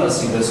نوعی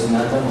آسیب رسوندن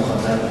به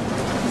مخاطب.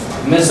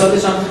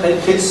 مثالش هم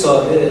خیلی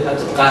ساده،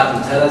 حتی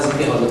قبل‌تر از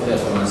اینکه حالا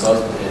پرفورمنس آرت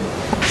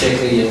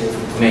شکل یک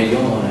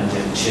میلیون هنرمند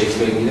چک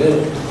بگیره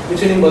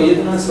میتونیم با یه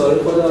دونه از کار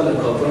خود آلن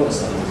کاپرا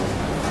مثلا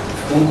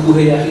اون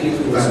کوه یخی که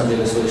توی لس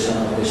آنجلس خودش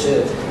شناخته بشه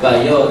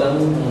و یه آدم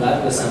اونقدر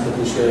به سمت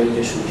پوشگرایی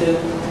کشید که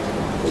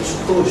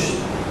کشت.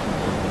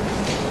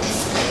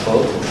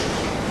 خب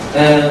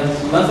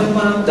من فکر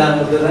کنم در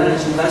مورد رنج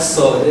اینقدر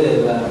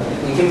ساده و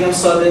اینکه میگم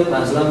ساده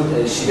منظورم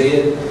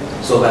شیوه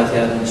صحبت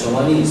کردن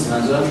شما نیست،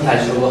 منظورم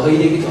تجربه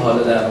هایی که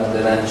حالا در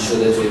مورد رنج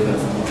شده توی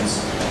پرفورمنس.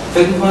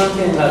 فکر میکنم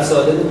که اینقدر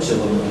ساده نمیشه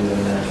با مدیر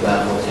رنج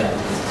برخورد کرد.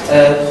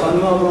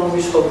 خانم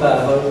آبراهامیش خب به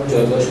هر حال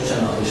جایگاهش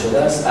شناخته شده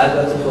است.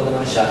 البته خود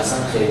من شخصا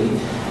خیلی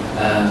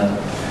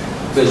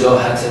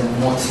وجاهت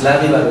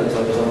مطلقی برای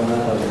تاریخ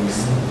هنر قائل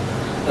نیستم،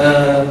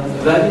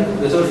 ولی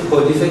به طور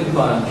کلی فکر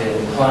میکنم که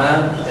هنر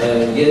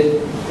یه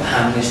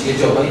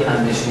جاهای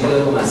همنشینی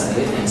داره با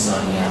مسئله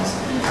انسانیت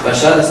و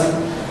شاید اصلا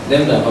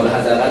نمیدونم حالا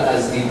حداقل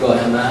از دیدگاه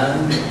من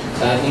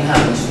این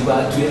همنشینی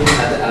باید توی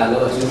حد اعلا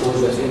و توی اوج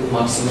و توی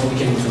ماکسیمومی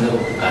که میتونه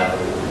قرار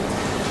بگیره.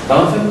 و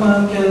من فکر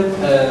میکنم که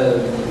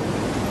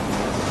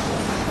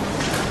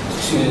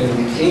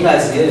این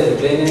قضیه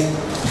بین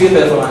توی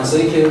پرفورمنس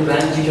هایی که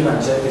رنجی که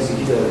منشأ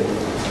فیزیکی داره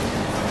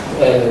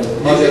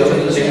ماجراهای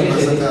این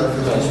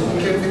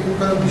که فکر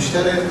میکنم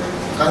بیشتر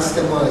قصد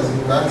ما از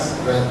این بحث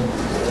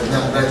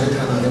رنج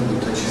تنانه بود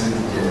تا چیز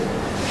دیگه،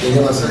 یعنی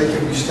مسائلی که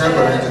بیشتر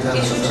با رنج تنانه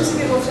ایشون چیزی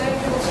که گفتن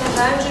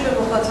رنج به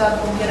مخاطب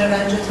ممکنه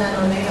رنج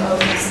تنانه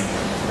آویز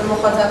به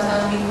مخاطب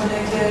تنبیه کنه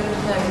که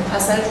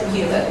اثر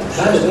روحیه داره.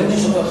 بله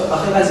ببینید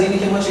آخه قضیه اینه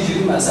که ما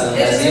چجوری مثلا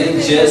قضیه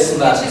جسم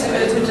و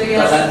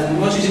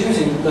ما چجوری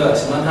میتونیم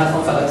ببخشید من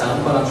حرفم فقط تمام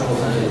کنم چون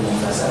گفتن خیلی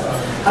مختصر.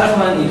 حرف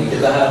من اینه که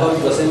به هر حال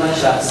واسه من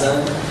شخصا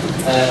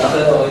آخه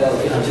آقای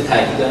رائوفی همیشه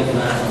تاکید دارن که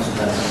من حرفم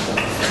زودتر کنم.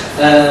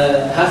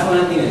 حرف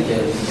من اینه که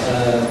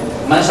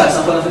من شخصا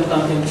خودم فکر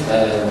می‌کنم که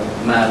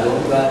مردم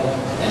و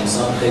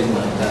انسان خیلی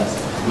مهمتر است.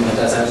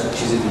 مهمتر از هر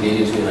چیز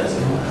دیگه‌ای توی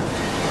قضیه ما.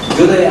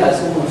 جدای از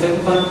اون فکر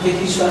می‌کنم که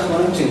هیچ وقت ما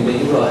نمی‌تونیم به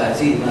این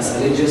راحتی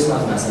مسئله جسم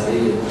از مسئله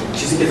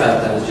چیزی که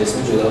فراتر از جسم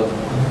جدا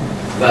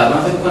و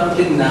من فکر می‌کنم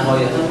که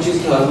نهایتاً اون چیزی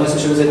که حالا ما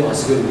اسمش رو بذاریم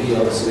آسیب روحی یا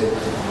آسیب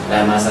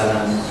مثلا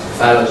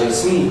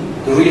فراجسمی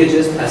روی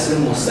جسم تاثیر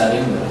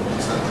مستقیم داره.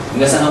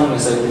 مثلا همون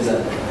مثالی که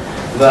زدم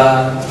و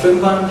فکر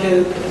می‌کنم که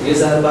یه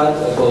ذره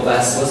بعد با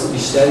وسواس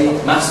بیشتری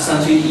مخصوصاً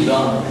توی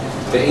ایران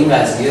به این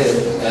قضیه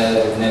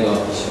نگاه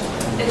میشه.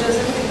 اجازه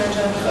میدید من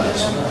جواب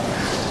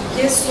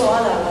یه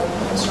سوال اول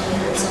از شما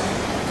بپرسم.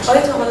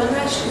 آیا تا حالا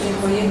نشنیدید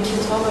با یک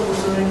کتاب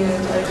بزرگ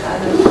تاریخ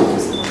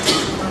ادبیات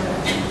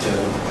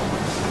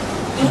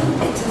این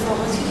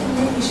اتفاقاتی که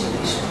نمیشه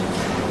پیش بیاد؟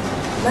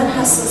 من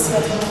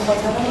حساسیت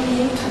مخاطبم رو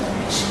نمیتونم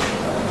پیش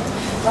بیارم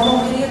و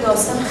ممکنه یه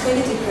داستان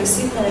خیلی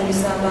دیپرسیو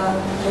بنویسم و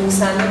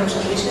نویسنده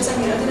باشم هیچ کسی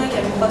ایرادی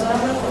نکنه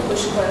مخاطبم رو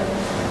خودکشی کنه.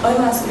 آیا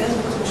مسئولیت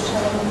خودکشی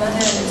کردن من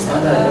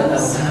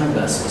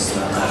نویسنده است؟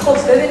 خب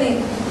ببینید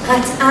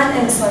قطعاً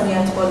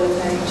انسانیت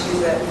بالاترین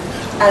چیزه.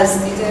 از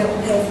دید اون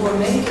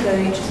پرفورمری که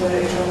داره این چیزا رو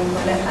اجرا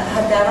میکنه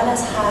حداقل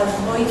از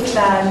حرف‌هایی که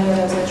برمیاد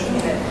ازشون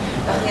اینه.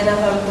 وقتی یه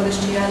نفر خودش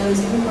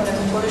تیراندازی میکنه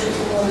که خودش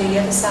تو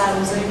موقعیت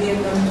سربازای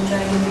ویتنام تو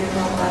جنگ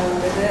ویتنام قرار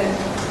بده،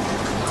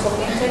 خب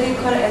این خیلی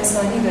کار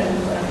انسانی داره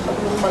میکنه. خب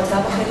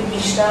مخاطب خیلی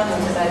بیشتر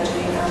متوجه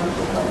این امر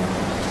بکنه.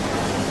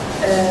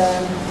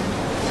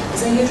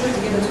 مثلا یه جور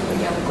دیگه بهتون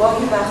بگم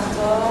گاهی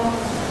وقتا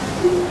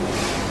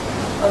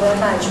آدم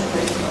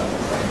مجبوره این کار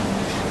بکنه.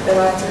 به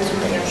راحتی بهتون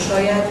بگم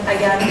شاید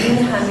اگر این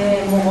همه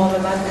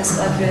مقاومت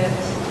نسبت به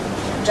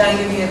جنگ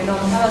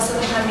ویتنام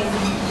توسط همین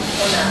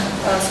هنر،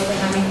 توسط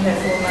همین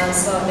پرفورمنس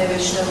ها،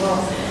 نوشته ها،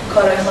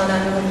 کارهای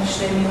خواننده ها پیش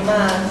نمی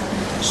اومد،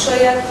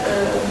 شاید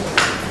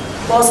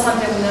باز هم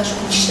نمونهش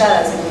بیشتر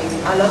از این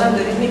میدیم. الان هم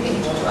داریم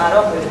میبینیم، تو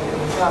عراق داریم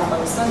میبینیم، تو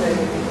افغانستان داریم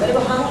میبینیم، ولی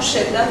با همون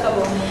شدت و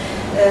با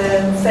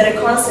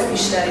فرکانس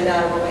بیشتری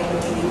در واقع اینو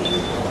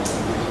میبینیم.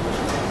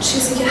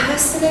 چیزی که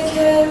هست اینه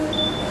که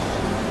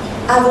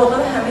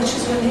عواقب همه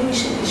چیز رو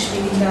نمیشه پیش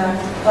بینی کرد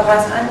و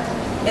قطعاً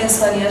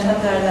انسانیت هم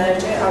در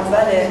درجه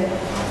اوله،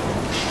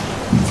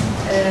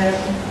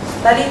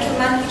 ولی اینکه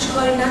من هیچ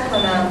کاری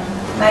نکنم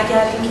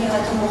مگر اینکه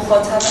حتی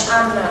مخاطب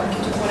امنم که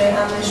تو خونه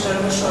امنش داره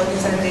با شادی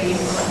زندگی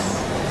میکنه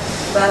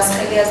و از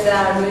خیلی از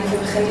دردایی که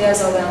خیلی از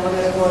آدم‌ها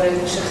داره وارد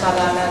میشه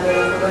خبر نداره،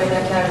 خدایی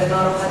نکرده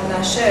ناراحت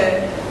نشه،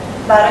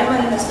 برای من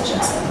این اسمش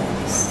اصلا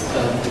نیست.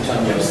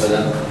 میتونم جواب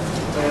بدم؟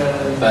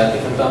 بلکه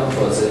فکر کنم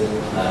تازه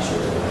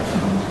نشده.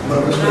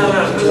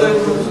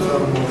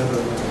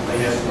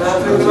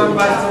 فکر کنم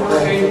بحثمون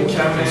خیلی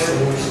کمه.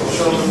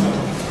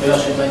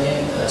 ببخشید من یه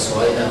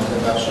سوالی در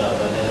مورد بخش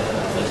اول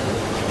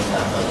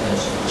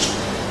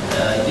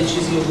یه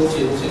چیزی رو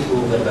گفتید که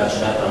حقوق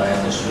بشر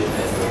رعایتش روی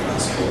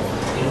پرفورمنس بود.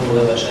 این حقوق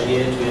بشری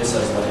توی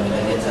سازمان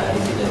ملل یه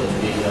تعریفی داره،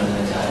 توی ایران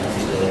یه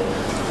تعریفی داره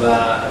و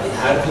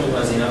هر کدوم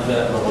از اینا به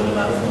قول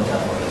معروف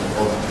متفاوته.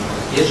 خب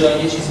یه جایی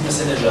یه چیزی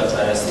مثل نجات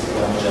پرستی و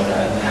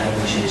مجرد همین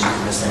میشه، یه چیزی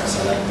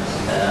مثلا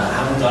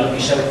همون حالا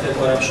بیشتر فکر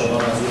کنم شما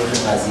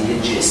منظورتون قضیه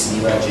جسمی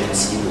و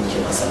جنسی بود که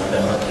مثلا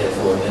بخواد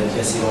پرفورمر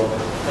کسی رو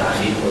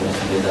تأخیر کنه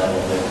توی در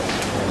واقع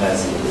اون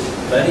قضیه،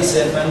 ولی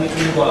صرفا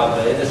میتونی با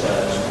عقاید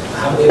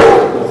همون که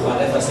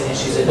مخالف اصلا یه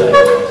چیز داره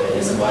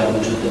که باید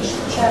وجود داشته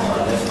باشه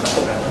مخالف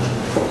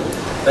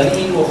ولی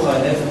این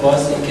مخالف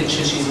باز اینکه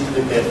چه چیزی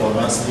توی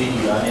پرفورمنس توی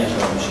ایرانی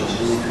انجام میشه،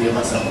 چیزی توی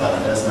مثلا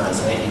فرآیند از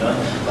مرزهای ایران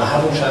و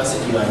همون شخص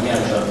ایرانی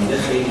انجام میده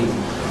خیلی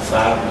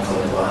فرق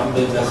میکنه با هم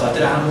به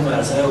خاطر همون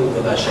مرزهای حقوق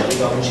بشری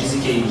و اون چیزی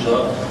که اینجا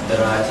به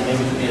راحتی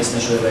نمیتونی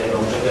اسمش رو ببری و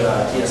اونجا به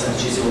راحتی اصلا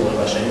چیزی حقوق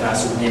بشری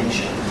محسوب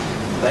نمیشه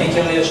و اینکه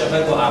آیا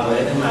شاید با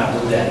عقاید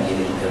مردم درگیر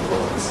این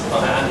پرفورمنس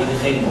واقعا این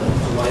خیلی مهمه.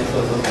 تو باید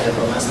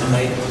پرفورمنس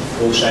میخواید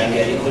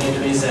روشنگری کنید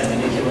توی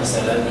زمینه که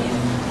مثلا این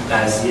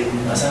قضیه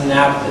مثلا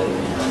نقد داره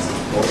این قضیه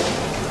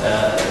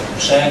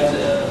شاید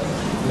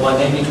ما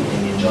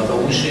نمیتونیم اینجا به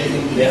اون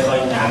شکلی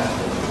بخوایم نقد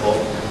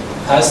کنیم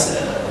پس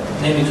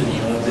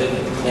نمیتونیم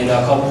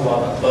ملاکا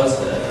باز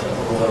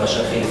حقوق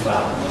بشر خیلی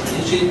فرق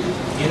میکنه.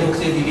 یه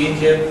نکته دیگه این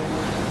که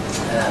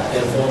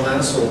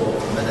پرفورمنس رو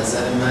به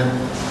نظر من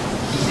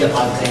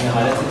ایدئال‌ترین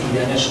حالت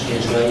دیدنش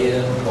اجرای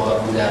با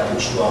رو در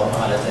روش با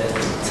حالت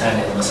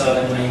تنه. مثلا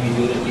من این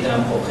ویدیو رو دیدم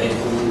خب خیلی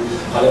خوب بود.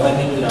 حالا من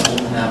نمیدونم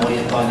اون نمای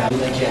پا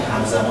نبودن که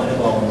همزمان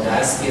با اون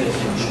دست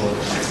گرفته میشد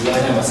یا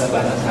نه مثلا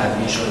بعدا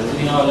تدوین شده بود.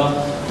 اینا حالا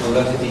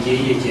نکات دیگه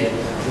ایه که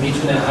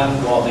میتونه هم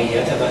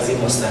واقعیت قضیه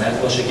مستند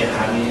باشه که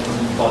همین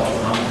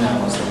باتون همون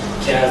نمازه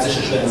که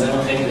ارزشش به نظر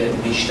من خیلی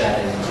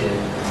بیشتره که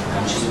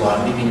همین چیزی با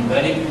هم میبینیم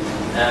ولی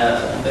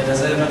به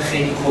نظر من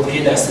خیلی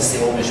کپی دست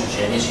سومش میشه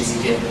یعنی چیزی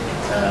که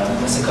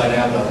مثل کاری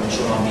اول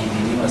شما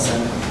میبینی مثلا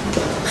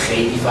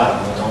خیلی فرق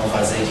میکنه اون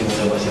فضایی که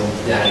بوده باشه اون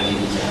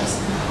درگیری که هست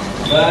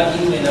و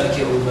این ملاک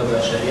حقوق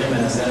بشری هم به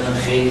نظر من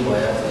خیلی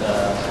باید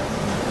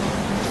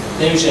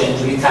نمیشه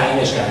اینجوری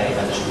تعیینش کرد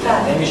حقیقتش بود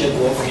نمیشه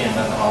گفت که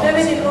اینقدر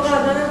ببینید رو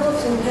قبلا هم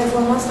گفتیم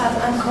پرفورمنس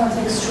قطعا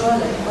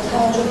کانتکستچواله با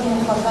توجه به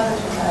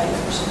مخاطبتون تعریف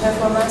میشه.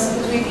 پرفورمنسی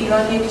که توی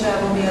ایران یک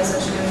جوابی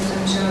ازش گرفته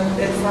میشه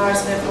به فرض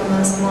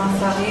پرفورمنس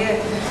موفقیه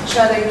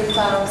شاید اگه تو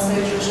فرانسه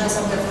جوش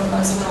اصلا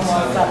پرفورمنس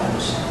ناموفق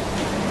میشه.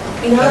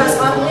 اینا از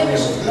هم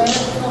نمیشه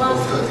واقعا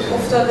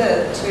افتاده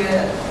توی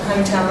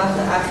همین چند وقت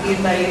اخیر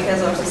برای یکی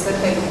از آرتیست‌ها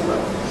خیلی خوبه.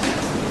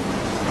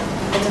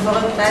 اتفاق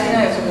بدی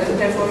نیفتاده.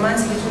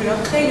 پرفورمنسی که توی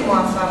ایران خیلی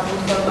موفق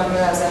بود کار قانون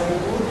نظری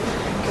بود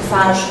که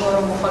فرش‌ها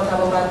رو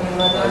مخاطبا بعد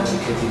می‌اومدن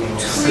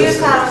توی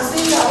فرانسه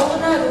جواب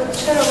نداد.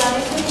 چرا؟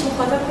 برای اینکه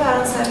مخاطب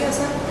فرانسوی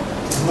اصلا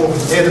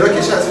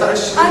ادراکش از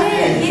فرش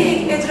یه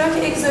ادراک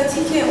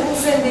اگزاتیکه اون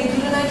زندگی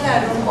رو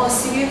نکرد اون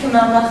آسیبی که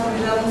من وقتی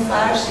می‌دیدم اون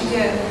فرشی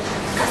که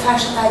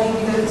فرش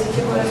قدیمی داره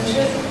تیکه باره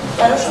میشه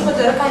براش خود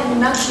داره قدیم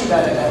نقشی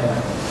داره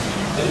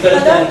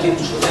برای ترکیب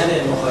شدن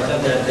مخاطب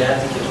در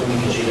دردی که تو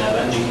میکشی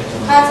روندی که تو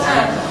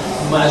میکشی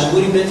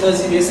مجبوری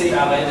بتازی به سری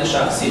عقاید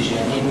شخصیش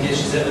یعنی این یه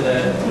چیزه به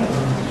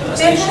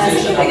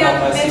بهتره که بگم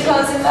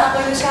بتازیم به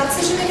عقاید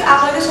شخصیش اینه که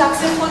عقاید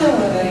شخصی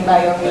خودمون رو داریم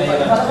بیان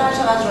میکنیم حالا هر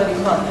چقدر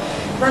رادیکال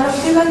و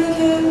نکته بعدی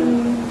که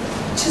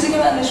چیزی که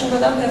من نشون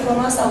دادم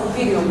پرفورمنس نبود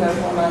ویدیو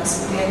پرفورمنس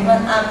بود یعنی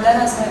من عمدن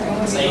از همین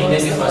ویدیو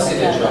نمیخواستید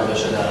اجرا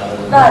بشه در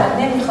بله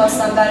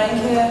نمیخواستم برای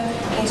اینکه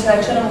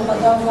اینتراکشن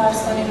مخاطب فرض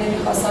کنیم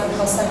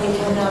میخواستم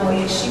یکم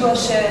نمایشی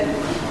باشه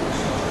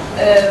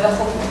و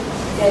خب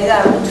یعنی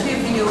در واقع توی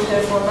ویدیو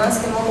پرفورمنس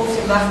که ما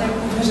گفتیم وقتی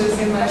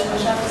مجازی مش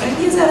باشم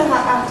یه ذره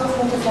اهداف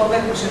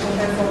متفاوت باشه تا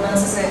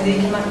پرفورمنس زندگی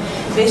که من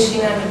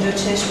بشینم اینجا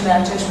چشم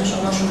در چشم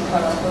شما شروع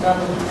کنم خودم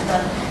رو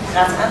بودن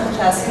قطعا خب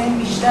تاثیر این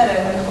بیشتره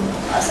ولی خب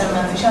اثر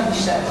منفیش هم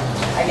بیشتره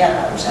اگر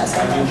قرار باشه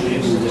اثر منفی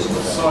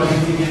سوالی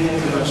دیگه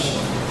نمی‌داشت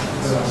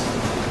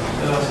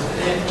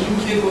این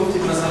که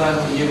گفتید مثلا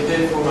یه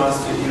پرفورمنس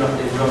تو ایران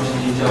اجرا میشه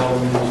یه جواب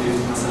میده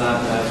مثلا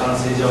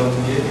فرانسه جواب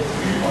میده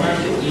اونم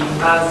که این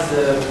از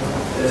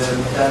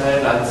در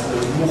حقیقت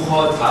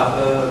مخاطب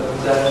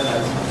در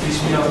حقیقت پیش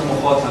میاد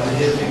مخاطب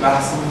حرفی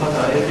بحث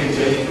مخاطب حرفی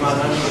جایی که من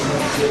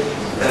نمی‌دونم که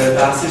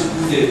بحثش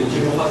بوده که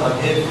مخاطب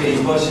حرفه‌ای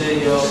باشه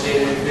یا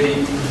غیر حرفه‌ای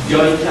یا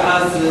اینکه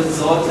از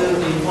ذات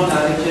این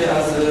هنری که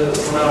از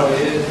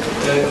هنرهای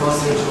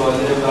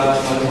کانسپچواله و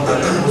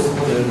هنر پست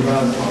مدرن و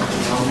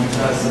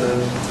از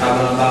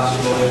اولا بخش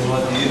با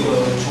اعتمادی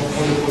چون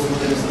خود پست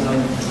مدرن مثلا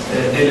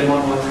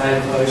المان و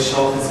تعریف‌های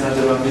شاخصی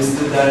نداره و مثل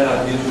در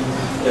قبلی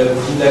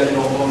کودک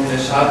نوآموز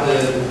شب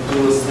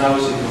درست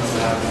نباشه که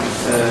مثلا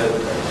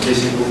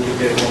بشه گفت که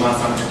پرفورمنس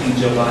هم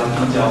اینجا باید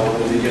این جواب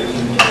بده یا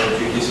این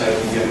توی کشور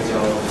دیگر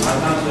جواب بده. من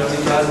همچنان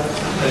که از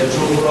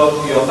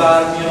جغرافیا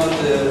برمیاد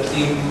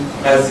این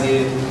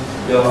قضیه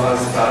یا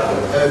از فرق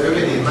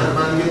ببینید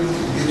من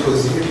یه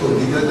توضیح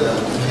کلی دادم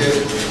که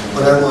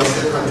هنر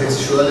معاصر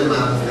کانتکستچوال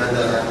معمولا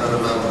در اکثر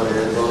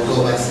موارد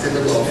وابسته به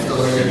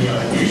گفتار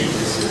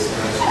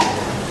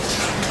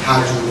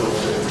هر جور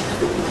نقطه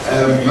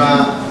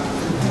و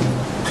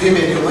توی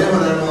مدیوم‌های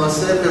هنر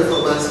معاصر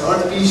پرفورمنس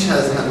آرت بیش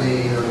از همه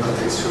اینا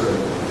کانتکستچوال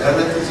در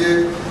نتیجه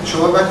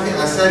شما وقتی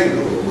اثری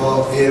رو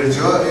با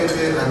ارجاع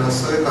به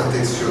عناصر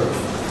کانتکستچوال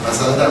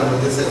مثلا در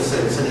مورد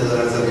سرویس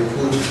نظارت‌زایی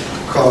پول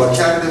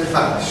کارکرد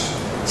فرش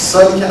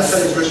سالی که اثر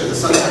اجرا شده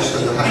سال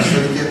 88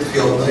 سالی که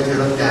خیابان‌های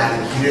تهران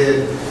درگیر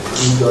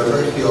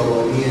رویدادهای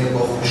خیابانی با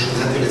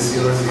خشونت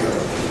بسیار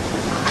زیاد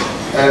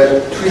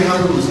توی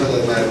همون روزها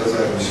داره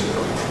برگزار میشه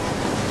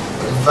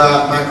و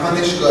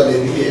مکانش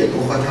گالریه،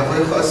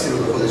 مخاطبای خاصی رو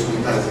به خودش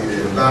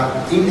میپذیره و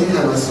این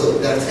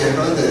تناسب در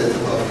تهران داره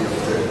اتفاق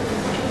میفته.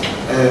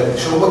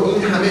 شما با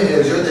این همه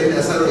ارجاع دارین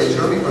اثر رو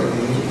اجرا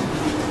میکنید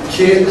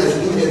که از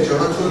این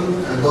ارجاعاتون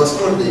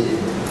بازخورد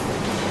بگیرید.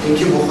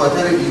 اینکه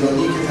مخاطب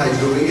ایرانی که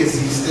تجربه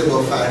زیسته با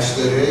فرش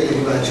داره،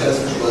 یعنی بچه از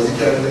توش بازی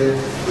کرده،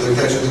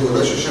 بزرگتر شده،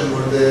 گلاشو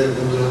شمرده،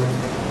 نمیدونم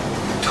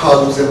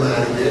تا روز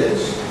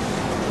مرگش،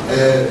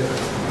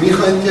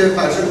 میخواین که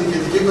فرش رو دیگه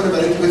دیگه کنه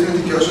برای اینکه بتونه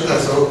دیگه هاشو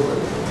تصاحب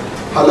کنه.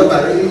 حالا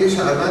برای یه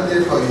شهروند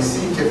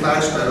پاریسی که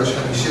فرش براش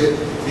همیشه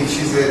یک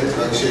چیز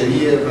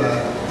لاکچریه و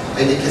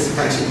اگه کسی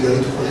فرش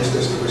ایرانی تو خونش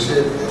داشته باشه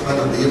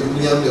حتما دیگه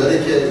پولی هم داره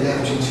که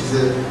همچین چیز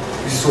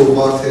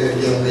سوغات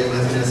یا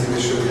قیمتی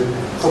نصیبش شده.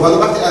 خب حالا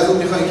وقتی از اون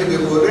میخواین که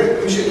ببره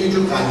میشه یه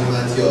جور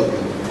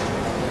غنیمتیابی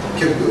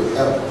که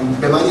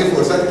به من یه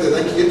فرصتی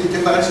دادن که یه تیکه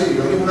فرش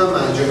ایرانی اونم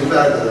مجانی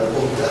بردارم.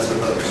 خب دست به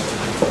کار بشه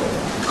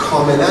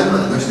کاملا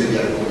معناش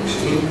دگرگون میشه.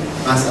 این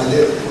مسئله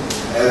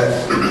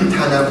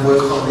تنوع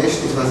خانش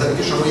نیست. مثلا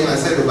که شما یه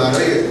اثر رو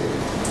برای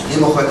یه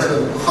مخاطب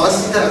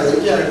خاصی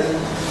طراحی کردین،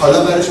 حالا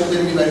برایش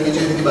می‌ذاریم می‌بریم یه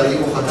جای دیگه برای یه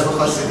مخاطب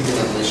خاص دیگه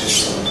نمایشش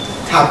کنیم.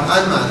 طبعاً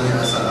معنی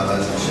اثر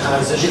عوض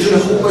میشه. میتونه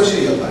خوب باشه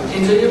یا بد.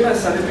 اینجا یه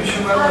مسئله پیش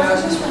اومد.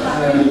 ارزشش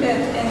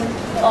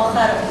به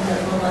آخر اون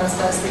پرفورمنس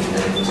بستگی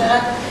داره که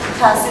چقدر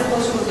تاثیر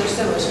خودش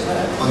گذاشته باشه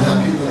برای آن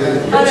هپی بوده.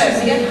 آره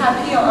میگن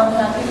هپی یا آن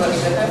هپی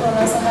باشه.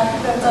 پرفورمنس هپی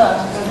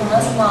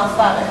پرفورمنس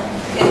موفقه.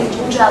 یعنی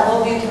اون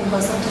جوابیه که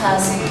می‌خواستم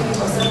تأثیری که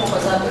می‌خواستم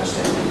مخاطب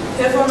داشته.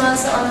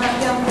 پرفورمنس آن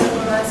هپی هم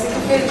پرفورمنسی که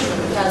خیلی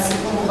شده تأثیر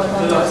رو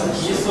مخاطب داشته.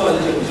 یه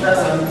سوالی که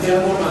مثلا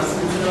پرفورمنس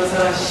میتونه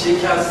مثلا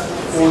شکست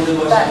خورده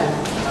باشه.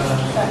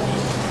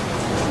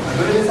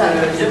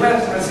 یه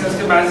بحثی هست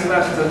که بعضی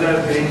وقتا در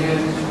بین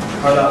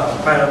حالا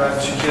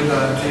برابرچی که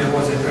دارن توی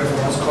حوزه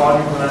پرفورمنس کار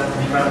میکنن،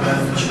 میبرن،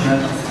 میچینن،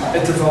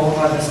 اتفاق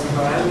حادث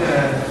میکنن،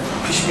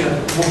 پیش میاد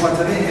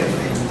مخاطب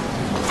حرفه‌ای.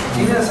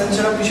 این اصلا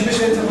چرا میشه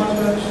بشه اعتماد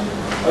داشت؟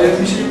 آیا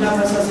میشه این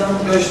نفس اصلا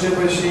داشته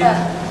باشیم؟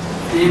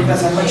 این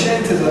مثلا ما چه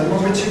انتظار ما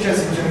به چه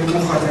کسی میتونیم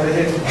مخاطب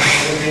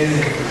حرفه‌ای؟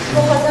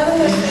 مخاطب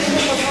حرفه‌ای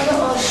مخاطب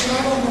آشنا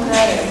و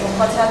هنره،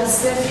 مخاطب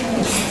صرف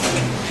نیست.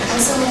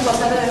 مثل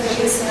مخاطب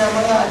حرفه‌ای سینما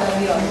یا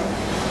ادبیات.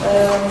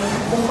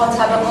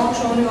 مخاطب ما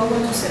شما نگاه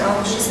کنید تو سینما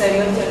باشه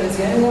سریال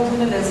تلویزیونی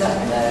ممکنه لذت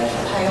میبره،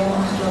 پیام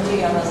اخلاقی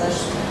هم ازش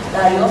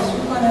دریافت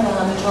میکنه و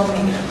همه جا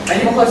میگیره.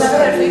 مخاطب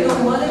حرفه‌ای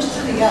دنبال چیز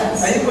دیگه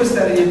است. اگه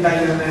گستره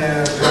بیان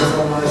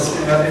پرفورمنس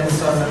و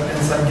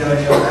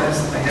انسانگرایانه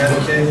است، اگر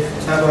که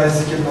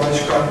مباحثی که باهاش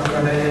کار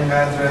میکنه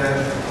اینقدر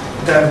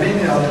در بین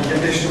یک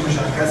رشته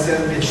مشخصی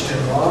از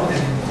اجتماع،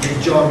 یک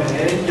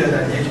جامعه یا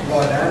در یک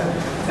عالم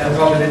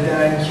قابل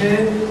درکه،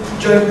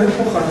 جایگاه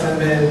مخاطب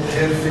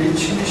حرفه‌ای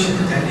چی میشه؟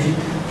 یعنی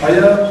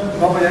آیا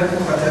ما باید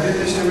مخاطبی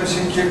داشته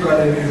باشیم که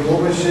گالری رو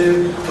باشه،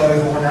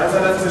 تاریخ هنر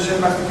بلد باشه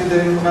وقتی که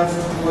داریم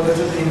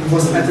این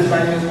وسعت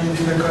بیان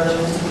میدیم به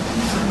کارمون؟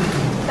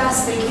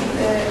 بستگی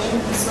به این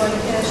سوالی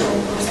که شما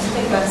پرسید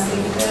خیلی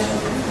بستگی به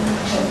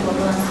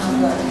پرفورمنس هم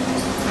داره.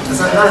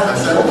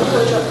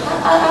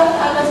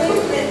 البته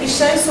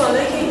بیشتر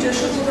سوالایی که اینجا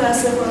شد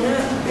متاسفانه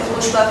یا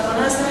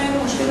خوشبختانه اصلا این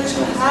مشکل داشت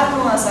که هر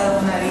نوع اثر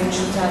هنری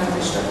میشه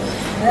تعریفش داد.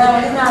 در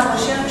مورد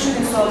نقاشی هم میشه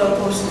این سوالا رو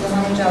پرسید و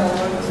همین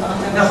جوابا رو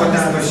بفهمم. نه خب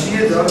نقاشی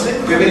داره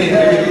ببینید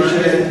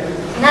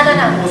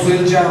نه موضوع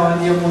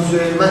جهانی یا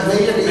موضوع من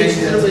یه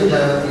چیزی رو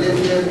بگم،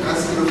 یه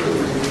اصلی رو فکر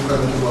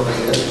می‌کنم که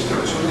واقعیت داشته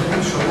باشه.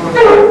 شما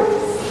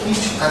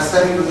هیچ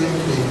اثری رو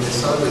نمیتونید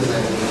مثال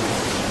بزنید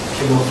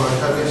که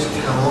مخاطبش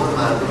تمام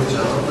مردم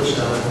جهان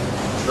باشن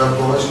و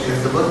باهاش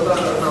ارتباط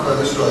برقرار کنن و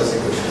ازش راضی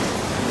باشن.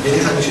 یعنی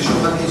همیشه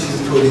شما یه چیزی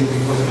تولید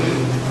می‌کنید،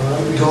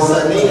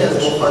 دامنه‌ای از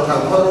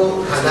مخاطب‌ها رو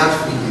هدف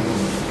می‌گیرید.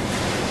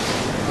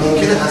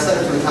 ممکنه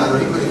اثرتون رو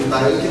طراحی کنید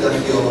برای اینکه در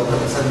خیابان‌ها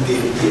مثلا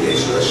دلی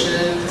اجرا شه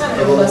و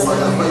با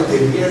مخاطب‌های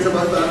دلی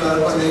ارتباط برقرار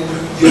کنید،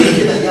 یا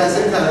اینکه یه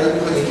اثری طراحی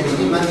می‌کنید که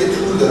میگید من یه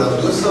تور دارم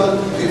 2 سال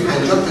توی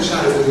 50 تا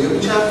شهر دنیا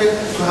می‌چرخه،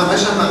 تو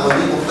همش هم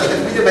مقاله مختلف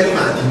میده ولی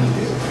معنی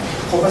میده.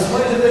 خب پس ما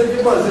اینجا داریم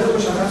یه بازه رو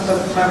مشخص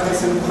از مبحث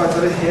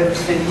مخاطب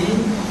حرفه‌ای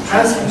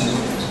هست میشه.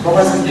 با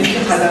مثلا یکی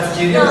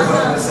هدفگیری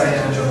مخاطب سعی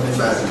انجام بده.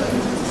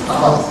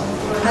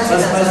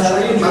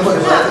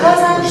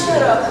 بازم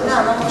چرا؟ نه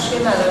من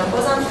مشکل ندارم.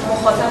 بازم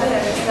مخاطب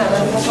حرفه‌ای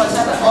ندارم.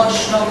 مخاطب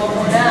آشنا با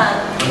هنر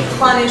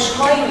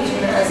خوانش‌هایی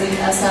میتونه از این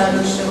اثر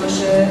داشته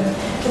باشه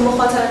که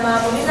مخاطب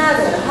معمولی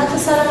نداره. حتی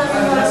سر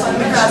همین کار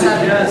خانم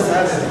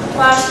نظر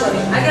فرض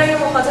کنیم اگر یه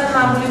مخاطب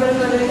معمولی بره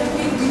گالری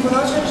ببینید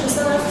دیوونه‌ها چه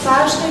نشستن دارن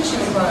فرش نمیشه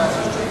میکنن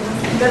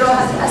به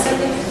راحتی اصلا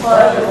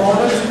نمیخواد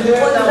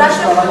قدرت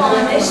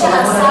خوانش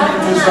اثر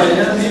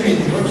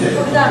می‌بینیم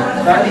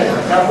ولی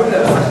قبول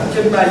دارم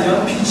که بیان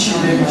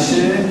پیچیده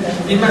میشه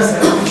این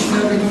مسئله پیش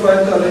نمیاد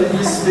باید دارای یه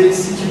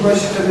بیسیکی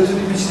باشه تا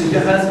بتونی پیچیدگی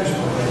حذفش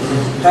بکنی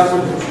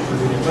قبول دارم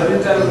ولی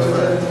در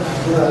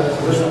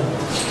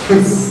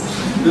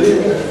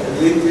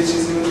یه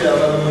چیزی بود که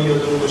اولا ما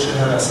یادمون باشه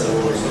هر اثر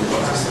بازرگ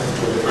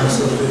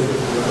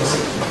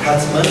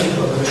حتما این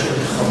کارش رو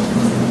انتخاب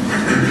کنیم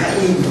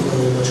تعیین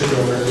می‌کنه با چه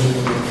دامنه‌ای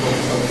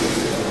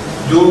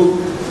دو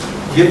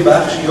یه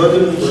بخش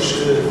یادمون باشه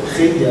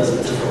خیلی از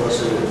اتفاقات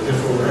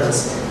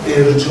هست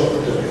ارجاع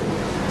داره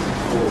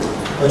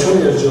و چون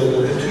ارجاع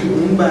داره توی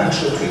اون بخش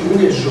توی اون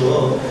اجرا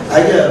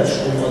اگر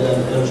اون آدم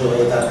ارجاع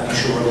قبلی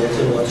شما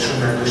اعتمادش رو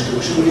نداشته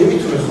باشه اون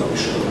نمیتونه خانه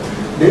شما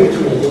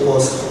نمیتونه یه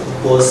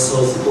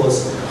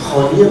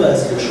بازخوانی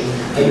وضعیتشون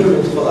اگر اون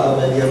اتفاق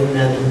اولیه رو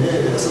ندونه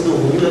اصلا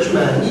دومی بهش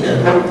معنی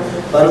نداره.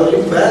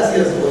 بنابراین بعضی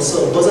از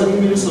آثار بازم این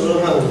میره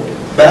سراغ همون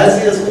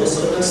بعضی از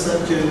آثار هستن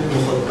که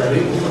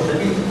برای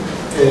مخاطبی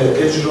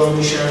اجرا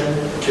میشن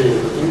که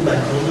این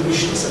بک‌گراند رو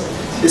میشناسن.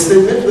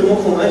 استیتمنت به ما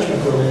کمک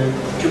میکنه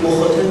که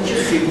مخاطب که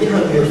خیلی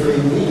هم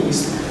حرفه‌ای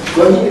نیست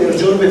گاهی این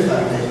ارجاع رو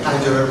بفهمه،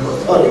 پنجره رو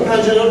باز این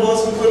پنجره رو باز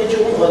میکنه که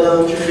اون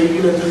آدم که خیلی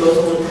اطلاعات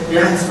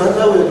حتما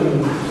نباید اون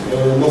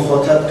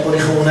مخاطب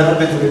تاریخ هنر رو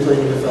بدونه تا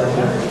اینو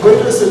بفهمه. گاهی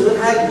تو استیتمنت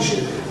حل میشه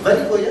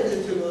ولی باید